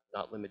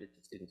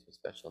with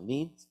special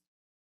needs.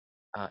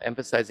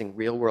 Emphasizing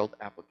real-world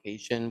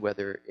application,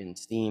 whether in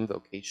STEAM,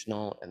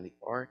 vocational, and the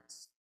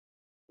arts.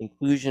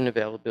 Inclusion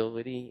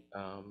availability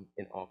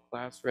in all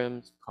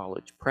classrooms,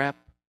 college prep.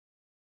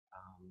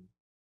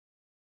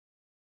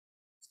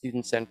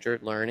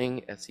 Student-centered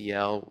learning,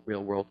 SEL,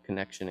 real-world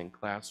connection in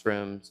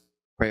classrooms.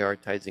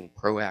 Prioritizing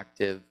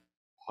proactive,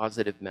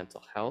 positive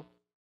mental health.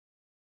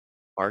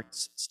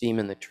 Arts, STEAM,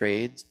 and the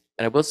trades.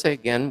 And I will say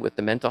again, with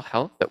the mental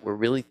health, that we're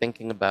really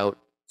thinking about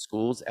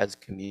schools as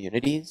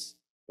communities,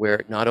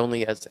 where not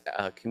only as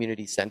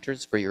community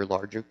centers for your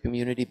larger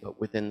community, but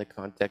within the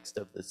context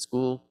of the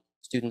school,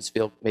 students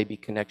feel maybe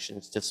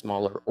connections to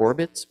smaller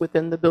orbits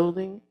within the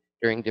building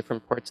during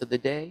different parts of the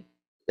day.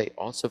 They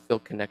also feel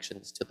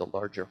connections to the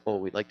larger whole.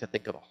 We like to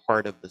think of a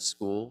heart of the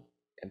school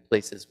and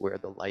places where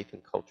the life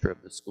and culture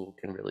of the school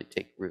can really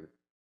take root.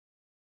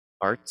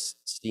 Arts,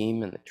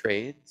 STEAM, and the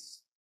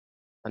trades.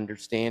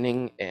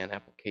 Understanding and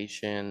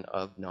application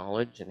of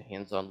knowledge and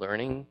hands-on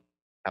learning.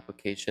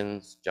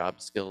 Applications, job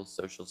skills,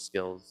 social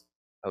skills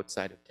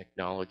outside of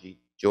technology.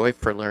 Joy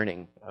for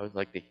learning, I would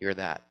like to hear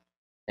that.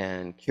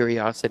 And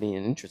curiosity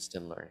and interest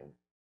in learning.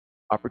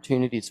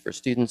 Opportunities for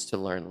students to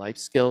learn life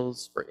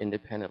skills for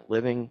independent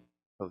living,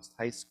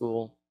 post-high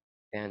school,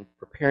 and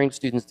preparing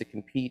students to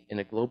compete in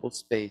a global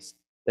space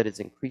that is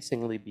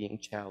increasingly being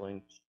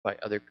challenged by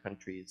other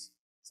countries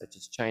such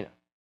as China.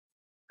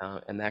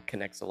 And that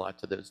connects a lot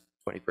to those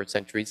 21st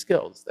century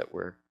skills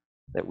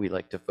that we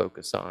like to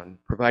focus on,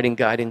 providing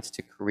guidance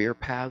to career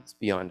paths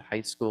beyond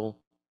high school,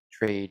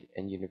 trade,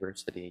 and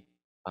university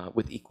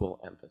with equal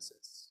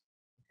emphasis.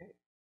 Okay.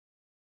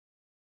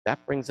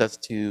 That brings us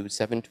to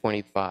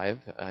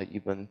 7:25.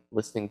 You've been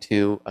listening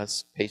to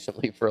us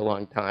patiently for a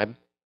long time.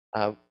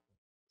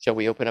 Shall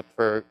we open up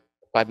for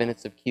 5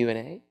 minutes of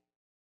Q&A?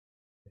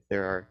 If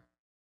there are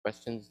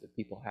questions that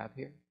people have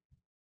here.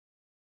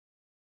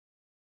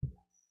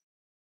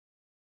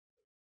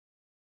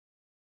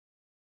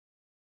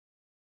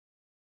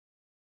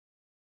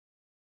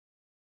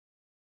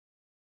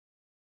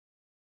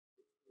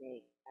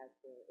 Make as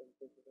they're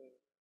visiting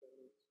the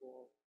new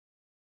school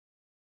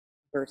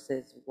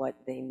versus what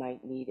they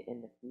might need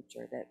in the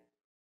future that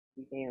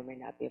we may or may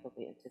not be able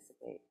to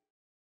anticipate.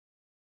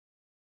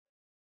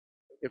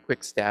 Take a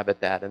quick stab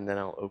at that, and then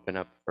I'll open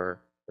up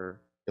for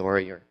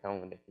Dory or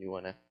Helen if you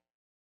want to.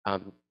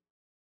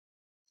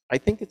 I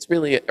think it's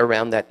really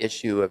around that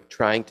issue of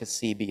trying to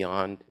see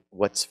beyond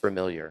what's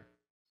familiar.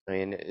 I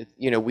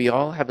mean, we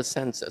all have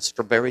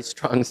a very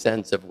strong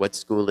sense of what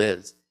school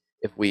is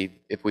if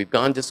we've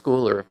gone to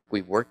school or if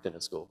we've worked in a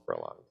school for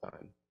a long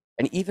time.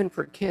 And even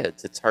for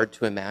kids, it's hard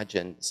to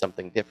imagine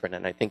something different.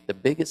 And I think the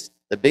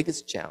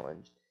biggest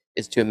challenge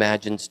is to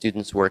imagine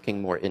students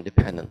working more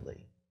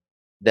independently.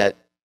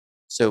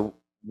 So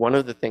one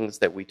of the things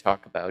that we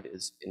talk about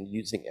is in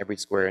using every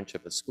square inch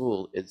of a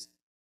school is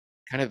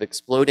kind of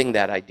exploding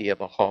that idea of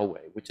a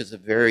hallway, which is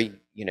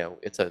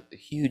it's a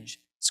huge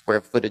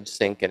square footage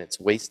sink and it's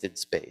wasted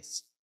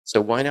space. So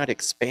why not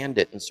expand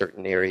it in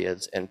certain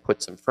areas and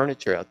put some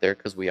furniture out there,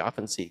 because we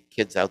often see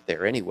kids out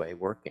there anyway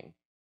working.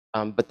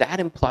 But that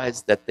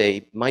implies that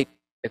they might,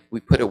 if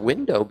we put a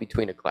window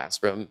between a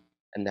classroom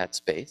and that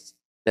space,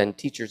 then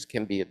teachers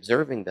can be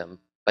observing them,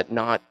 but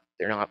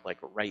they're not like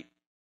right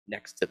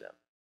next to them.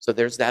 So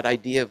there's that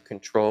idea of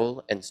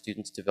control and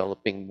students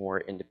developing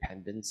more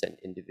independence and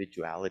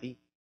individuality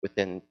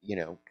within,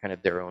 kind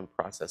of their own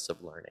process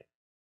of learning.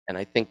 And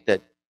I think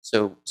that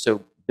so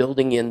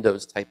building in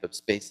those type of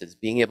spaces,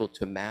 being able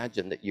to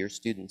imagine that your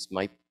students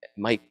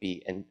might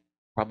be and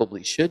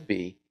probably should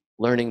be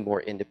learning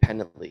more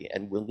independently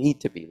and will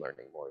need to be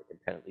learning more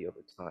independently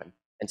over time,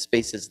 and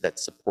spaces that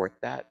support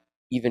that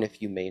even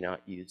if you may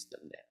not use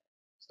them now.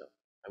 So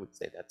I would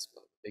say that's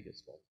one of the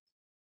biggest ones.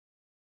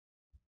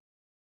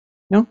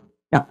 No?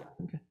 Yeah.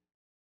 Okay.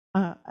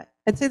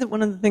 I'd say that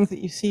one of the things that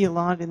you see a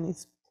lot in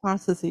these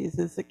processes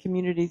is that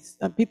communities,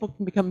 people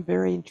can become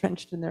very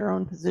entrenched in their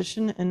own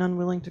position and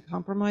unwilling to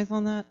compromise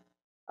on that.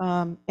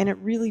 And it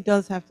really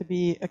does have to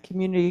be a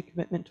community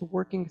commitment to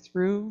working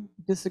through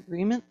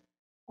disagreement.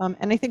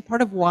 And I think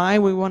part of why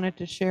we wanted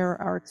to share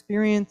our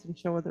experience and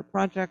show other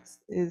projects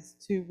is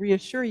to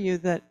reassure you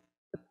that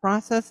the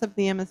process of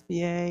the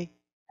MSBA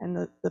and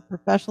the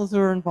professionals who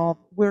are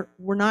involved,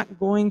 we're not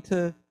going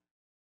to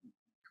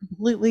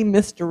completely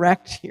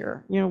misdirect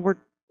here.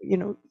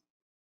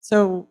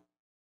 So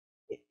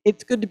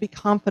it's good to be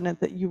confident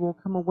that you will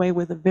come away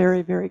with a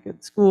very, very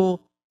good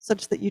school,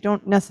 such that you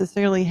don't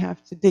necessarily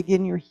have to dig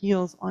in your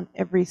heels on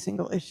every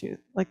single issue.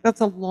 Like, that's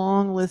a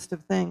long list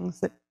of things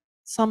that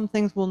some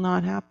things will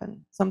not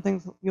happen. Some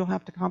things you'll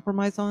have to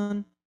compromise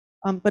on.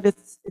 But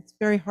it's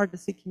very hard to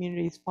see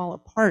communities fall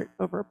apart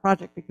over a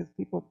project because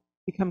people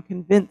become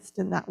convinced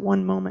in that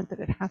one moment that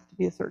it has to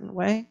be a certain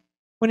way,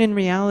 when in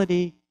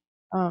reality,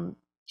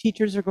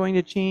 teachers are going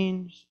to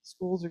change,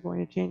 schools are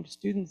going to change,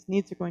 students'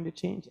 needs are going to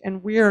change,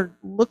 and we're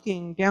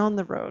looking down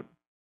the road,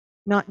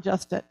 not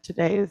just at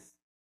today's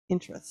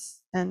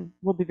interests, and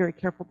we'll be very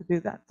careful to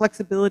do that.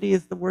 Flexibility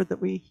is the word that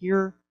we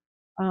hear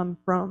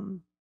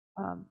from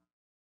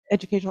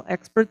educational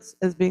experts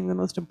as being the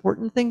most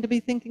important thing to be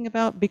thinking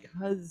about,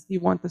 because you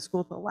want the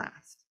school to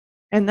last.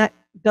 And that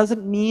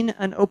doesn't mean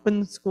an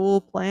open school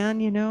plan,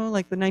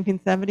 like the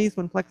 1970s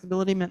when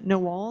flexibility meant no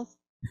walls.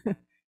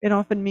 It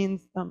often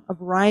means a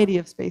variety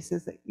of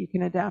spaces that you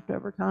can adapt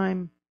over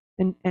time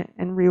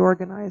and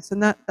reorganize.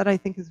 And that I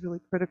think is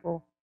really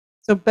critical.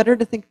 So better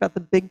to think about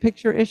the big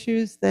picture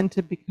issues than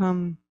to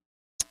become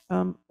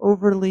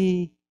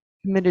overly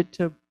committed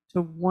to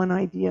one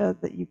idea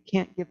that you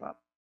can't give up.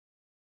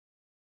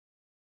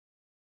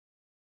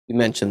 You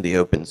mentioned the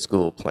open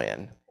school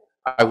plan.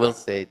 I will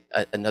say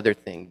another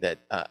thing that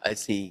I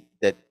see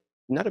that,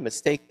 not a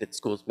mistake that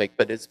schools make,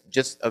 but it's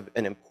just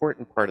an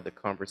important part of the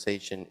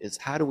conversation, is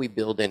how do we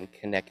build in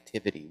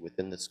connectivity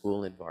within the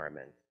school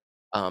environment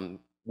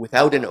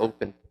without an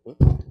open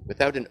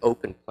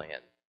plan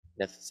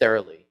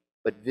necessarily,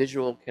 but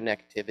visual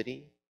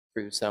connectivity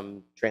through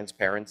some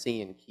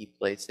transparency in key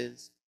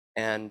places.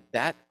 And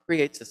that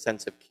creates a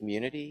sense of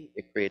community.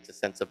 It creates a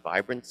sense of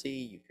vibrancy.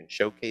 You can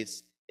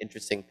showcase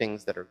interesting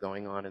things that are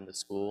going on in the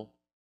school.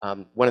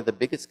 One of the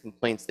biggest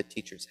complaints that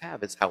teachers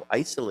have is how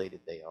isolated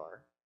they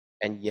are.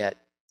 And yet,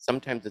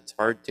 sometimes it's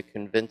hard to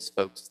convince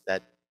folks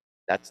that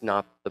that's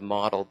not the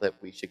model that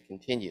we should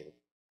continue.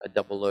 A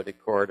double-loaded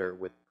corridor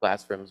with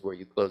classrooms where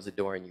you close the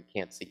door and you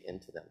can't see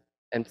into them.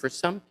 And for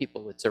some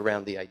people, it's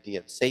around the idea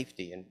of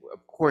safety. And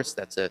of course,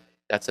 that's a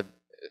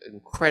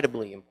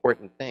incredibly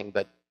important thing.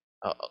 But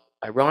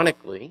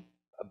ironically,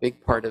 a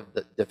big part of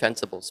the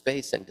defensible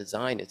space and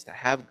design is to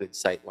have good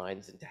sight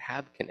lines and to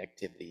have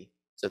connectivity,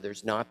 so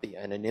there's not the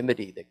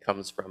anonymity that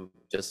comes from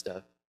just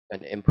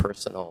an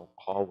impersonal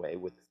hallway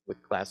with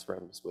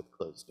classrooms with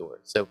closed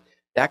doors. So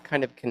that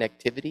kind of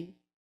connectivity,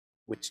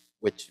 which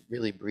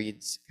really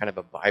breeds kind of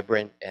a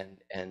vibrant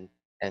and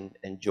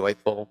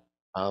joyful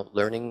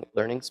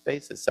learning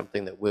space, is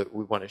something that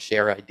we want to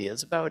share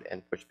ideas about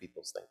and push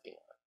people's thinking on.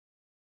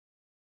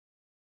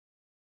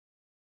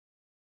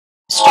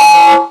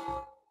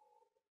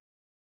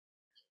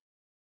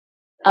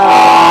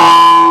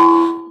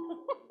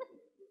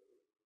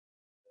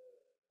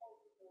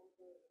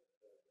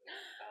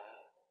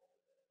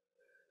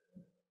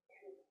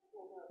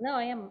 No,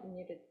 I am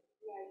muted.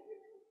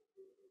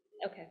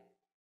 Okay.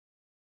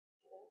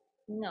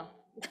 No.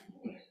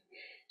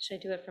 Should I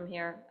do it from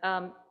here?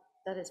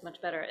 That is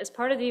much better. As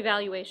part of the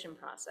evaluation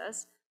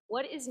process,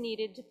 what is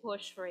needed to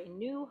push for a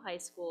new high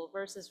school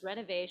versus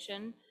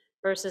renovation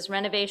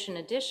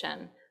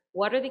addition?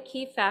 What are the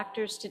key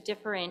factors to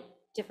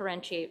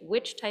differentiate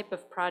which type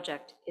of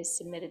project is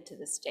submitted to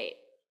the state?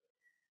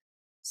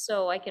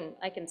 So I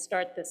can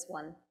start this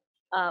one.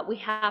 We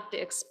have to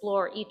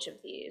explore each of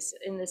these.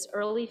 In this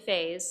early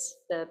phase,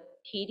 the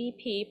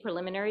PDP,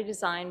 Preliminary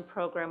Design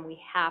Program,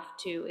 we have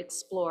to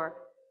explore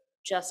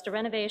just a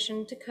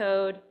renovation to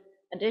code,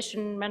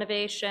 addition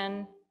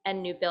renovation,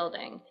 and new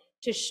building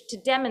to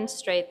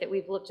demonstrate that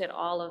we've looked at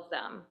all of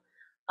them.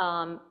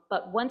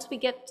 But once we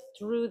get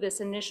through this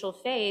initial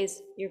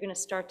phase, you're going to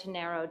start to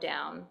narrow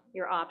down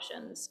your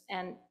options,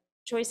 and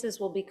choices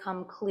will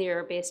become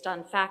clear based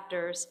on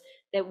factors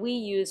that we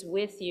use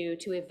with you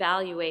to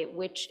evaluate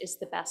which is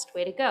the best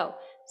way to go.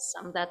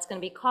 Some of that's going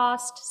to be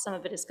cost, some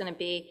of it is going to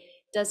be,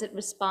 does it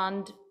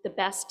respond the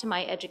best to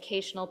my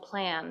educational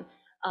plan?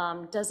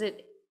 Does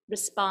it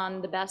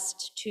respond the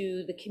best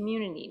to the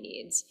community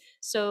needs?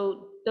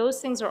 So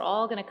those things are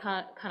all going to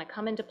kind of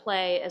come into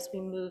play as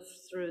we move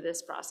through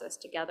this process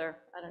together.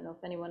 I don't know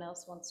if anyone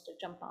else wants to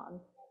jump on.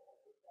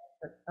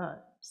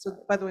 So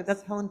by the way,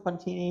 that's Helen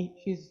Fontini.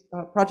 She's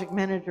a project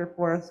manager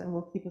for us and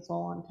will keep us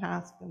all on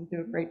task and do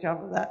a great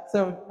job of that.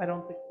 So I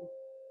don't think we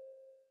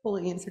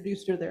fully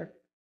introduced her there.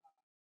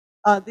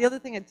 The other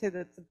thing I'd say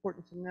that's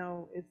important to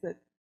know is that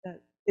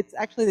it's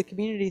actually the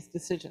community's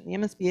decision. The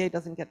MSBA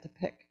doesn't get to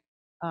pick.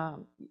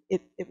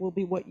 It will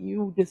be what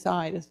you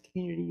decide as a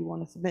community you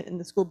want to submit, and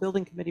the school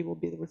building committee will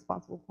be the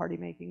responsible party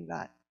making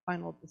that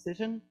final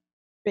decision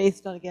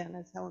based on, again,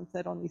 as Helen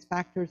said, on these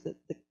factors that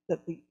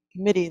the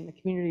committee and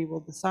the community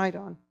will decide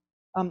on.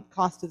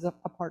 Cost is a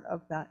part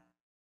of that.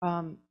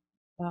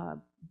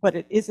 But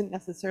it isn't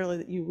necessarily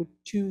that you would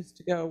choose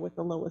to go with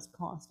the lowest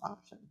cost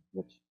option,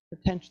 which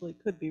potentially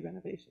could be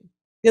renovation.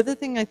 The other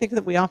thing I think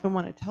that we often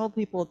want to tell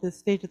people at this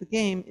stage of the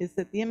game is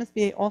that the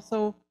MSBA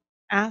also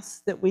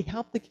asks that we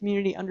help the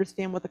community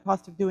understand what the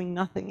cost of doing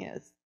nothing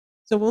is.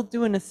 So we'll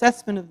do an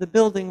assessment of the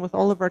building with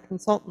all of our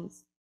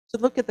consultants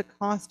to look at the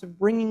cost of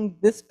bringing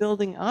this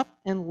building up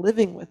and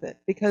living with it,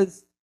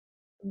 because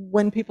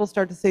when people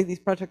start to say these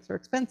projects are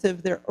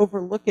expensive, they're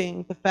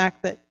overlooking the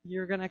fact that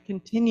you're going to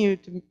continue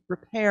to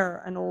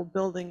repair an old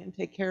building and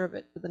take care of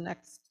it for the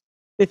next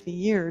 50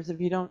 years if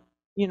you don't,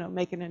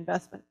 make an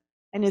investment.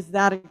 And is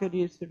that a good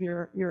use of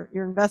your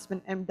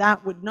investment? And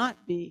that would not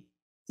be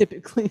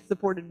typically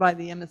supported by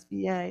the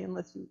MSBA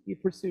unless you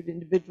pursued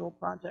individual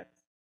projects.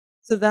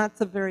 So that's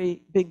a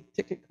very big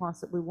ticket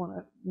cost that we want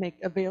to make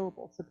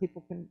available so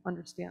people can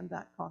understand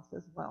that cost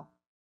as well.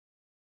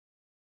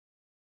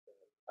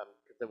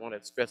 I want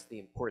to stress the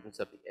importance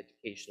of the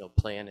educational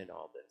plan in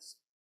all this,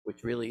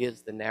 which really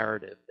is the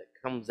narrative that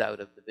comes out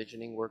of the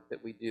visioning work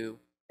that we do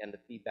and the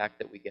feedback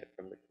that we get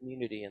from the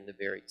community and the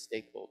varied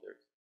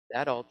stakeholders.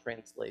 That all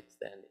translates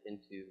then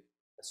into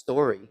a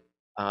story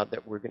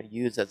that we're going to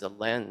use as a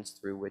lens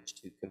through which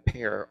to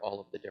compare all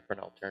of the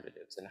different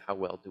alternatives and how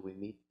well do we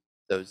meet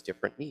those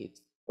different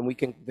needs. And we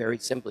can very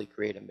simply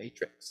create a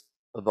matrix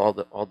of all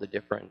the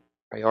different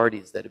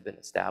priorities that have been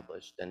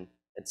established and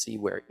see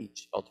where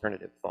each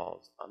alternative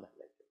falls on that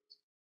matrix.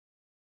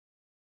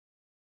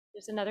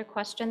 There's another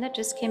question that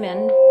just came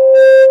in.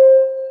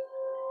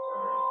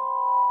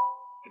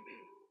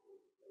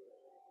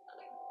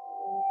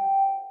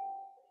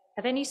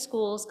 Have any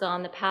schools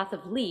gone the path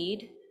of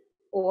LEED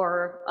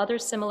or other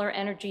similar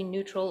energy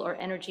neutral or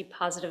energy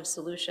positive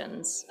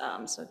solutions?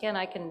 So again,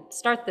 I can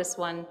start this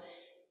one.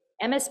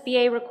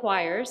 MSBA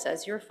requires,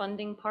 as your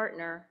funding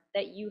partner,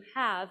 that you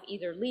have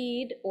either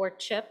LEED or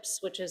CHIPS,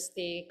 which is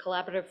the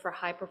Collaborative for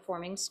High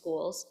Performing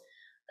Schools,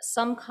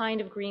 some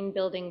kind of green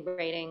building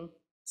rating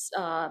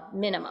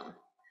minimum.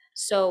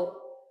 So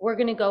we're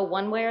going to go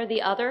one way or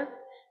the other.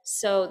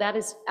 So that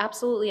is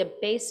absolutely a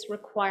base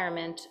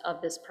requirement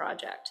of this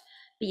project.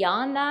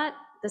 Beyond that,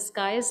 the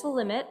sky is the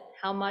limit.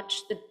 How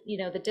much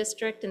the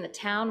district and the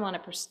town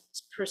want to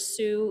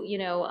pursue,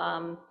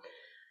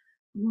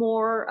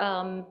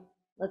 more,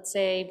 let's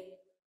say,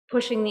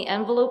 pushing the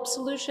envelope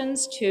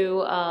solutions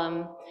to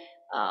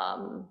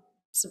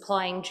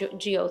supplying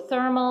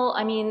geothermal.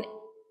 I mean,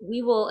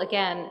 we will,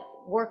 again,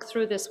 work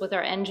through this with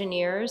our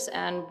engineers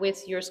and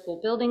with your school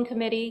building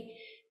committee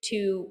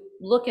to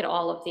look at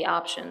all of the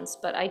options.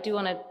 But I do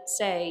want to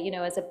say,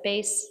 as a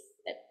base,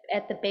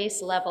 at the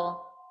base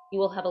level, you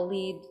will have a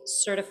LEED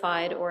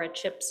certified or a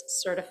CHIPS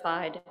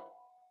certified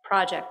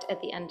project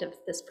at the end of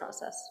this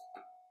process.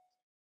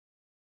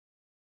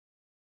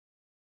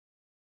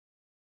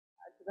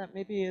 That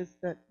maybe is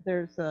that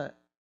there's the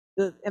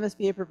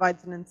MSBA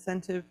provides an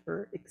incentive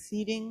for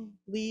exceeding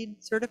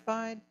LEED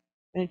certified,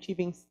 and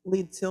achieving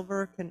LEED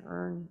silver can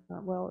earn,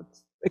 well,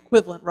 it's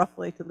equivalent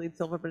roughly to LEED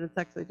silver, but it's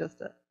actually just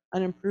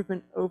an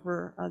improvement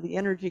over the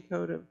energy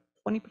code of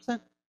 20%.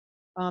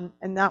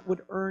 And that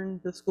would earn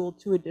the school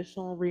 2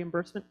 additional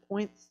reimbursement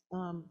points.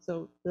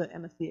 So the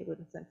MSBA would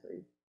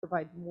essentially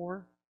provide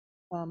more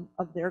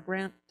of their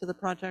grant to the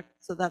project.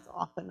 So that's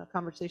often a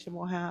conversation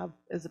we'll have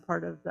as a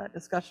part of that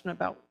discussion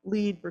about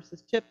LEED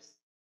versus CHIPS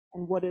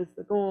and what is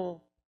the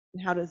goal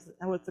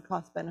and what's the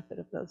cost benefit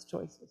of those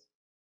choices.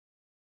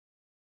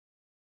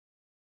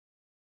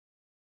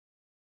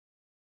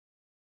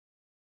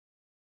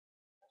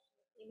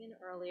 Came in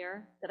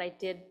earlier that I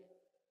did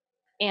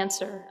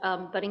answer,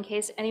 but in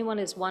case anyone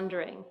is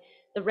wondering,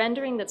 the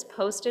rendering that's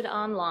posted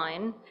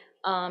online,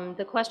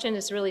 the question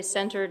is really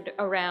centered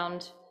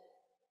around,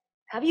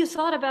 have you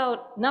thought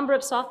about number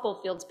of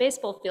softball fields,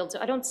 baseball fields?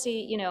 I don't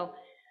see,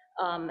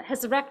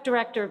 has the rec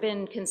director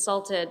been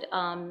consulted?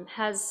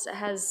 Has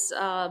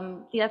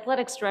the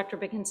athletics director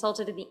been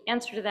consulted? And the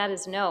answer to that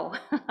is no.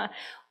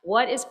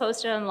 What is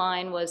posted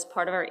online was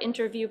part of our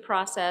interview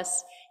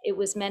process. It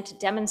was meant to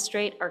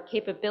demonstrate our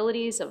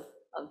capabilities of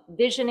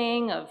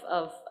visioning, of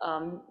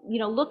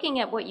looking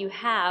at what you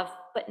have,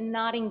 but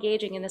not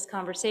engaging in this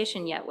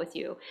conversation yet with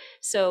you.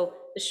 So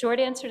the short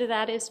answer to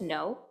that is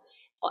no.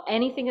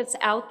 Anything that's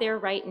out there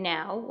right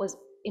now was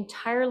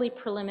entirely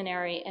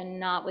preliminary and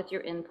not with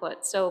your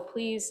input. So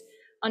please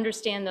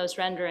understand those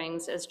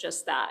renderings as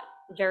just that,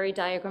 very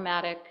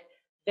diagrammatic,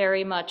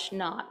 very much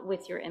not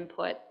with your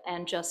input,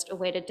 and just a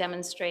way to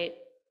demonstrate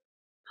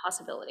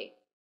possibility.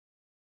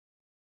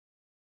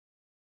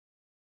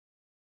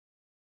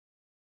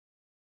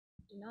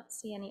 I do not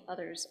see any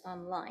others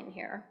online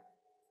here.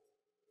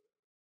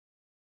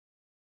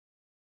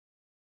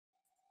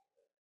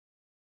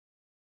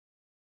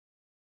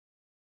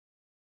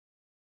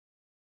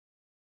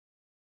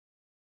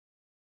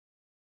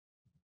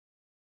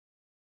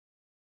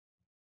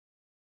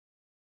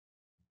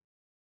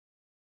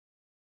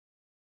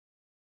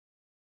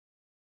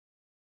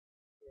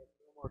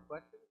 more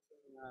questions.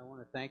 And I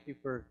want to thank you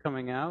for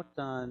coming out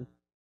on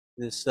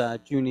this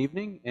June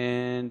evening.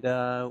 And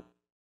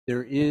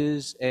there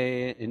is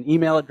an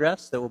email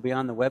address that will be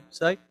on the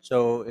website.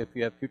 So if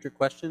you have future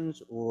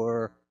questions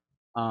or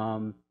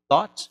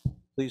thoughts,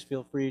 please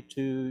feel free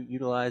to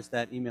utilize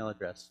that email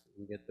address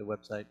and get the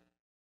website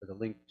or the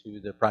link to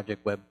the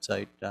project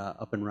website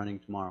up and running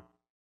tomorrow.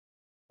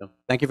 So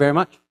thank you very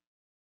much.